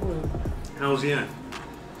 Hells yeah.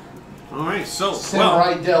 All right, so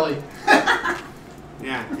Samurai Deli.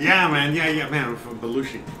 yeah, man, from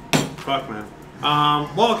Belushi. Fuck, man.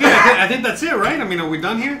 Well, okay, I think that's it, right? I mean, are we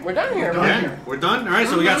done here? We're done here, We're right? done. We're done. All right,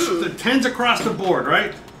 so we got the 10s across the board,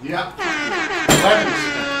 right? Yep.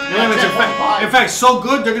 11s. 11s. In fact, so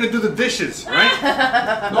good they're gonna do the dishes,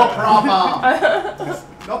 right? No problem.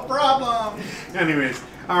 No problem. Anyways,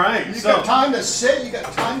 all right. You so got time to sit, you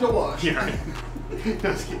got time to wash. yeah, right. No,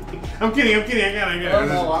 just kidding. I'm kidding. I got it. Oh,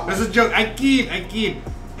 no, This is a joke. I kid.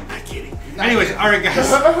 Not kidding. Not Anyways, kidding. all right, guys.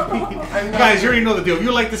 not Guys, you already know the deal. If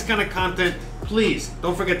you like this kind of content, please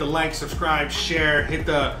don't forget to like, subscribe, share, hit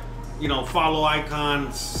the follow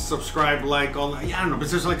icon, subscribe, like, all that. Yeah, I don't know, but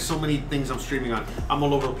there's like so many things I'm streaming on. I'm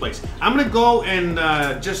all over the place. I'm gonna go and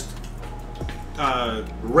just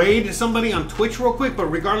raid somebody on Twitch real quick, but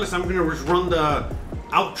regardless, I'm gonna just run the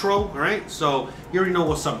outro, all right? So you already know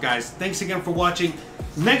what's up, guys. Thanks again for watching.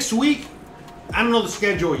 Next week, I don't know the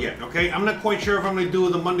schedule yet, okay? I'm not quite sure if I'm gonna do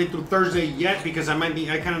the Monday through Thursday yet because I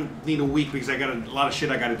kind of need a week because I got a lot of shit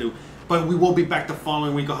I gotta do. But we will be back the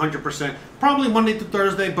following week 100%. Probably Monday through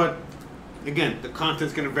Thursday, but again, the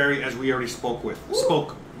content's gonna vary as we already spoke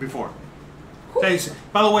before. Thanks.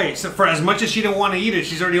 By the way, so for as much as she didn't want to eat it,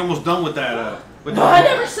 she's already almost done with that. No, I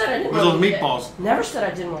never said I didn't with want those to eat meatballs. it. Never said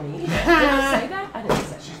I didn't want to eat it. Did I say that? I didn't say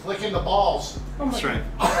that. She's flicking the balls. Oh my That's right.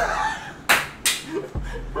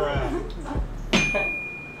 Bruh.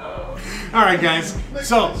 All right, guys.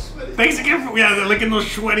 So, thanks again for they're licking those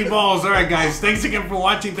sweaty balls. All right, guys. Thanks again for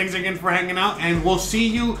watching. Thanks again for hanging out, and we'll see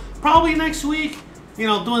you probably next week.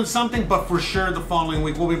 Doing something, but for sure the following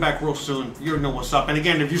week we'll be back real soon. You know what's up. And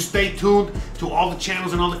again, if you stay tuned to all the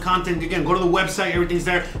channels and all the content, again, go to the website. Everything's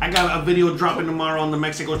there. I got a video dropping tomorrow on the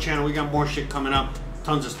Mexico channel. We got more shit coming up.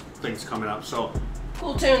 Tons of things coming up. So.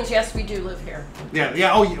 Cool tunes. Yes, we do live here. Yeah.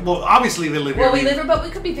 Oh, well, obviously they live here. Well, we live here, but we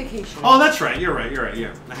could be vacationing. Oh, that's right. You're right.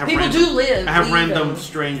 Yeah. I have People do live. I have leave random them.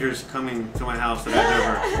 strangers coming to my house that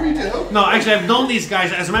I've never. We do. No, actually, I've known these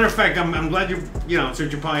guys. As a matter of fact, I'm glad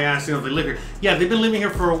since you probably asked, if they live here. Yeah, they've been living here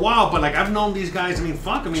for a while, but like I've known these guys. I mean,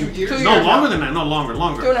 fuck. 2 years. 2 No, years longer now. than that. No, longer.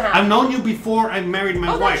 2.5. I've known you before I married my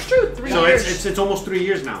Oh, wife. that's true. 3 So years. it's almost 3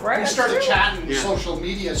 years now. Right. We that's started true. chatting Yeah. social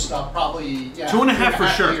media stuff probably 2.5 for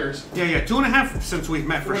sure. years. Yeah, 2.5 since we've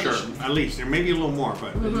met for sure, Relation. at least, or maybe a little more,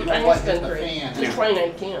 but. You I know think what? it's been Hit the 3. fan. Since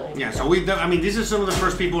 2019. I think. Yeah, so these are some of the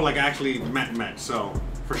first people like actually met, so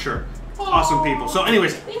for sure. Awesome people. So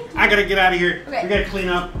anyways, I gotta get out of here. Okay. We gotta clean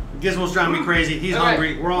up. Gizmo's driving me crazy. He's All right.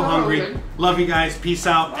 hungry. We're all We're hungry. hungry. Love you guys. Peace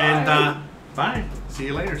out. Bye. And bye. See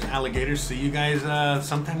you later, alligators. See you guys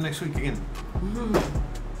sometime next week again.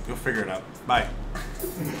 You'll figure it out. Bye.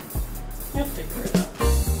 You'll figure it out.